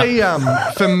goals. Right?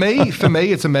 For me,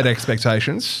 it's a met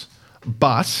expectations,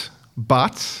 but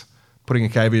putting a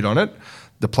caveat on it,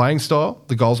 the playing style,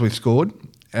 the goals we've scored,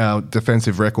 our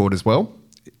defensive record as well,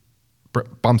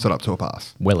 bumps it up to a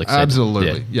pass. Well exceeded.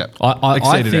 Absolutely, Yeah. yeah. I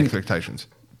Exceeded think- expectations.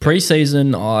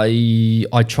 Pre-season,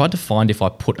 I tried to find if I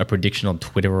put a prediction on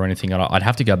Twitter or anything. I'd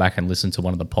have to go back and listen to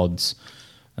one of the pods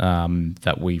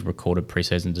that we recorded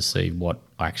pre-season to see what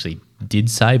I actually did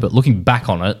say. But looking back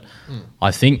on it,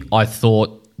 I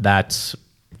thought that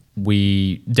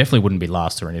we definitely wouldn't be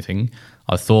last or anything.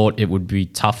 I thought it would be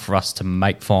tough for us to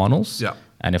make finals. Yeah.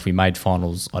 And if we made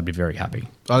finals, I'd be very happy.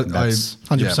 That's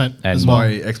 100%. And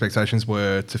my expectations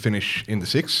were to finish in the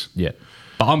 6. Yeah.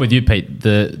 But I'm with you, Pete.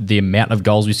 The amount of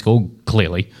goals we scored,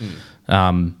 clearly,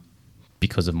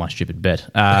 because of my stupid bet.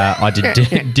 I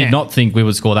did not think we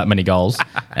would score that many goals,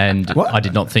 and I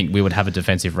did not think we would have a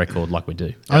defensive record like we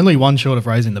do. Only one short of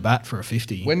raising the bat for a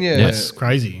 50. When you That's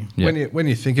crazy. Yeah. when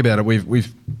you think about it,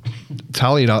 we've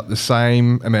tallied up the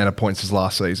same amount of points as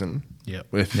last season. Yep.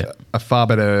 With Yep. a far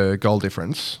better goal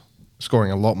difference,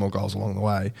 scoring a lot more goals along the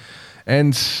way,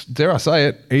 and dare I say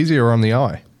it, easier on the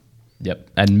eye.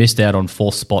 Yep. And missed out on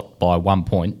 4th spot by 1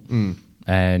 point,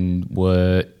 and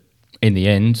were in the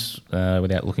end,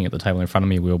 without looking at the table in front of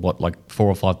me, we were 4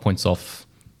 or 5 points off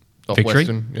victory.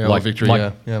 Western. Yeah, victory.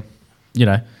 Yeah. You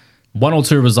know, 1 or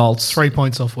 2 results. 3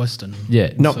 points off Western.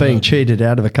 Yeah. Not being cheated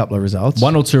out of a couple of results.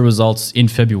 1 or 2 results in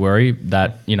February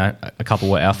that, a couple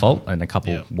were our fault and a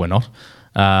couple were not.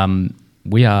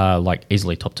 We are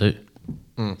easily top 2.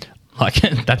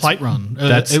 That's Plate run.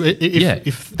 That's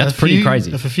If that's pretty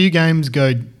crazy. If a few games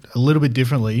go a little bit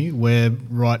differently, we're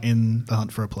right in the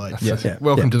hunt for a place. Yeah.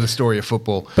 Welcome Yeah. to the story of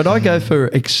football. But I go for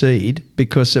exceed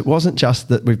because it wasn't just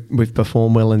that we've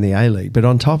performed well in the A-League, but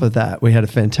on top of that, we had a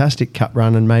fantastic cup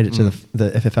run and made it to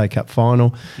the FFA Cup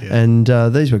final. Yeah. And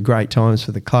these were great times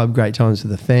for the club, great times for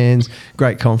the fans,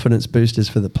 great confidence boosters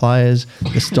for the players,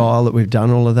 the style that we've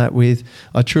done all of that with.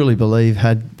 I truly believe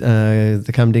had the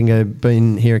Cumdingo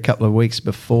been here a couple of weeks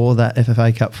before that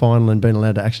FFA Cup final and been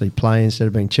allowed to actually play instead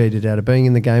of being cheated out of being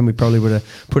in the game, we probably would have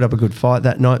put up a good fight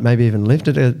that night, maybe even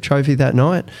lifted a trophy that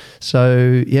night.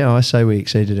 So, yeah, I say we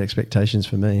exceeded expectations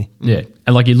for me. Yeah.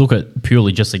 And like you look at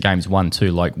purely just the games won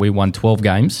too. Like we won 12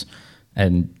 games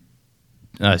and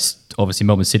obviously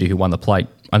Melbourne City, who won the plate,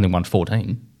 only won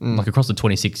 14. Like across the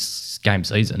 26 game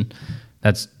season,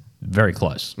 that's very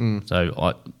close. So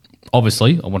I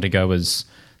want to go as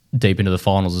deep into the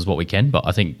finals as what we can. But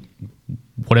I think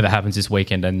whatever happens this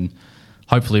weekend and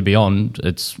hopefully beyond,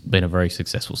 it's been a very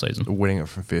successful season. Winning it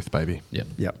from 5th, baby. Yeah.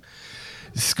 Yep.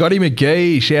 Scotty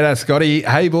McGee, shout out Scotty.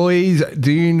 Hey boys,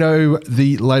 do you know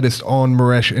the latest on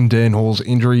Maresh and Dan Hall's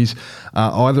injuries?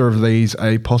 Are either of these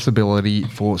a possibility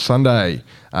for Sunday?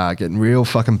 Getting real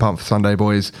fucking pumped for Sunday,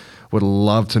 boys. Would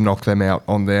love to knock them out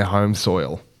on their home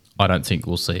soil. I don't think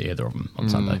we'll see either of them on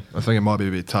Sunday. I think it might be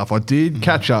a bit tough. I did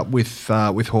catch up with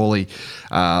Hawley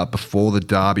before the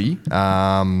derby,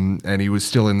 and he was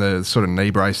still in the sort of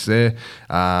knee brace there.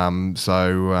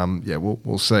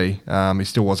 We'll see. He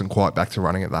still wasn't quite back to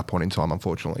running at that point in time,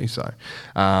 unfortunately. So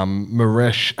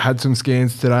Maresh had some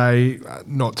scans today.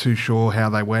 Not too sure how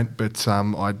they went, but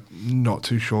I'm not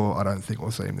too sure. I don't think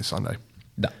we'll see him this Sunday.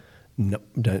 No,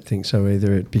 don't think so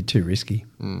either. It'd be too risky.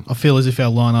 I feel as if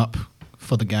our lineup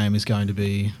for the game is going to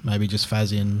be maybe just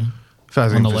Faz in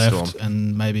on the for left, Storm.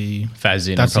 and maybe Faz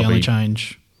in, that's the only probably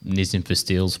change. Niz in for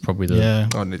Steele's probably the Yeah.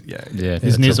 yeah.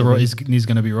 Is Niz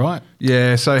going to be right?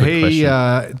 Yeah, so Good he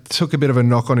question. took a bit of a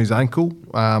knock on his ankle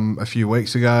a few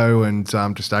weeks ago and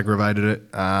just aggravated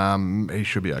it. He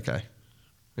should be okay.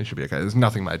 There's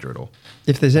nothing major at all.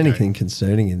 If there's anything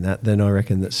concerning in that, then I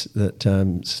reckon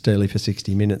that Steely for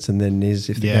 60 minutes and then Niz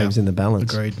if the game's in the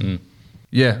balance. Agreed.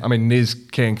 Yeah, I mean, Niz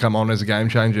can come on as a game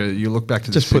changer. You look back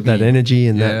to Just the put that Sydney- energy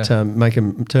and Yeah. that make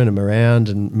him turn him around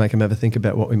and make him have a think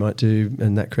about what we might do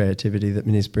and that creativity that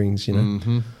Niz brings, you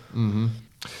know.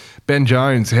 Ben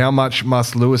Jones, how much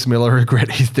must Lewis Miller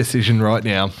regret his decision right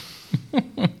now?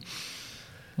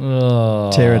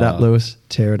 Oh, Tear it up, Lewis.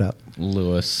 Tear it up.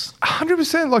 Lewis.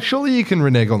 100%. Like, surely you can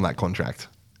renege on that contract.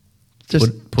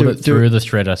 Just Put it through the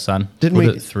shredder, son. Didn't Put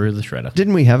we- it through the shredder.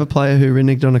 Didn't we have a player who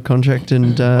reneged on a contract and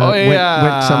went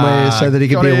somewhere so that he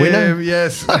could Got be a him, winner?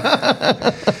 Yes.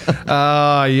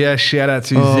 Yeah, shout out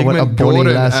to Oh, what a Zygmunt bonny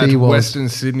Gordon lass at he was. Western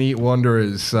Sydney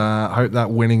Wanderers. Hope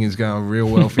that winning is going real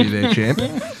well for you there, champ.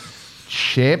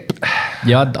 Champ.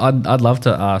 Yeah, I'd love to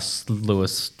ask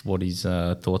Lewis what his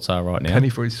thoughts are right now. Penny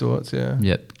for his thoughts, yeah.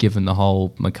 Yeah, given the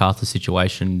whole MacArthur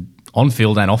situation on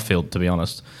field and off field, to be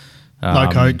honest. No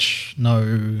coach,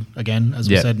 as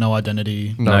we Yeah. no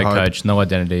identity. No hope. coach, no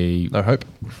identity, No hope.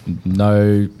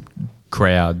 no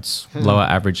crowds, lower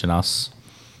average than us.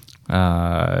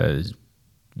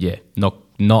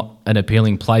 Not an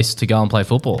appealing place to go and play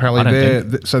football. I don't Apparently,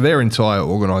 think. so their entire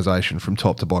organisation from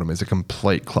top to bottom is a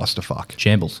complete clusterfuck.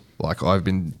 Shambles. Like, I've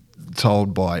been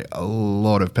told by a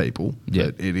lot of people Yeah.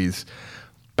 that it is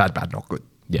bad, not good.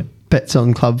 Yeah, Bets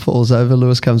on club falls over,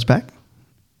 Lewis comes back.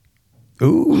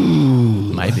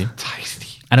 Ooh. maybe. Tasty.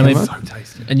 And I mean, Come on.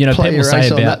 and you know, Play people your say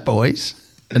ace on about that, boys.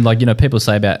 And like, you know, people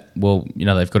say about, well, you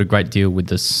know, they've got a great deal with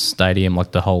the stadium,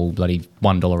 like the whole bloody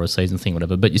 $1 a season thing,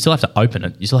 whatever. But you still have to open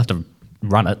it. You still have to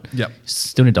run it. Yep. You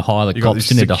still need to hire the You got cops.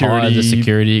 the You need to hire the security,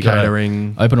 security. You gotta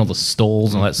catering. open all the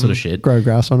stalls and all that sort of shit. Grow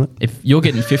grass on it. If you're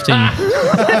getting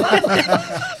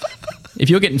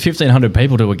 1,500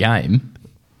 people to a game,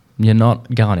 you're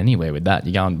not going anywhere with that.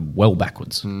 You're going well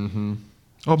backwards. Oh,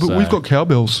 but So- we've got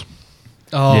cowbells.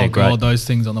 Oh, Yeah, great. God, those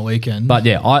things on the weekend. But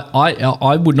yeah,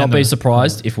 I would not And be the-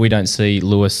 surprised if we don't see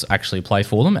Lewis actually play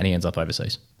for them and he ends up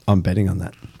overseas. I'm betting on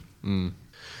that.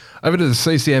 Over to the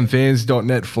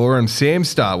ccmfans.net forum, Sam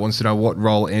Star wants to know what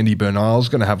role Andy Bernal's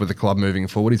going to have with the club moving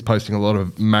forward. He's posting a lot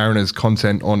of Mariners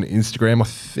content on Instagram. I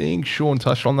think Sean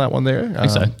touched on that one there. I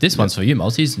think so. This one's for you,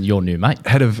 Moz. He's your new mate.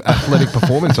 Head of athletic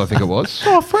performance, I think it was,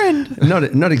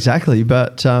 Not exactly,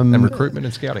 but and recruitment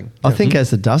and scouting. I think as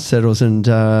the dust settles and,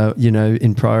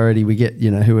 in priority we get,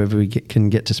 whoever we can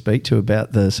get to speak to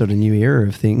about the sort of new era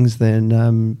of things,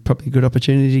 then probably a good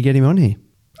opportunity to get him on here.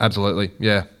 Absolutely,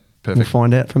 yeah, We'll perfect.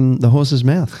 find out from the horse's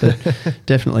mouth. But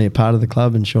definitely a part of the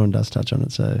club, and Sean does touch on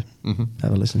it, so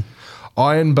have a listen.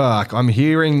 Ironbark, I'm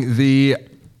hearing the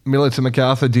Miller to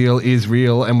MacArthur deal is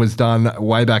real and was done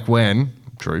way back when.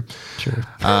 True.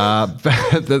 But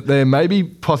that there may be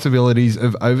possibilities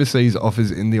of overseas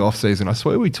offers in the off-season. I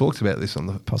swear we talked about this on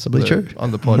the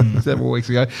on the pod several weeks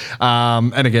ago.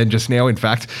 And again, just now, in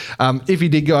fact. If he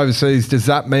did go overseas, does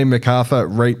that mean MacArthur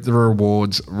reap the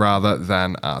rewards rather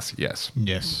than us? Yes.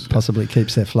 Yes. Possibly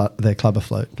keeps their club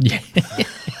afloat. Yeah.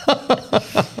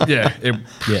 Yeah.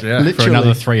 For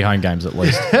another 3 home games at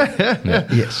least.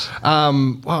 Yes.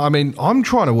 Well, I mean, I'm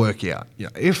trying to work out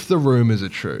if the rumours are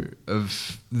true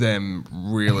of them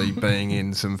really being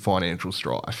in some financial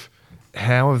strife,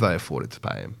 how have they afforded to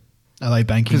pay him? Are they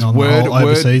banking 'Cause on the whole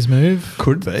overseas move?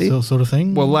 Could be. Sort of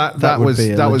thing. Well, that would was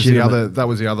be a the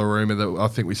legitimate- other rumor that I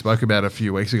think we spoke about a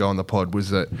few weeks ago on the pod was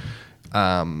that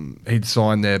he'd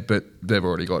signed there, but they've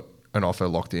already got an offer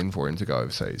locked in for him to go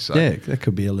overseas. So. Yeah, that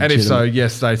could be a And legitimate. if so,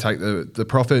 yes, they take the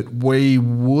profit. We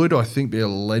would, I think, be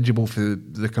eligible for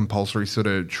the compulsory sort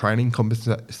of training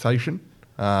compensation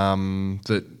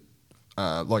that,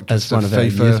 like as just one a of our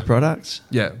FIFA youth products.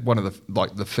 Yeah, one of the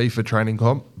FIFA training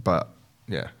comp. But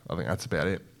yeah, I think that's about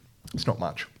it. It's not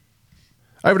much.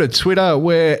 Over to Twitter,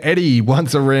 where Eddie,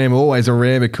 once a Ram, always a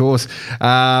Ram, of course.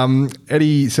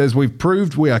 Eddie says, we've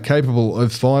proved we are capable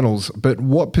of finals, but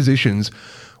what positions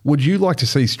would you like to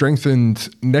see strengthened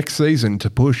next season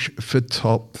to push for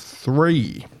top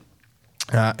 3?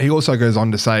 He also goes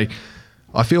on to say,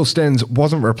 I feel Stens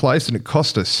wasn't replaced and it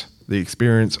cost us the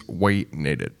experience we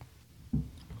needed.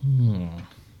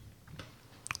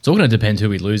 It's all going to depend who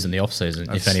we lose in the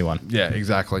off-season, if anyone. Yeah,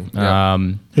 exactly. Yeah.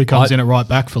 Who comes in at right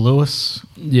back for Lewis?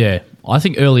 Yeah, I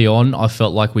think early on I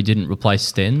felt like we didn't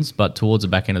replace Stens, but towards the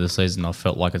back end of the season I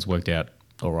felt like it's worked out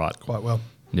all right. Quite well.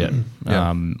 Yeah.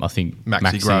 Yeah. I think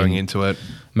Maxi growing and, into it.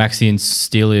 Maxi and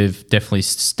Steele have definitely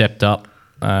stepped up.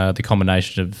 The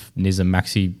combination of Niz and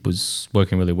Maxi was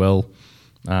working really well.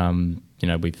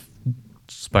 We've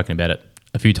spoken about it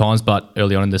a few times, but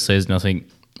early on in the season I think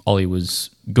Ollie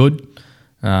was good,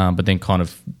 but then kind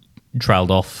of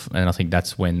trailed off, and I think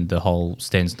that's when the whole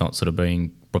Stens not sort of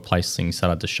being replaced thing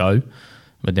started to show.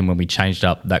 But then when we changed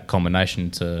up that combination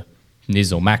to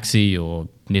Niz or Maxi, or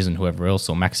Niz and whoever else,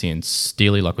 or Maxi and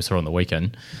Steely, like we saw on the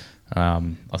weekend, I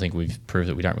think we've proved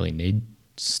that we don't really need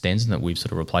Stens and that we've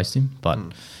sort of replaced him. But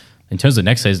in terms of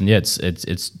next season, yeah,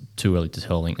 it's too early to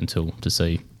tell, I think, until to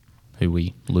see who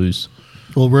we lose.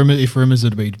 Well, if rumours are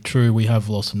to be true, we have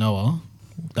lost Noah.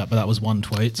 But that was one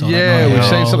tweet. So I Yeah, don't know we've how-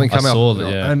 seen something come I out. saw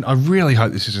that, yeah. And I really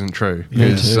hope this isn't true. Me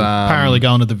Because too. apparently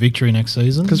going to the Victory next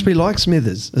season. Because we like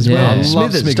Smithers as Yeah. well. I love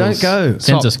Smithers, Smiggles. don't go.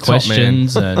 Sends us Top man.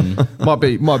 questions and might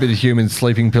be the human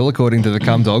sleeping pill, according to the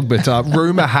cum dog. But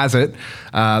rumor has it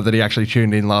that he actually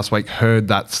tuned in last week, heard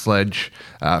that sledge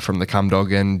from the cum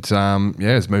dog, and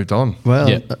has moved on. Well,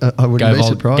 Yeah. I wouldn't be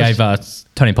surprised. Gave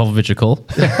Tony Popovich a call.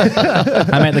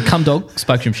 I mean, the cum dog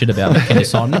spoke some shit about me. Can you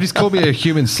sign me? He's called me a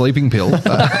human sleeping pill.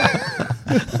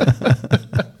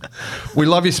 We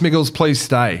love you, Smiggles. Please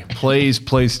stay. Please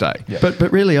stay. But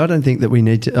really, I don't think that we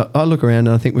need to. I look around and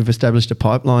I think we've established a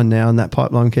pipeline now, and that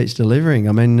pipeline keeps delivering.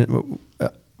 I mean,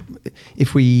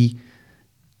 if we,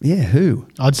 who?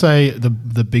 I'd say the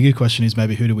bigger question is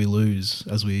maybe who do we lose,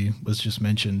 as was just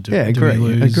mentioned. Do Agree.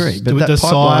 we lose? Agree. Do But we that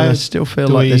pipeline, I decide? still feel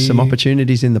Do like there's some we-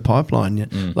 opportunities in the pipeline. Yeah.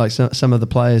 Like some of the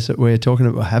players that we're talking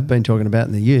about, have been talking about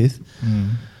in the youth.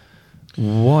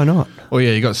 Why not? Well,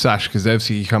 yeah, you got Sash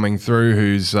Kazevsky coming through,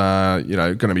 who's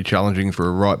going to be challenging for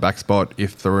a right back spot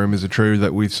if the rumours are true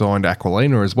that we've signed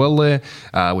Aquilina as well there,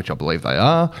 which I believe they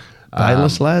are.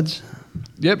 Bayless lads.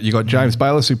 Yep, you got James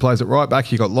Bayless who plays at right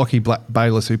back. You got Lockie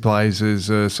Bayless who plays as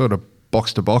a sort of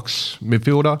box to box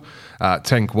midfielder.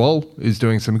 Tank Wall is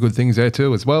doing some good things there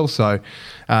too as well. So,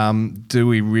 do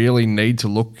we really need to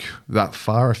look that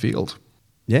far afield?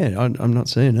 Yeah, I'm not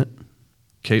seeing it.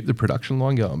 Keep the production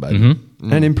line going, baby.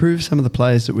 And improve some of the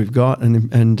players that we've got,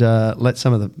 and let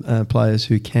some of the players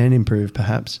who can improve,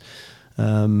 perhaps,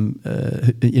 foreign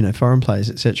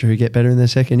players, etc., who get better in their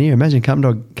second year. Imagine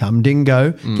Cum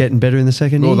Dingo getting better in the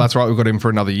second year. Well, that's right. We've got him for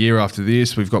another year after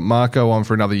this. We've got Marco on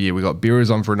for another year. We've got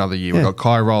Beers on for another year. We've got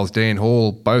Kai Riles, Dan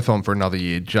Hall, both on for another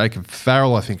year. Jacob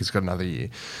Farrell, I think, has got another year.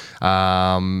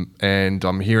 And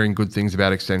I'm hearing good things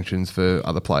about extensions for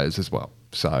other players as well.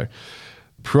 So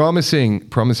promising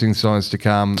signs to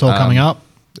come. It's all coming up.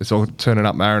 It's all turning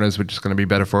up, Mariners. We're just going to be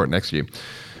better for it next year.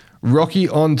 Rocky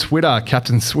on Twitter,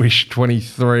 Captain Swish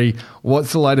 23.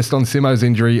 What's the latest on Simo's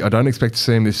injury? I don't expect to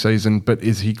see him this season, but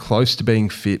is he close to being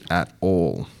fit at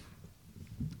all?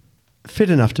 fit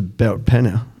enough to belt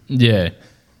Penner. Yeah.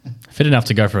 Fit enough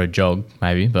to go for a jog,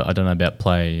 maybe, but I don't know about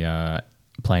play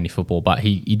any football. But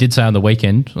he did say on the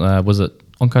weekend, was it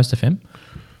on Coast FM?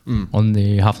 On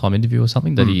the halftime interview or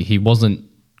something, that he wasn't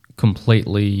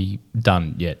completely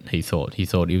done yet. He thought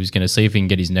he was going to see if he can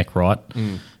get his neck right,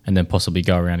 and then possibly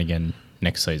go around again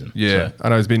next season. Yeah, So, I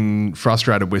know he's been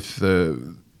frustrated with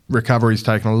the recovery's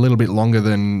taken a little bit longer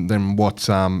than what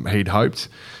he'd hoped.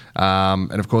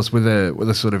 And of course, with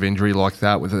a sort of injury like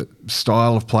that, with a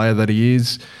style of player that he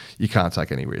is, you can't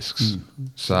take any risks.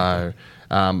 So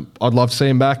I'd love to see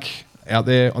him back out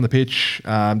there on the pitch.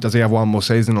 Does he have one more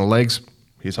season or legs?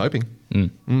 He's hoping.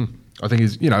 I think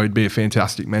he'd be a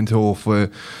fantastic mentor for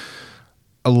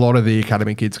a lot of the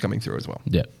academy kids coming through as well.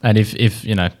 yeah, and if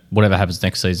whatever happens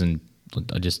next season,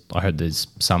 I heard there's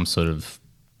some sort of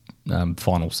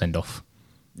final send off.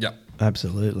 Yep.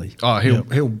 Absolutely. Oh,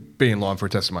 he'll be in line for a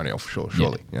testimonial for sure,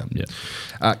 surely.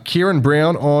 Yeah. Kieran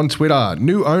Brown on Twitter.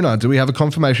 New owner. Do we have a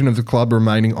confirmation of the club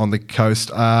remaining on the coast?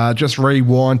 Just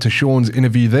rewind to Sean's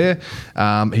interview there.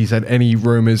 He said any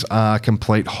rumours are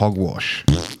complete hogwash.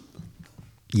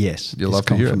 Yes. You'll it's love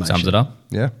to hear it. confirmation. Sums it up.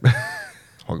 Yeah.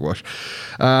 Hogwash.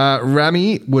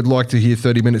 Rami would like to hear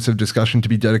 30 minutes of discussion to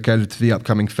be dedicated to the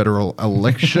upcoming federal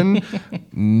election.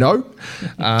 No.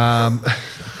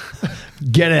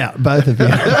 Get out, both of you.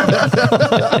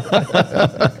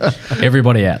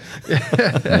 Everybody out.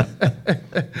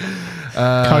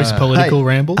 Coast political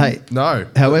ramble. Hey, No.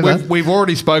 However- we've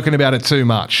already spoken about it too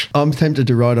much. I'm tempted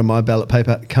to write on my ballot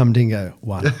paper, come dingo,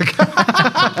 1.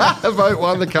 Vote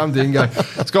 1, the cum dingo.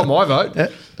 It's got my vote. Yeah,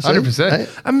 see? 100%. Hey.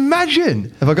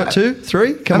 Imagine. Have I got 2,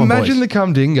 3? Come Imagine on, the boys.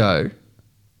 cum dingo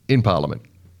in Parliament.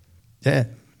 Yeah.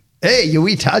 Hey, you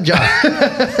wee tadger.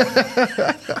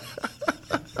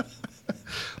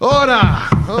 Order!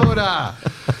 Order!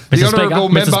 The Mr. honourable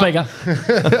Speaker, member.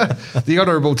 Mr. Speaker. The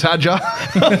honourable Tadger.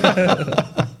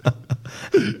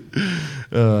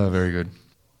 Very good.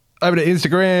 Over to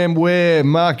Instagram, where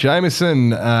Mark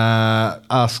Jameson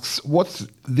asks, what's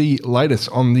the latest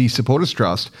on the Supporters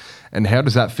Trust and how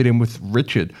does that fit in with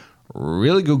Richard?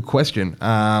 Really good question.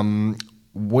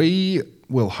 We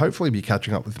will hopefully be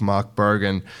catching up with Mark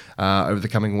Brogan over the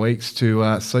coming weeks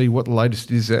to see what the latest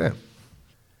is there.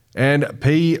 And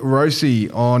P. Rossi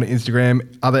on Instagram,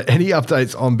 are there any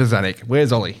updates on Bozanic?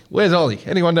 Where's Ollie? Where's Ollie?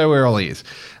 Anyone know where Ollie is?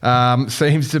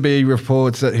 Seems to be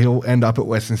reports that he'll end up at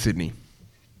Western Sydney.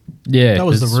 Yeah, That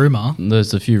was the rumour.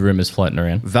 There's a few rumours floating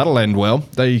around. That'll end well.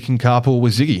 They can carpool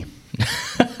with Ziggy.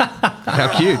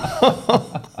 How cute.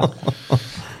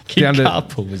 Down to-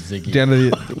 Carpool with Ziggy. Down to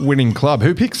the winning club.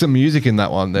 Who picks some music in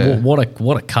that one there? What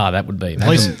a car that would be. At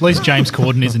least James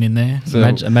Corden isn't in there.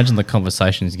 Imagine the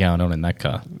conversations going on in that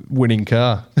car. Winning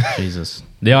car. Jesus.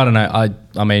 Yeah, I don't know.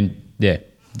 I mean, yeah.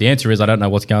 The answer is I don't know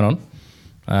what's going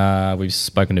on. We've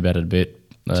spoken about it a bit.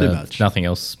 Too much. Nothing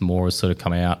else more has sort of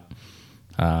come out.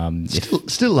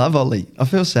 Still love Ollie. I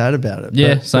feel sad about it.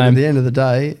 Yeah, but same. at the end of the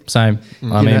day, Same.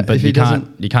 I mean, know, but if he you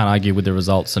doesn't- can't argue with the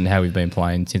results and how we've been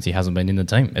playing since he hasn't been in the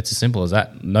team. It's as simple as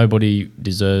that. Nobody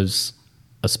deserves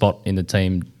a spot in the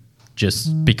team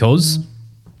just because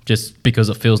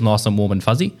it feels nice and warm and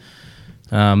fuzzy.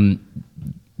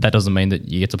 That doesn't mean that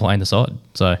you get to play in the side.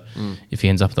 So if he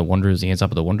ends up at the Wanderers, he ends up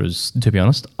at the Wanderers. To be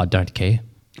honest, I don't care.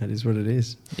 that is what it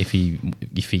is. If he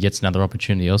gets another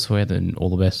opportunity elsewhere, then all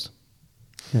the best.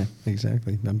 Yeah,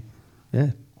 exactly.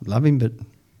 Yeah, love him, but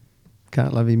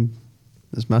can't love him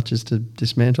as much as to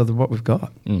dismantle what we've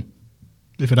got.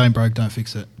 If it ain't broke, don't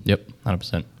fix it. Yep,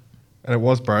 100%. And it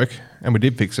was broke, and we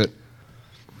did fix it.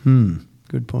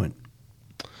 Good point.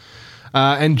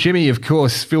 And Jimmy, of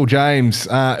course, Phil James.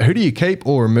 Who do you keep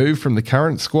or remove from the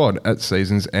current squad at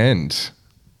season's end?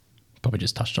 Probably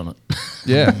just touched on it.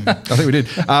 Yeah, I think we did.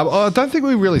 I don't think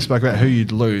we really spoke about who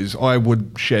you'd lose. I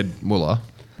would shed Muller.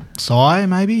 Sai,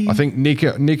 maybe? I think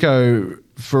Nico,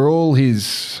 for all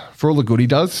the good he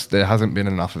does, there hasn't been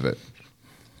enough of it.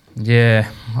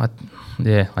 Yeah, I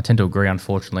tend to agree.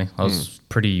 Unfortunately, I was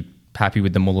pretty happy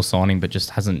with the Muller signing, but just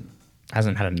hasn't had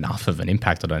enough of an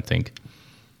impact. I don't think.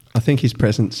 I think his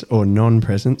presence or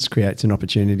non-presence creates an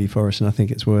opportunity for us, and I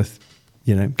think it's worth,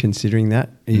 considering that.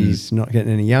 He's not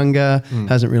getting any younger,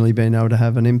 hasn't really been able to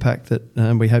have an impact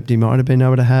that we hoped he might have been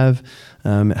able to have.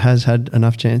 Has had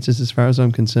enough chances as far as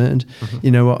I'm concerned.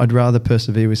 You know what? I'd rather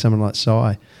persevere with someone like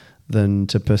Sai than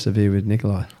to persevere with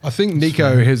Nikolai. I think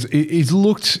Nico he's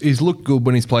looked good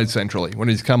when he's played centrally, when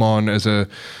he's come on as a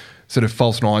sort of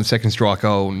false 9, second striker,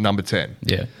 or number 10.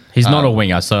 Yeah, he's not a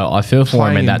winger, so I feel for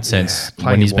him in that sense. Playing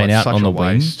When he's him been wide, out such on a the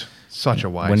wing, waste. Such a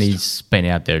waste. when he's been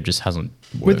out there, it just hasn't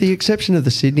worked. With the exception of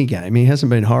the Sydney game, he hasn't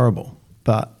been horrible,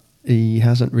 but he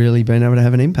hasn't really been able to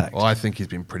have an impact. Well, I think he's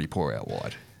been pretty poor out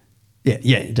wide.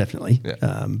 Yeah, definitely.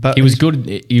 Yeah. But He was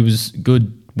good. He was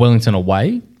good. Wellington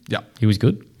away. Yeah. he was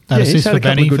good. That Yeah, he's assist had for a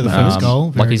couple Benny of good for the moments. first goal.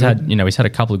 Like very he's good. had a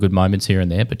couple of good moments here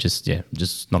and there, but just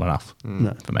not enough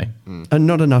for me. And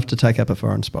not enough to take up a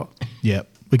foreign spot. Yeah,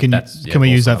 we can. That's- yeah, Can we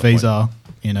use also that another visa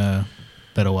in a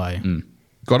better way?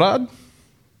 Goddard,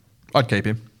 I'd keep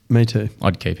him. Me too.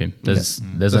 I'd keep him. There's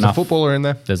There's enough a footballer in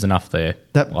there. There's enough there.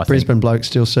 That I think. Brisbane bloke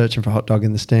still searching for a hot dog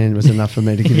in the stand was enough for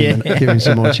me to give him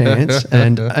some more chance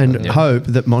and hope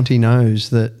that Monty knows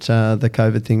that the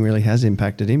COVID thing really has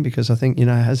impacted him, because I think,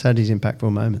 has had his impactful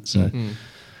moments. So I'm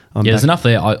Yeah, there's back- enough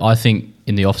there. I think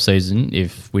in the off season,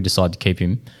 if we decide to keep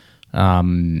him,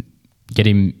 get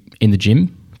him in the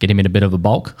gym, get him in a bit of a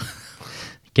bulk,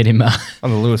 get him On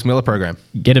the Lewis Miller program.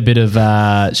 get a bit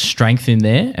of strength in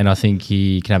there, and I think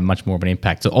he can have much more of an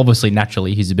impact. So obviously,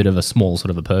 naturally, he's a bit of a small sort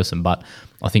of a person, but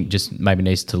I think just maybe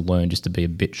needs to learn just to be a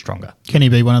bit stronger. Can he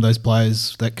be one of those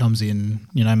players that comes in?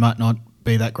 Might not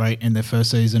be that great in their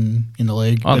first season in the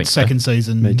league, I but think so. second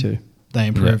season, Me too. they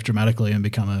improve Yeah. dramatically and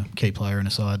become a key player in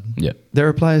a side. Yeah. There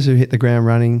are players who hit the ground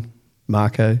running.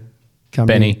 Marco,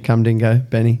 Benny. Cumdingo,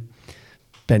 Benny.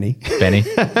 Benny.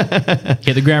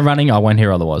 Hit the ground running, I won't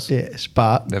hear otherwise. Yes,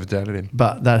 but Never doubted him.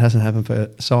 that hasn't happened for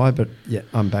Sai. But yeah,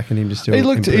 I'm backing him to still. He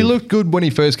improve. looked good when he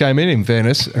first came in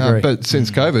fairness, Agree. but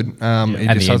since COVID, he And just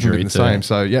the hasn't injury been the too. same.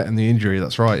 So yeah, and the injury,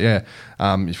 that's right. Yeah,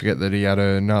 you forget that he had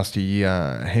a nasty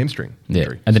hamstring Yeah.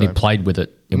 injury. And then he So played with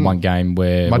it in one game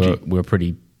where Mudgy. we were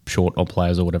pretty short on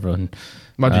players or whatever. And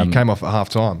Mudgy came off at half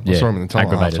time. I yeah, saw him in the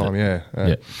tunnel at half aggravated time.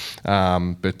 it.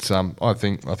 Yeah. But I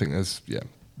think there's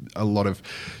a lot of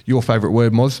your favourite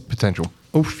word, Moz, potential.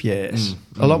 Oof, yes.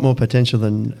 A lot more potential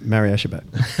than Mario Shabbat.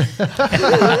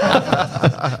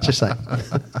 Just saying.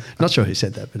 Not sure who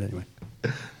said that, but anyway.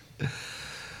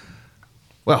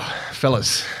 Well,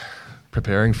 fellas,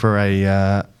 preparing for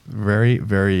a very,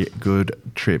 very good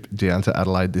trip down to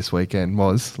Adelaide this weekend.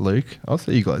 Moz, Luke, I'll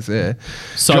see you guys there.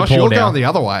 So Josh, poor you're now. going the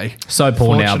other way. so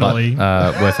poor now, but Fortunately.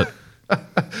 worth it.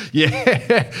 Yeah,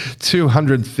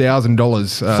 $200,000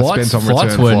 spent on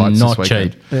flights return were flights not this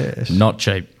weekend. cheap. Yes. Not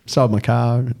cheap. Sold my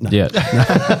car. No. Yeah.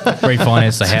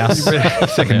 Refinance the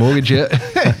house. Second mortgage yet?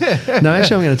 No,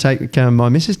 actually, I'm going to take my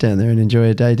missus down there and enjoy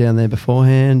a day down there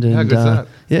beforehand. And, How good's that?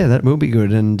 Yeah, that will be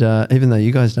good. And even though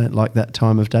you guys don't like that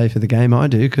time of day for the game, I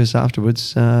do, because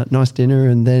afterwards, nice dinner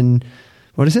and then.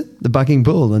 What is it? The Bucking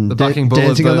Bull and The Bucking Bull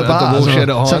dancing at on the- the at the bars, Woolshed or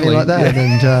at something Hindley. like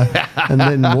that, and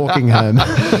then walking home.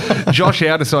 Josh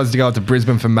Howe decides to go up to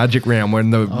Brisbane for Magic Round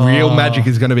when the real Magic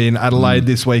is going to be in Adelaide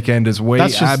this weekend as we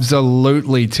That's just-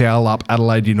 absolutely towel up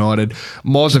Adelaide United.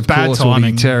 Moz, of bad course, will be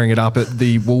timing. tearing it up at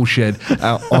the Woolshed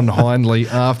on Hindley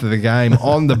after the game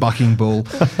on the Bucking Bull,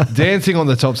 dancing on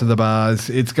the tops of the bars.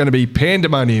 It's going to be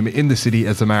pandemonium in the city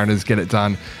as the Mariners get it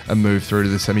done and move through to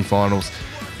the semi-finals.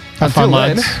 Have fun, Until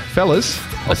then, lads. fellas,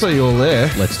 I'll see you all there.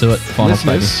 Let's do it. Finals,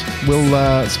 baby. Listeners,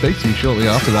 we'll speak to you shortly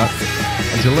after that.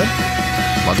 Until then,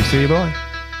 love you, see you, bye.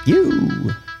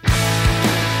 You.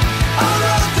 I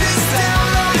wrote this down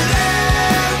on an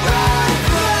airplane.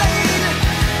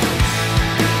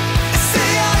 It's the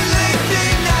only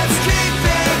thing that's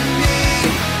keeping me.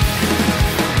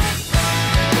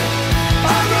 I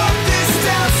wrote this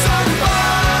down so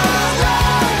far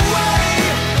away.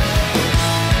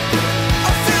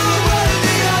 I feel the world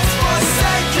has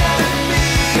forsaken me,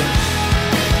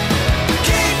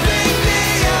 keeping me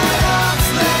at arm's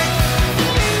length.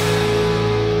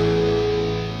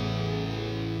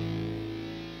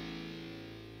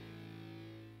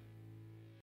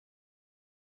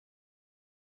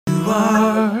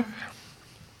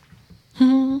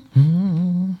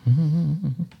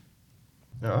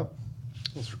 All right,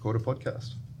 let's record a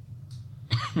podcast.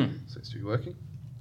 Seems to be working.